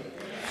encourage them.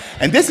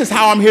 And this is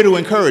how I'm here to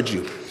encourage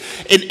you.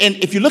 And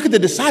if you look at the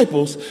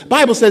disciples, the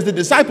Bible says the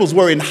disciples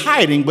were in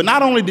hiding, but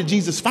not only did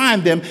Jesus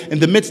find them in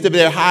the midst of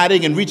their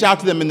hiding and reach out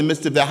to them in the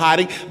midst of their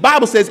hiding, the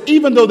Bible says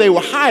even though they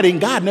were hiding,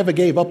 God never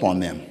gave up on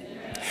them.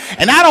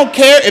 And I don't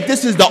care if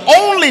this is the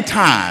only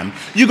time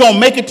you're going to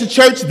make it to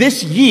church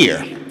this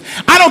year.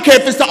 I don't care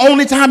if it's the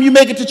only time you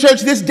make it to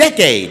church this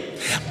decade.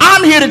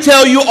 I'm here to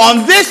tell you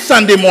on this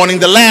Sunday morning,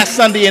 the last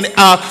Sunday in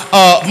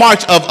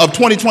March of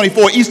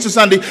 2024, Easter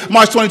Sunday,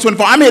 March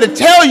 2024, I'm here to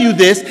tell you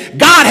this.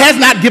 God has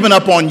not given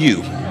up on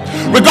you.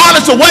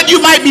 Regardless of what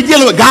you might be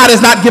dealing with, God has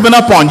not given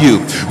up on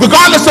you.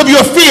 Regardless of your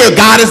fear,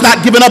 God has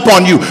not given up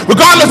on you.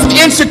 Regardless of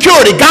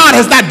insecurity, God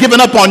has not given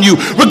up on you.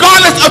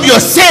 Regardless of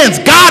your sins,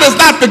 God has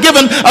not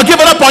given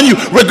up on you.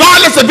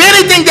 Regardless of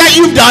anything that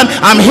you've done,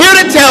 I'm here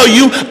to tell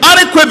you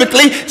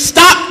unequivocally,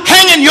 stop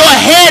hanging your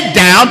head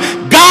down.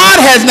 God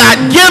has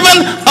not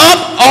given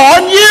up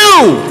on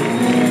you.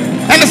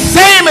 And the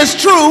same is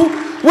true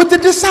with the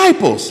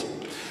disciples.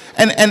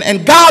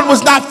 And God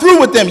was not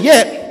through with them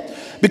yet.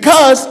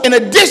 Because in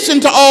addition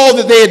to all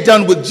that they had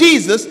done with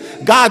Jesus,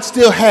 God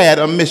still had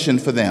a mission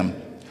for them.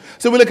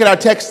 So we look at our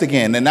text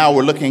again, and now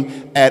we're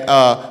looking at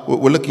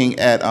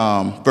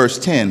verse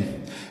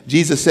 10.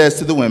 Jesus says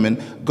to the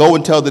women, "Go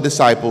and tell the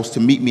disciples to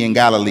meet me in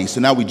Galilee."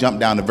 So now we jump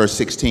down to verse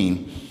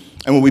 16.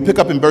 And when we pick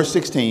up in verse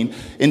 16,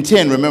 in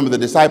 10, remember the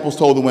disciples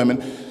told the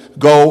women,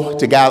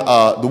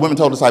 the women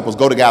told the disciples,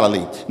 "Go to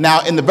Galilee."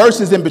 Now, in the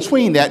verses in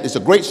between that, it's a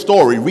great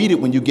story. Read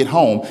it when you get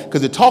home,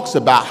 because it talks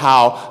about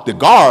how the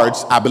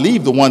guards, I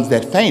believe the ones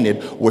that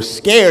fainted, were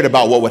scared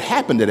about what would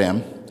happen to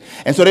them.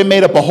 And so they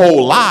made up a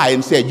whole lie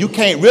and said, you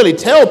can't really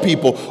tell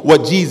people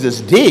what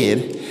Jesus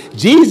did.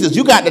 Jesus,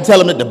 you got to tell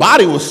them that the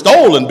body was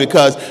stolen,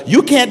 because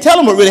you can't tell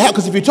them what really happened.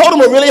 Because if you told them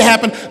what really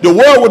happened, the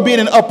world would be in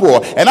an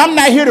uproar. And I'm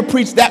not here to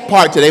preach that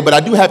part today, but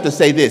I do have to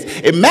say this.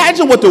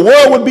 Imagine what the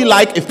world would be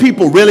like if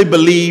people really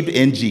believed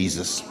in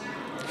Jesus.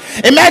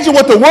 Imagine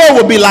what the world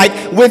would be like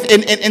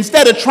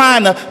instead of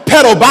trying to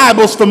peddle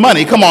Bibles for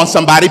money. Come on,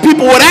 somebody.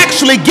 People would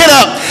actually get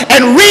up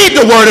and read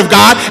the Word of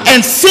God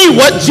and see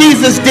what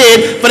Jesus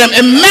did for them.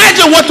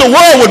 Imagine what the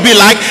world would be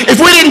like if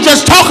we didn't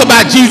just talk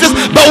about Jesus,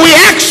 but we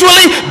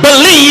actually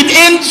believed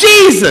in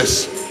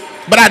Jesus.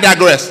 But I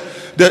digress.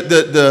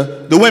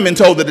 The women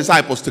told the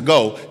disciples to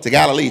go to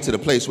Galilee, to the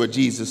place where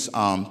Jesus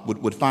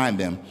would find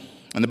them.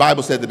 And the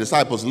Bible said the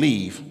disciples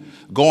leave,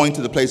 going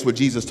to the place where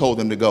Jesus told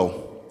them to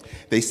go.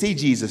 They see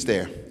Jesus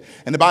there.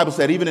 And the Bible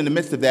said even in the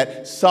midst of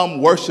that, some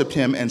worshiped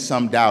him and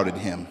some doubted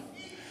him.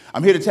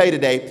 I'm here to tell you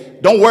today,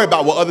 don't worry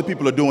about what other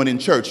people are doing in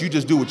church. You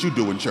just do what you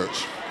do in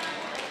church.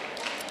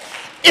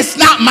 It's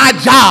not my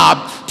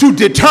job to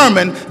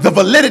determine the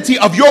validity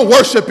of your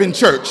worship in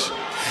church.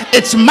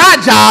 It's my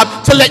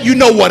job to let you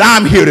know what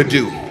I'm here to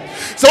do.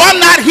 So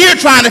I'm not here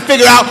trying to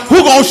figure out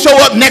who gonna show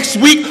up next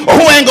week or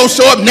who ain't gonna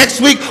show up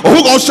next week or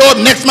who gonna show up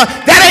next month.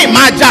 That ain't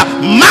my job.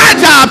 My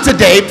job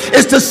today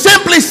is to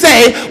simply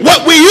say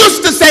what we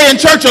used to say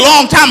in church a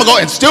long time ago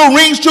and still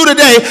rings true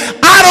today.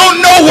 I don't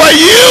know what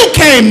you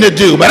came to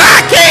do, but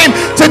I came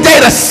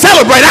today to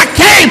celebrate. I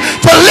came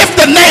to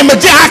lift the name of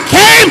Jesus. I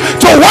came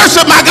to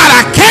worship my God.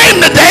 I came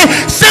today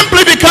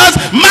simply because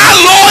my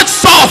Lord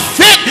saw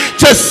fit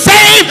to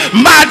save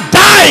my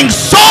dying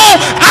soul.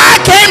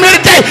 I came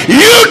here today.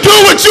 You do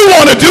what you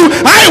want to do.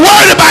 I ain't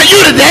worried about you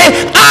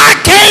today. I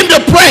came to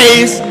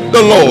praise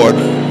the Lord.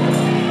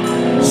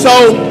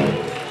 So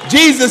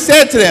Jesus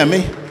said to them,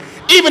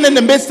 even in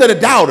the midst of the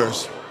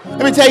doubters,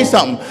 let me tell you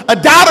something. A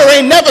doubter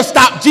ain't never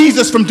stopped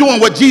Jesus from doing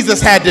what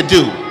Jesus had to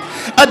do.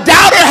 A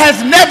doubter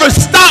has never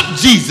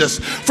stopped Jesus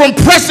from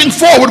pressing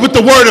forward with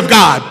the word of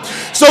God.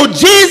 So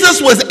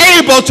Jesus was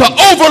able to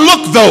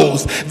overlook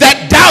those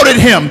that doubted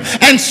him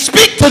and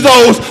speak to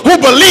those who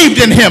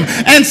believed in him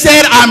and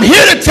said, I'm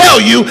here to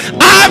tell you,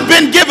 I've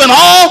been given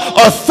all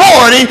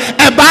authority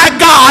and by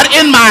God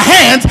in my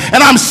hands,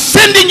 and I'm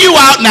sending you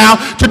out now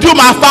to do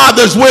my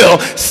Father's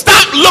will.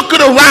 Stop looking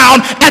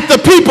around at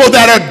the people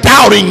that are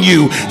doubting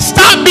you.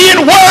 Stop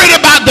being worried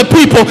about the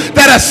people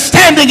that are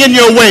standing in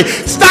your way.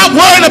 Stop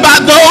worrying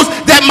about those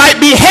that might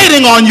be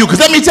hating on you. Because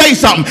let me tell you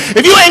something.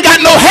 If you ain't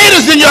got no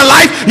haters in your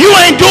life, you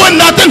ain't doing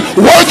nothing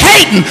worth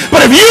hating.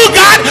 But if you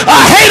got a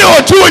hater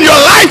or two in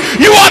your life,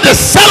 you ought to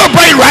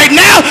celebrate right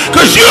now,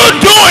 because you're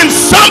doing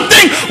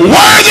something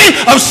worthy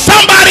of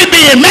somebody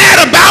being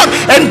mad about,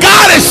 and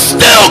God is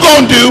still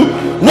going to do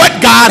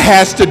what God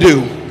has to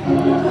do.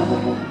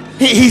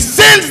 He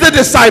sends the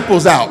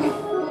disciples out.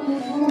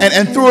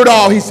 And through it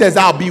all, he says,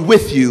 I'll be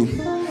with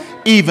you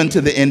even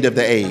to the end of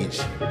the age.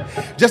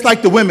 Just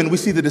like the women, we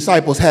see the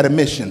disciples had a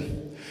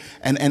mission.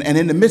 And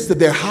in the midst of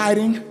their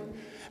hiding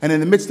and in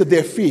the midst of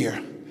their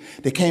fear,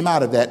 they came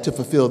out of that to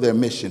fulfill their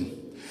mission.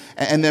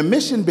 And their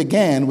mission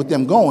began with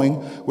them going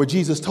where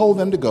Jesus told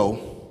them to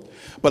go.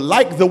 But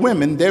like the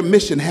women, their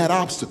mission had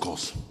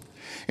obstacles.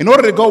 In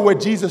order to go where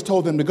Jesus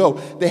told them to go,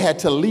 they had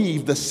to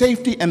leave the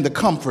safety and the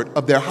comfort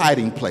of their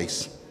hiding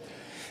place.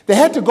 They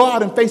had to go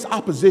out and face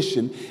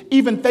opposition,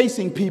 even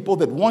facing people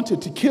that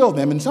wanted to kill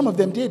them, and some of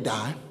them did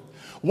die,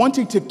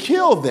 wanting to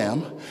kill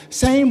them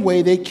same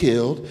way they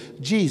killed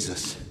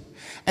Jesus.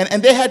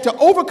 And they had to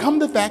overcome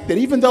the fact that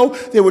even though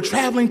they were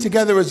traveling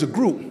together as a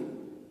group,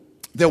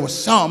 there were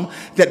some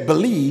that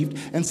believed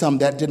and some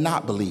that did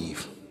not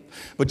believe.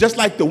 But just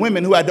like the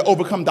women who had to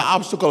overcome the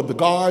obstacle of the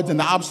guards and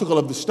the obstacle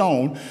of the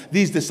stone,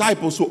 these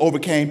disciples who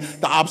overcame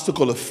the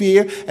obstacle of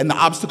fear and the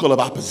obstacle of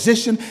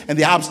opposition and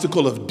the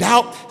obstacle of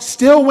doubt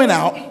still went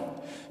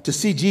out to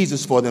see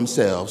Jesus for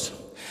themselves.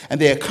 And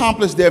they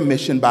accomplished their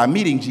mission by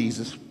meeting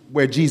Jesus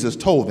where Jesus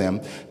told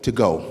them to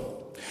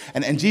go.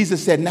 And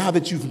Jesus said, now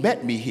that you've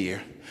met me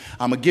here,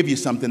 I'm going to give you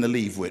something to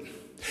leave with.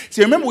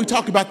 See, remember we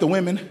talked about the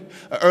women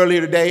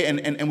earlier today,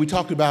 and we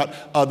talked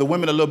about the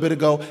women a little bit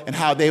ago and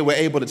how they were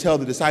able to tell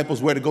the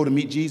disciples where to go to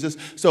meet Jesus.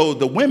 So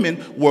the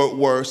women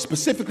were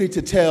specifically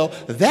to tell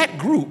that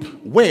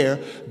group where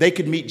they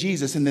could meet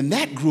Jesus. And then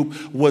that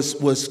group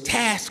was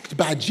tasked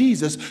by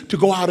Jesus to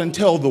go out and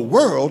tell the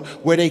world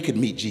where they could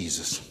meet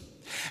Jesus.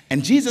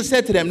 And Jesus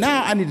said to them,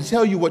 now I need to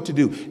tell you what to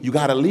do. You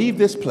got to leave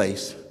this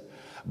place,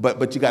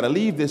 but you got to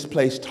leave this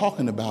place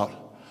talking about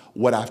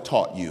what I've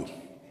taught you.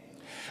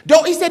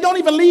 He said, don't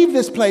even leave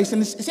this place.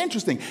 And it's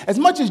interesting. As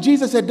much as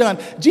Jesus had done,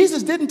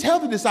 Jesus didn't tell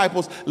the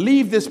disciples,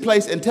 leave this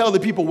place and tell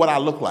the people what I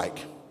look like.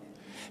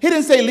 He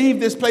didn't say, leave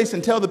this place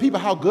and tell the people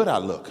how good I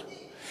look.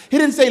 He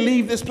didn't say,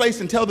 leave this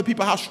place and tell the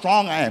people how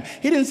strong I am.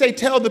 He didn't say,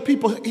 tell the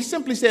people. He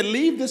simply said,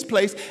 leave this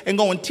place and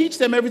go and teach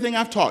them everything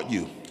I've taught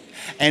you.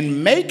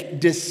 And make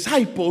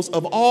disciples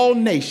of all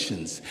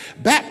nations,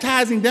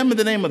 baptizing them in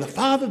the name of the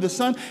Father, the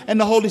Son, and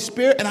the Holy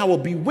Spirit, and I will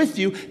be with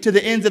you to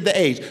the ends of the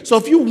age. So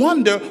if you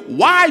wonder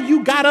why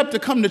you got up to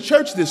come to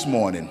church this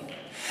morning,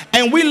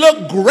 and we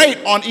look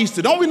great on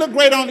Easter. Don't we look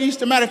great on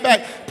Easter? Matter of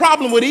fact,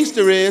 problem with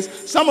Easter is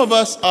some of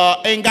us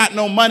ain't got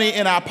no money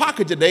in our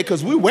pocket today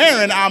because we're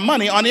wearing our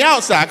money on the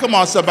outside. Come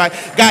on, somebody.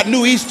 Got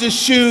new Easter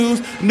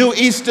shoes, new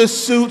Easter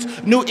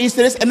suits, new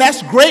Easter this, and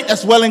that's great.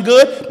 That's well and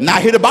good.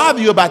 Not here to bother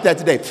you about that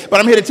today. But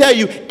I'm here to tell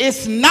you,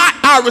 it's not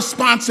our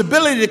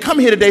responsibility to come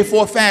here today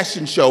for a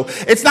fashion show.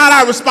 It's not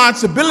our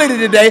responsibility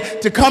today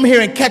to come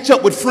here and catch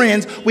up with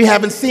friends we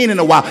haven't seen in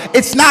a while.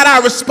 It's not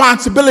our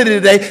responsibility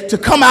today to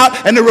come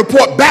out and to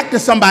report back to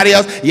somebody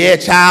else. Yeah,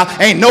 child,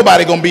 ain't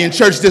nobody gonna be in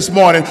church this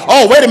morning.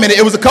 Oh, wait a minute,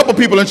 it was a couple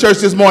people in church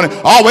this morning.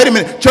 Oh, wait a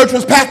minute, church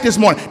was packed this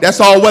morning. That's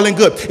all well and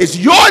good. It's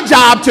your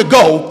job to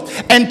go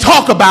and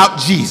talk about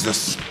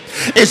Jesus.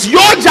 It's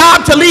your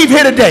job to leave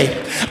here today.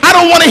 I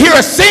don't want to hear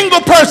a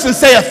single person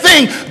say a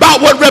thing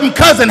about what Reverend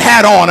Cousin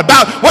had on,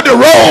 about what the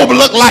robe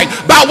looked like,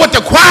 about what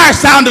the choir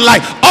sounded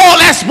like. All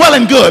that's well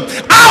and good.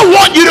 I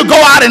want you to go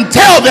out and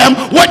tell them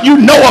what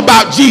you know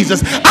about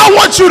Jesus. I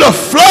want you to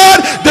flood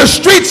the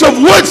streets of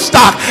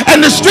Woodstock and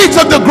the streets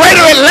of the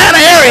greater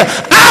Atlanta area.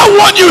 I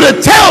want you to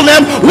tell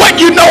them what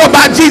you know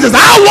about Jesus.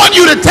 I want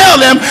you to tell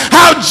them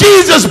how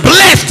Jesus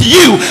blessed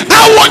you.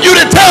 I want you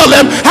to tell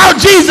them how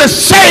Jesus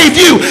saved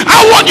you.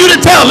 I want you to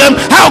tell them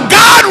how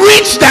God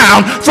reached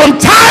down from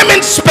time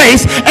and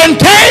space and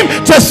came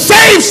to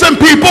save some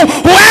people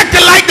who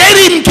acted like they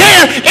didn't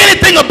care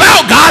anything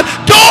about God.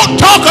 Don't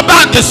talk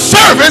about the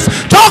service.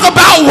 Talk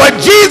about what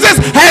Jesus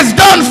has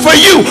done for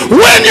you.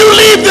 When you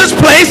leave this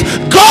place,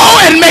 go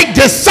and make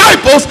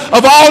disciples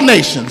of all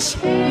nations.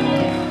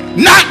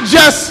 Not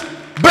just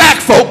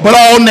black folk, but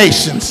all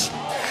nations.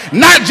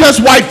 Not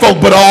just white folk,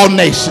 but all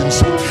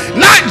nations.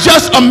 Not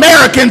just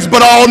Americans,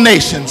 but all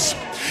nations.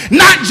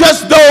 Not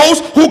just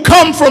those who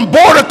come from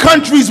border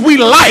countries we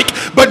like,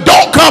 but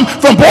don't come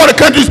from border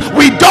countries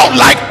we don't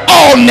like,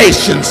 all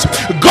nations.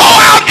 Go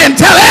out and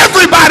tell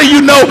everybody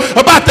you know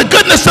about the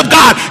goodness of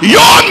God.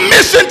 Your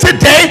mission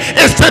today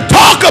is to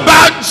talk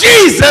about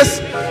Jesus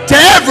to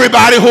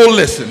everybody who'll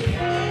listen.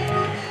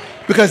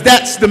 Because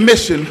that's the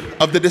mission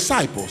of the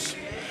disciples.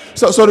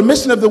 So the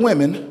mission of the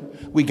women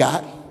we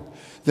got,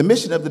 the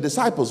mission of the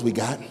disciples we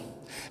got,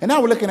 and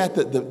now we're looking at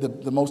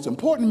the most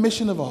important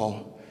mission of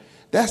all.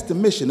 That's the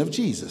mission of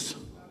Jesus.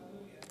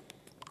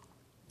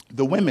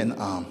 The women,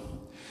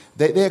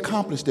 they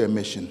accomplished their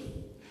mission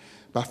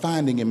by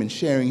finding him and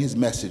sharing his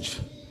message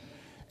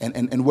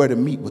and where to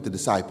meet with the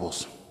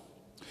disciples.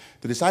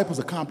 The disciples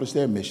accomplished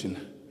their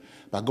mission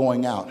by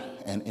going out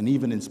and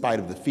even in spite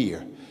of the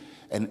fear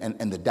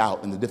and the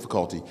doubt and the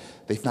difficulty,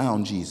 they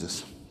found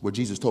Jesus where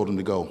Jesus told them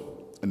to go.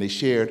 And they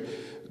shared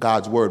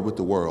God's word with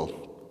the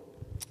world.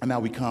 And now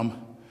we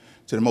come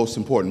to the most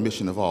important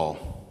mission of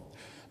all.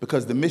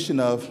 Because the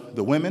mission of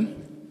the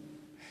women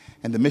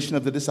and the mission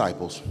of the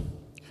disciples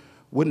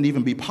wouldn't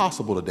even be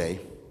possible today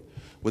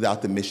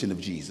without the mission of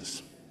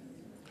Jesus.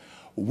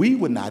 we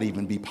would not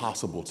even be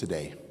possible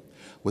today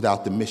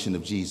without the mission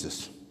of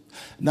Jesus.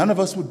 None of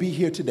us would be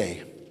here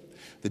today.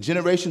 The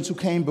generations who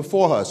came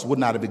before us would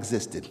not have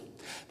existed.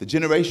 The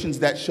generations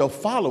that shall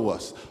follow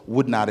us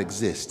would not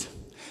exist,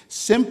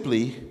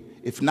 simply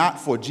if not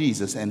for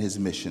Jesus and his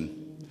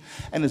mission.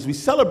 And as we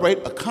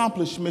celebrate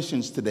accomplished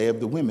missions today of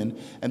the women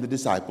and the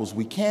disciples,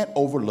 we can't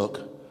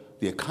overlook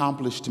the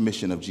accomplished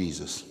mission of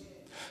Jesus.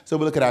 So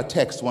we look at our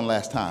text one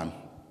last time.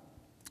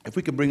 If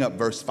we could bring up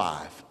verse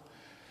 5.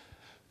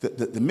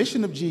 The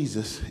mission of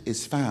Jesus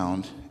is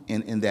found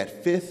in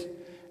that 5th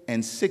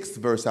and 6th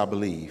verse, I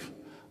believe,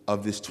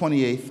 of this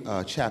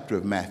 28th chapter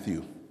of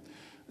Matthew.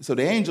 So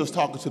the angel's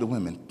talking to the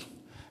women,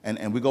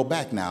 and we go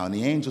back now, and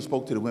the angel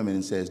spoke to the women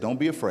and says, don't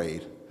be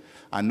afraid.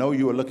 I know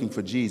you are looking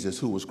for Jesus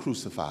who was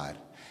crucified.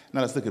 Now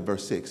let's look at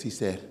verse 6. He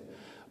said,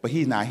 but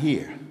he's not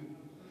here.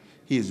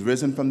 He is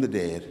risen from the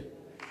dead,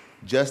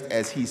 just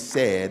as he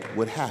said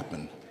would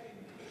happen.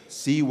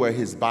 See where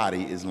his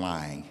body is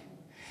lying.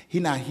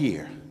 He's not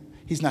here.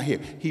 He's not here.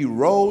 He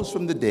rose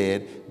from the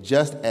dead,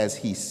 just as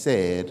he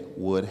said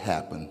would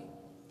happen.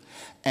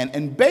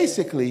 And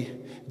basically,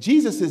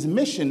 Jesus'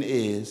 mission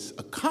is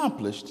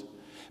accomplished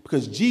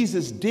because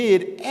Jesus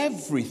did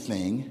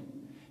everything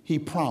he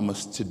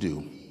promised to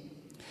do.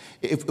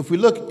 If we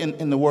look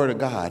in the Word of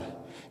God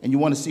and you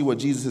want to see what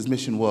Jesus'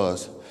 mission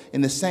was,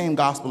 in the same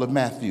Gospel of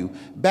Matthew,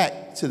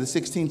 back to the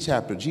 16th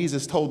chapter,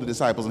 Jesus told the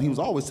disciples, and he was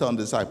always telling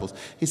the disciples,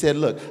 he said,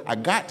 look, I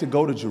got to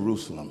go to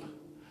Jerusalem.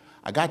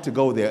 I got to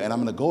go there, and I'm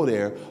going to go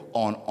there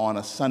on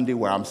a Sunday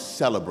where I'm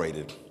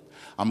celebrated.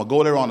 I'm going to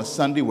go there on a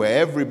Sunday where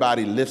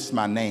everybody lifts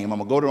my name. I'm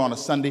going to go there on a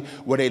Sunday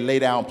where they lay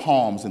down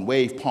palms and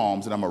wave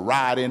palms, and I'm going to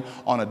ride in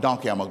on a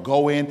donkey. I'm going to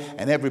go in,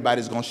 and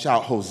everybody's going to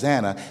shout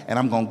Hosanna, and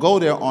I'm going to go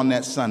there on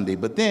that Sunday.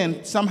 But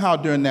then somehow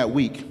during that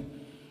week,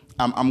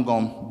 I'm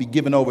going to be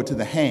given over to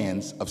the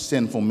hands of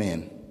sinful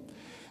men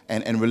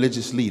and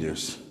religious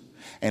leaders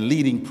and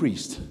leading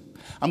priests.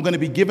 I'm going to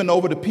be given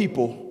over to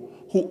people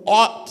who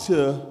ought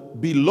to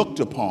be looked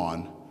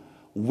upon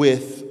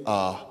with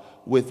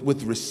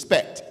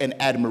respect and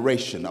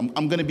admiration.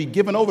 I'm going to be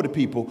given over to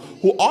people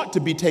who ought to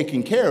be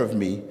taking care of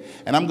me,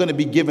 and I'm going to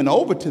be given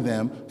over to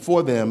them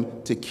for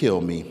them to kill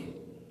me.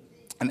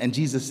 And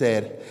Jesus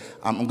said,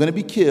 I'm going to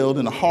be killed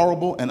in a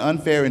horrible and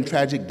unfair and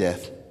tragic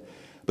death.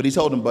 But he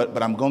told them,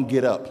 but I'm going to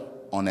get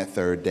up on that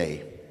third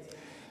day.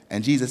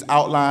 And Jesus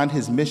outlined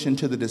his mission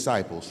to the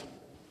disciples.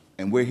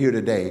 And we're here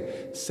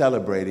today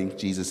celebrating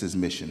Jesus'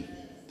 mission.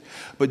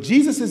 But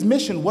Jesus'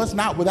 mission was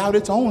not without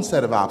its own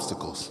set of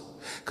obstacles.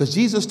 Because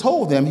Jesus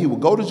told them he would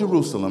go to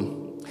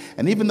Jerusalem.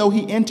 And even though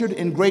he entered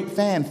in great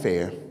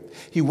fanfare,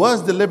 he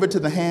was delivered to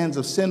the hands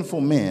of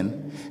sinful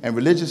men and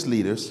religious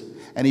leaders.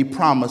 And he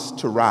promised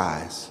to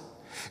rise.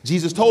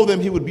 Jesus told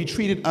them he would be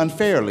treated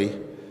unfairly,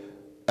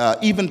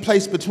 even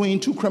placed between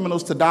two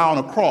criminals to die on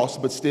a cross,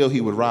 but still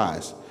he would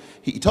rise.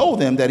 He told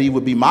them that he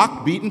would be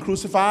mocked, beaten,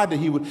 crucified, that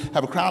he would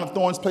have a crown of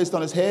thorns placed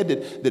on his head,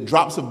 that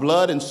drops of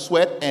blood and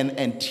sweat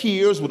and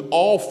tears would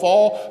all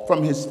fall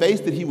from his face,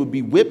 that he would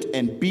be whipped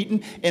and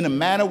beaten in a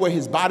manner where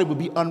his body would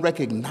be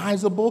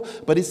unrecognizable.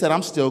 But he said,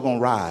 I'm still going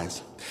to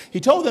rise.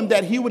 He told them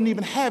that he wouldn't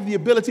even have the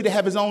ability to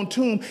have his own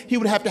tomb. He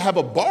would have to have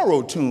a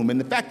borrowed tomb.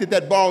 And the fact that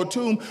that borrowed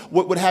tomb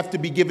would have to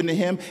be given to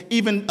him,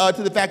 even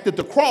to the fact that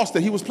the cross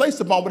that he was placed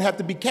upon would have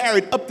to be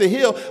carried up the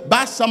hill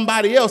by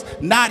somebody else,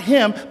 not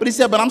him. But he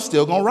said, but I'm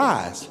still going to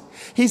rise.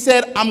 He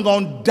said, I'm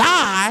going to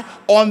die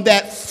on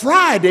that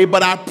Friday,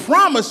 but I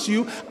promise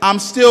you I'm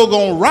still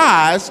going to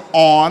rise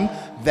on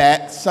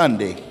that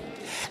Sunday.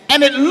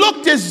 And it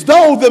looked as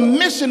though the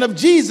mission of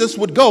Jesus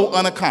would go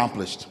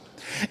unaccomplished.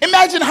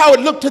 Imagine how it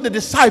looked to the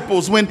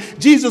disciples when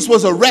Jesus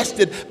was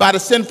arrested by the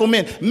sinful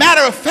men.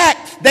 Matter of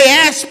fact, they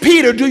asked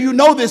Peter, do you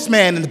know this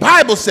man? And the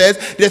Bible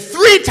says that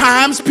 3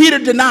 times Peter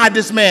denied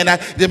this man.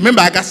 Remember,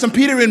 I got some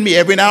Peter in me.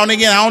 Every now and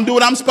again, I don't do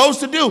what I'm supposed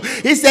to do.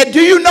 He said,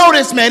 do you know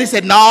this man? He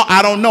said, no,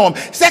 I don't know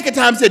him. Second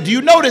time, he said, do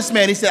you know this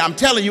man? He said, I'm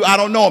telling you, I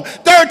don't know him.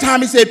 Third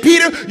time, he said,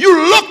 Peter,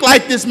 you look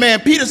like this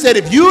man. Peter said,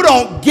 if you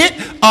don't get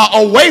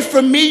away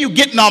from me, you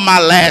getting on my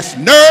last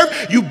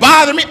nerve. You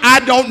bother me.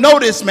 I don't know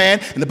this man.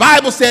 And the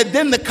Bible said,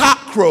 then the cock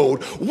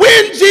crowed.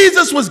 When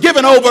Jesus was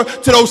given over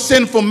to those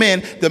sinful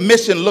men, the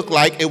mission looked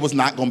like it was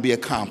not going to be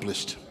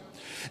accomplished.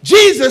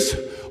 Jesus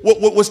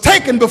was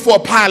taken before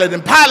Pilate,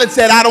 and Pilate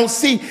said, I don't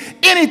see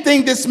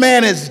anything this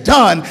man has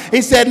done.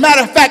 He said,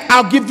 matter of fact,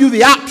 I'll give you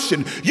the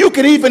option. You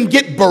can even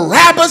get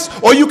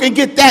Barabbas or you can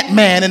get that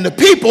man. And the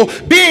people,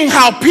 being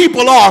how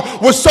people are,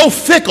 were so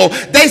fickle.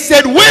 They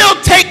said,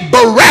 we'll take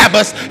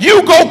Barabbas.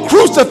 You go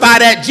crucify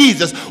that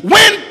Jesus.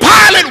 When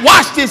Pilate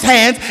washed his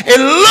hands, it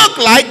looked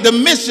like the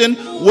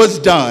mission was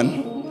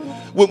done.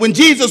 When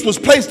Jesus was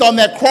placed on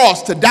that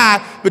cross to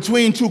die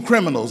between 2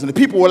 criminals, and the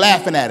people were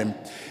laughing at him.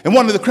 And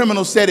one of the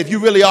criminals said, if you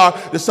really are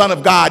the Son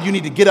of God, you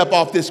need to get up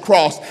off this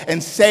cross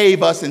and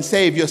save us and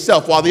save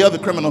yourself. While the other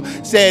criminal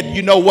said,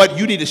 you know what,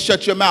 you need to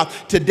shut your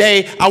mouth.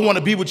 Today, I want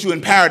to be with you in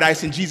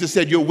paradise. And Jesus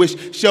said, your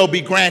wish shall be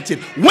granted.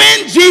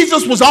 When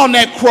Jesus was on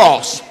that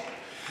cross,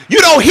 you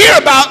don't hear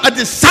about a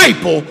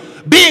disciple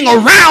being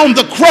around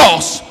the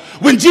cross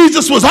when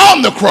Jesus was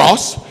on the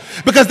cross,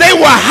 because they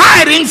were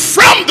hiding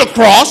from the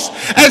cross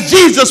as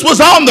Jesus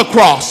was on the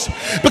cross,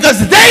 because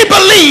they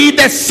believed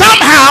that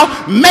somehow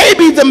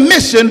maybe the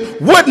mission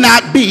would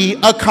not be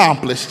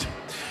accomplished.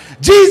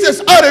 Jesus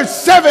uttered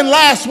 7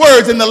 last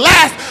words, and the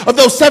last of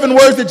those 7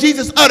 words that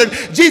Jesus uttered,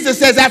 Jesus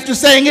says, after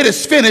saying it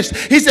is finished,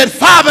 he said,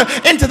 Father,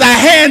 into thy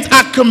hands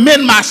I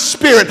commend my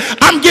spirit.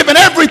 I'm giving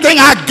everything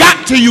I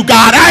got to you,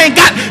 God. I ain't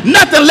got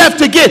nothing left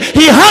to give.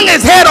 He hung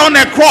his head on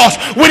that cross.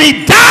 When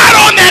he died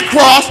on that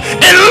cross,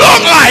 it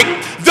looked like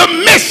the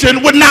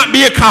mission would not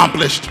be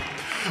accomplished.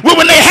 Well,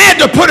 when they had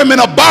to put him in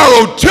a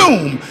borrowed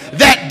tomb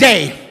that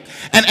day,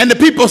 and the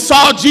people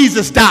saw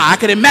Jesus die, I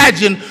can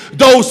imagine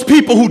those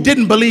people who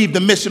didn't believe the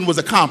mission was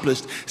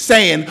accomplished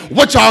saying,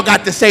 what y'all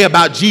got to say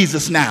about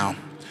Jesus now?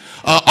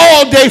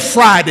 All day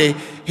Friday,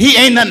 he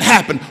ain't nothing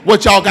happened.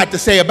 What y'all got to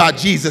say about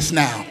Jesus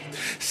now?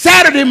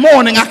 Saturday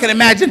morning, I can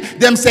imagine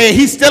them saying,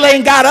 he still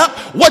ain't got up.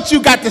 What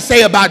you got to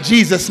say about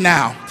Jesus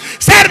now?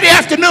 Saturday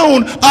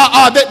afternoon,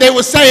 they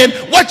were saying,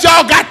 what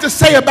y'all got to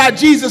say about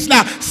Jesus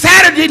now?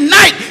 Saturday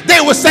night, they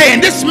were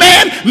saying, this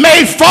man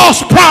made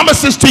false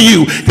promises to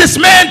you. This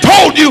man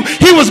told you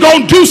he was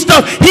going to do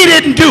stuff he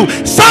didn't do.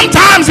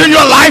 Sometimes in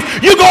your life,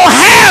 you're going to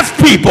have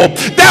people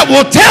that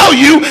will tell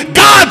you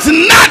God's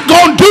not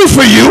going to do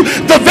for you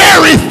the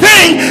very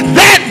thing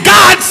that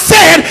God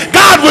said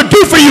God would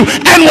do for you.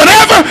 And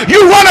whenever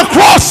you run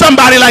across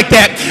somebody like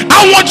that,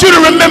 I want you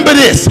to remember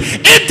this.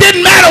 It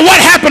didn't matter what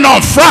happened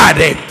on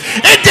Friday.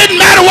 It didn't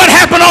matter what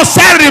happened on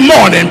Saturday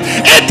morning.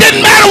 It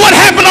didn't matter what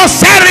happened on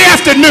Saturday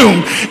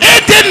afternoon.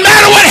 It didn't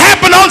matter what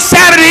happened on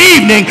Saturday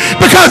evening,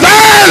 because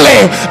early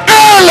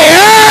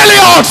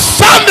on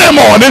Sunday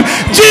morning,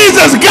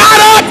 Jesus got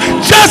up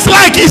just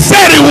like he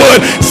said he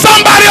would.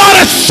 Somebody ought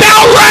to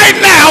shout right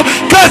now,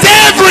 because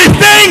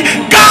everything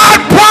God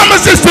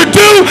promises to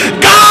do,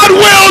 God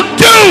will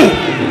do.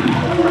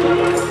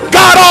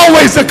 God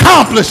always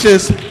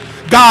accomplishes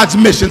God's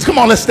missions. Come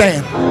on, let's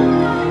stand.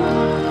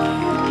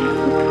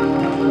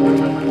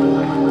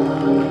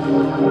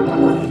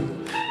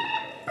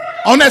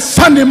 On that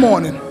Sunday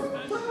morning,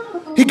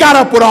 he got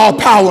up with all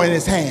power in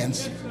his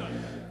hands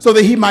so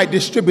that he might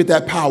distribute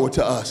that power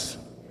to us.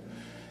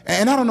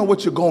 And I don't know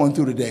what you're going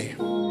through today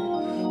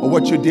or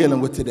what you're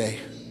dealing with today,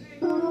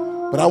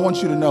 but I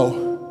want you to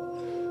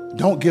know,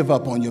 don't give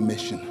up on your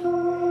mission.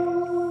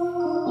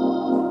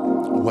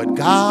 What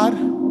God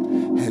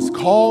has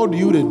called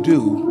you to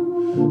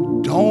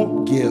do,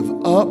 don't give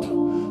up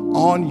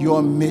on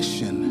your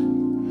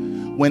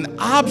mission. When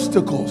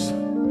obstacles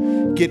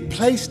get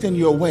placed in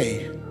your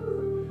way,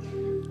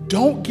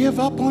 don't give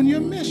up on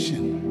your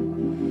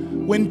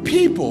mission. When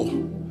people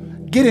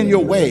get in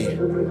your way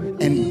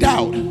and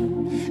doubt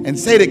and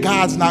say that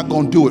God's not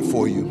going to do it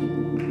for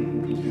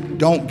you,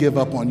 don't give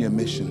up on your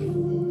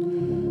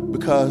mission.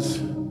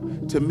 Because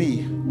to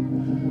me,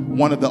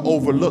 one of the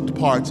overlooked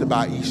parts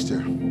about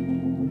Easter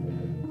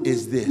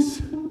is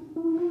this.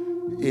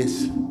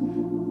 It's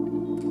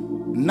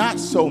not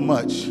so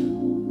much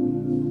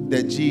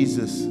that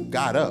Jesus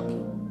got up,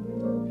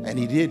 and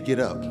he did get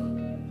up,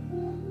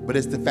 but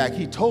it's the fact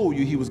he told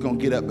you he was going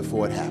to get up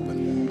before it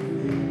happened.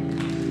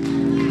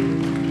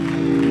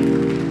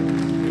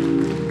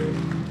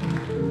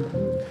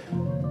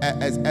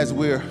 As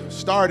we're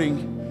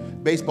starting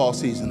baseball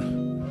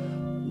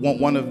season,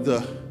 one of the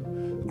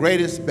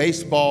greatest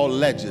baseball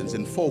legends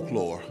in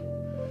folklore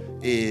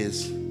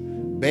is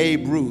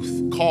Babe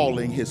Ruth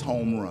calling his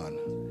home run.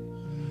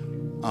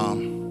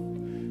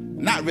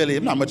 I'm not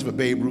much of a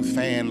Babe Ruth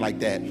fan like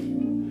that,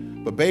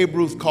 but Babe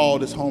Ruth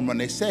called his home run.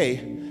 They say,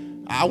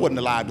 I wasn't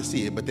alive to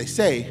see it, but they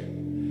say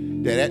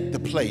that at the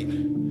plate,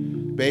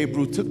 Babe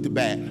Ruth took the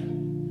bat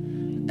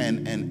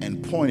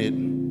and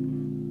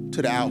pointed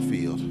to the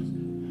outfield.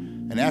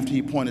 And after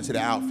he pointed to the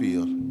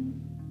outfield,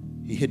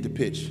 he hit the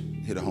pitch,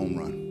 hit a home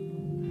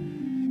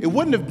run. It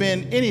wouldn't have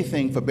been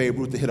anything for Babe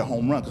Ruth to hit a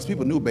home run, because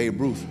people knew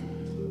Babe Ruth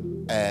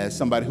as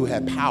somebody who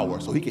had power,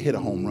 so he could hit a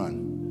home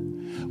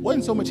run. It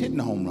wasn't so much hitting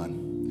a home run.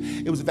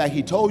 It was the fact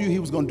he told you he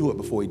was going to do it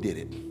before he did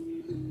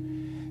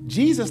it.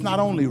 Jesus not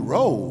only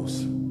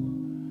rose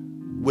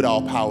with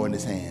all power in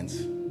his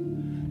hands,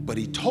 but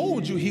he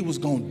told you he was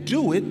going to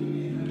do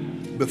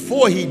it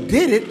before he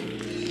did it,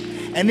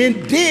 and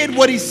then did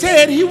what he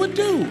said he would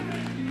do.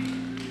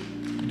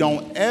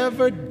 Don't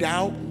ever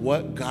doubt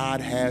what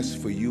God has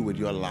for you with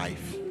your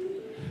life.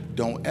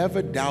 Don't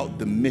ever doubt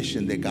the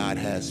mission that God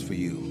has for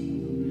you.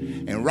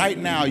 And right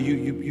now,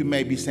 you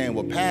may be saying,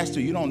 well,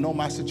 Pastor, you don't know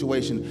my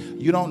situation.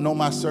 You don't know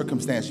my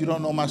circumstance. You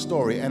don't know my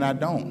story. And I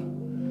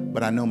don't.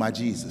 But I know my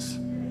Jesus.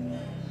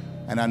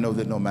 And I know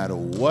that no matter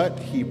what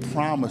he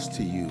promised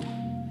to you,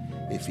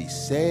 if he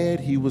said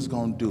he was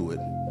going to do it,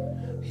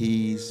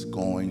 he's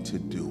going to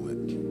do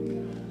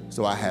it.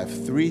 So I have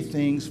 3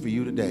 things for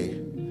you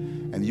today.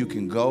 And you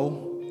can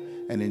go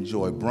and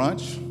enjoy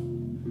brunch,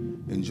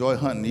 enjoy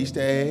hunting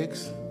Easter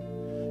eggs,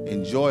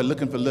 enjoy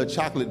looking for little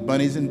chocolate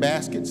bunnies in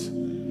baskets.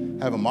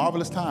 Have a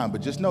marvelous time,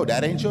 but just know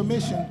that ain't your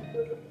mission.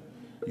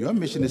 Your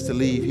mission is to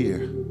leave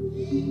here,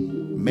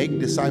 make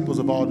disciples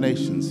of all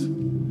nations,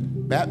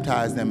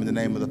 Baptize them in the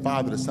name of the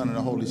Father, the Son, and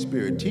the Holy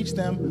Spirit. Teach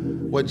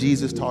them what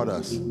Jesus taught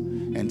us,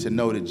 and to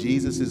know that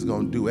Jesus is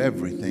going to do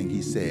everything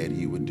he said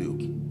he would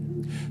do.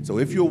 So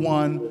if you're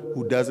one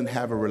who doesn't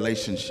have a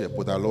relationship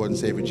with our Lord and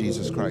Savior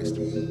Jesus Christ,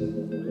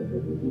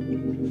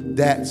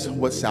 that's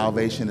what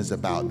salvation is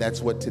about.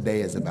 That's what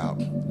today is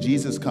about.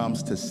 Jesus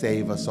comes to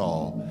save us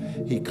all.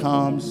 He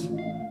comes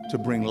to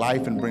bring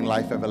life and bring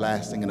life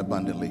everlasting and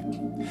abundantly.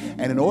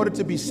 And in order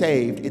to be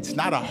saved, it's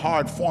not a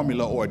hard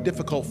formula or a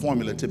difficult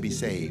formula to be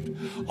saved.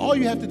 All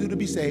you have to do to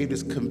be saved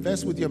is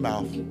confess with your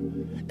mouth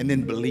and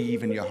then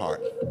believe in your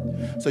heart.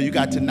 So you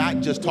got to not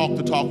just talk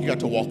the talk, you got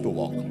to walk the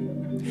walk.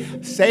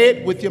 Say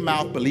it with your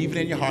mouth, believe it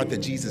in your heart that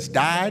Jesus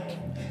died,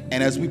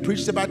 and as we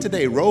preached about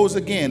today, rose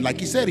again like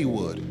he said he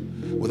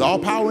would, with all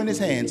power in his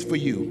hands for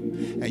you,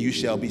 and you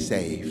shall be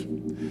saved.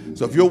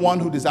 So if you're one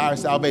who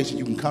desires salvation,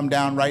 you can come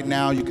down right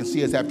now. You can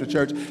see us after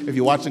church. If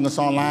you're watching us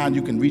online,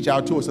 you can reach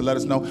out to us and let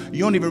us know.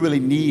 You don't even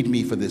really need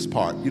me for this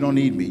part. You don't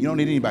need me. You don't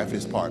need anybody for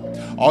this part.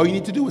 All you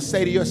need to do is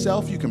say to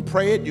yourself, you can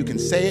pray it, you can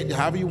say it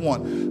however you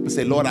want, but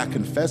say, Lord, I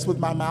confess with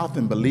my mouth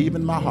and believe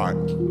in my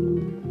heart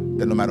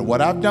that no matter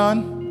what I've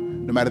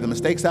done, no matter the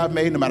mistakes I've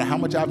made, no matter how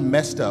much I've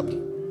messed up,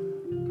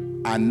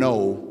 I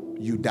know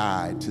you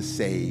died to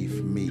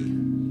save me.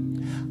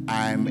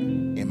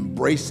 I'm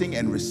embracing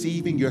and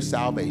receiving your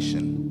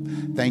salvation.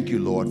 Thank you,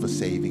 Lord, for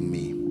saving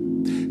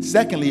me.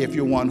 Secondly, if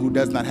you're one who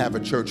does not have a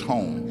church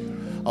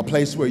home, a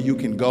place where you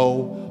can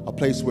go, a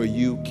place where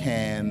you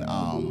can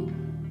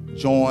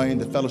join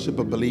the fellowship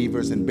of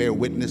believers and bear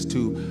witness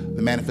to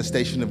the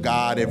manifestation of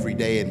God every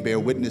day and bear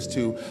witness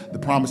to the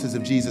promises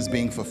of Jesus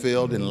being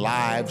fulfilled in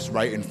lives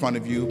right in front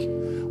of you,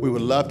 we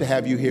would love to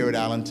have you here at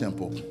Allen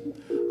Temple.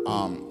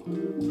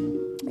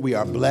 We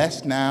are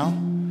blessed now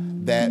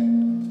that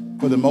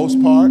for the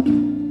most part,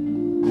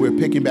 we're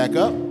picking back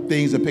up.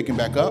 Things are picking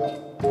back up.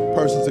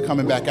 Persons are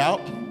coming back out.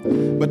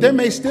 But there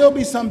may still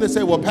be some that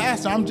say, well,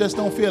 Pastor, I just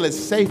don't feel as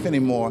safe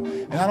anymore,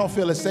 and I don't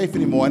feel as safe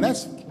anymore, and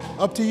that's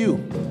up to you.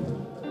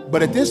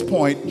 But at this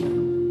point,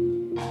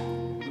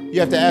 you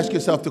have to ask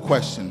yourself the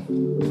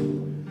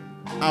question.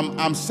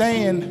 I'm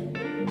saying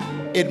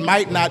it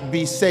might not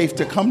be safe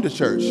to come to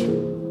church,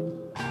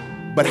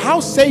 but how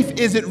safe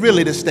is it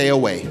really to stay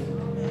away?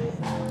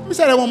 Let me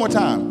say that one more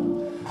time.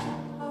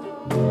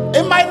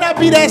 It might not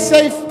be that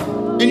safe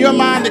in your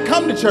mind to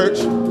come to church,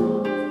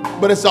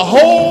 but it's a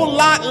whole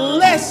lot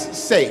less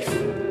safe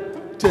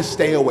to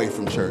stay away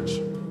from church.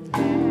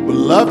 We'd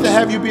love to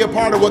have you be a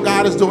part of what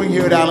God is doing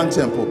here at Allen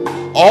Temple.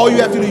 All you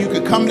have to do, you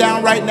can come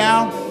down right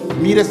now,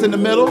 meet us in the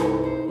middle.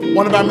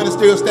 One of our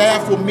ministerial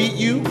staff will meet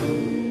you.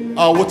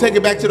 We'll take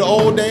it back to the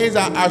old days.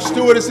 Our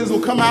stewardesses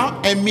will come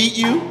out and meet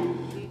you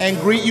and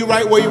greet you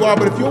right where you are.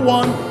 But if you're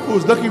one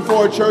who's looking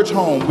for a church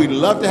home, we'd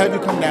love to have you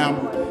come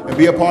down and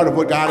be a part of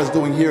what God is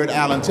doing here at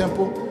Allen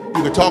Temple.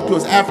 You can talk to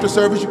us after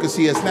service. You can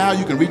see us now.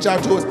 You can reach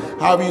out to us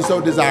however you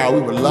so desire.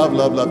 We would love,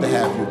 love, love to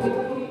have you.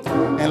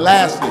 And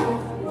lastly,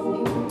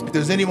 if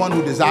there's anyone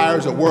who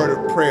desires a word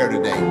of prayer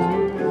today,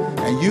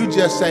 and you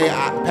just say,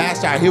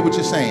 Pastor, I hear what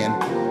you're saying,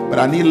 but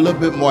I need a little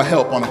bit more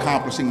help on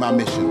accomplishing my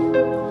mission.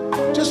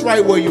 Just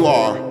right where you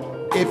are,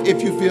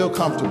 if you feel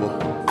comfortable.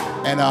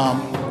 And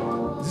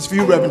this is for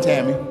you, Reverend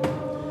Tammy.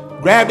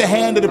 Grab the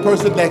hand of the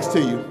person next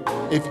to you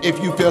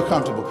if you feel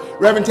comfortable.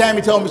 Reverend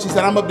Tammy told me, she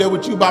said, I'm up there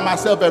with you by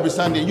myself every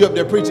Sunday, and you up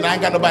there preaching. I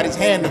ain't got nobody's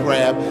hand to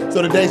grab.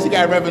 So today she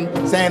got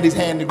Reverend Sandy's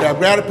hand to grab.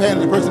 Grab the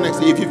hand of the person next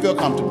to you if you feel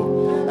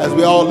comfortable, as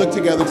we all look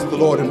together to the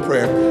Lord in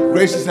prayer.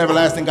 Gracious and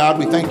everlasting God,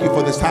 we thank you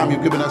for this time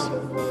you've given us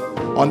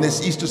on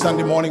this Easter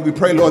Sunday morning. We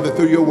pray, Lord, that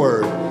through your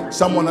word,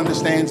 someone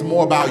understands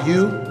more about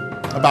you,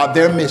 about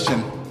their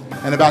mission,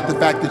 and about the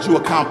fact that you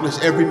accomplish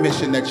every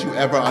mission that you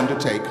ever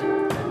undertake.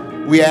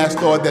 We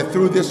ask, Lord, that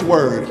through this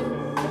word,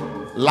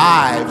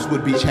 lives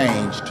would be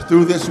changed.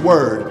 Through this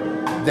word,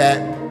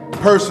 that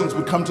persons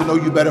would come to know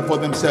you better for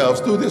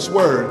themselves. Through this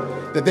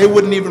word, that they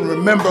wouldn't even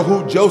remember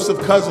who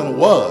Joseph's cousin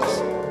was,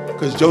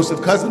 because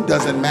Joseph's cousin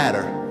doesn't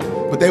matter.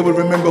 But they would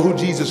remember who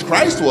Jesus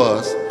Christ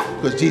was,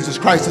 because Jesus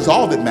Christ is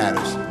all that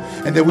matters.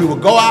 And that we will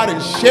go out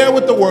and share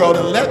with the world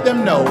and let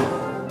them know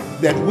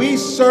that we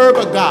serve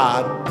a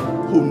God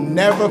who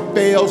never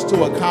fails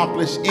to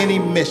accomplish any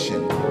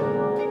mission.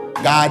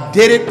 God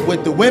did it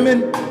with the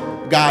women,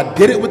 God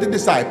did it with the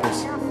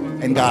disciples,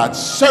 and God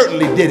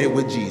certainly did it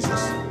with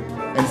Jesus.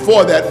 And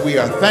for that we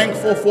are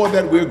thankful, for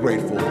that we're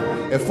grateful,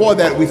 and for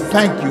that we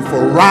thank you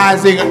for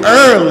rising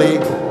early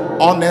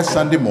on that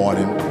Sunday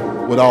morning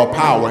with all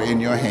power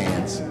in your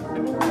hands.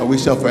 And we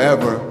shall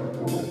forever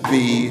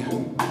be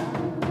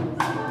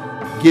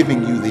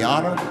giving you the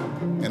honor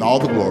and all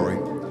the glory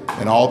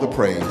and all the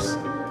praise.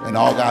 And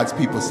all God's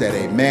people said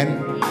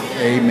amen,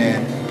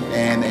 amen,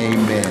 and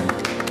amen.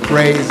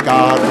 Praise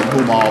God, from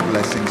whom all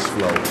blessings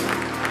flow.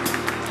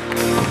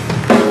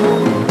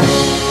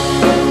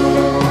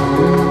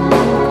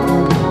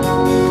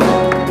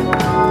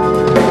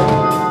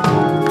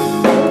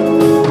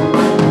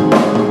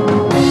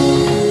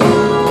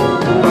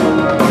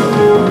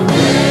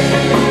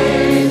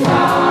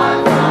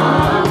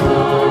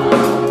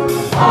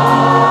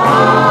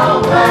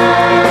 All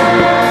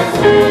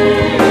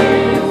blessings.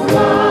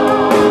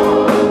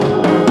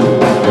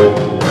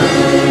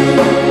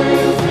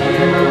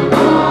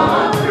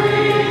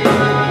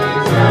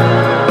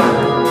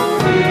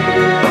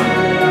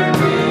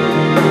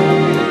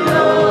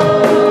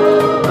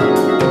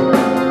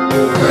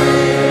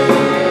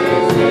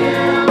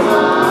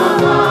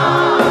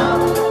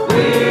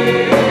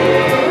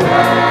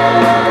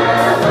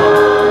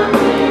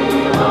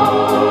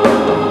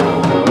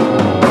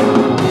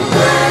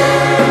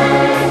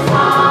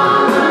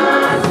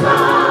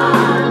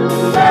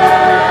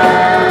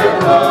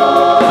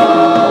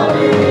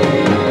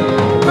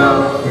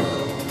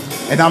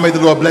 And now may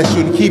the Lord bless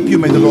you and keep you.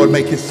 May the Lord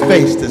make his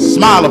face to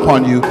smile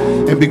upon you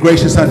and be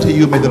gracious unto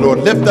you. May the Lord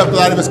lift up the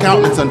light of his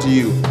countenance unto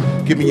you,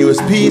 giving you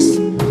his peace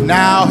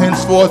now,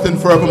 henceforth, and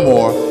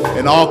forevermore.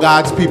 And all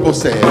God's people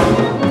said,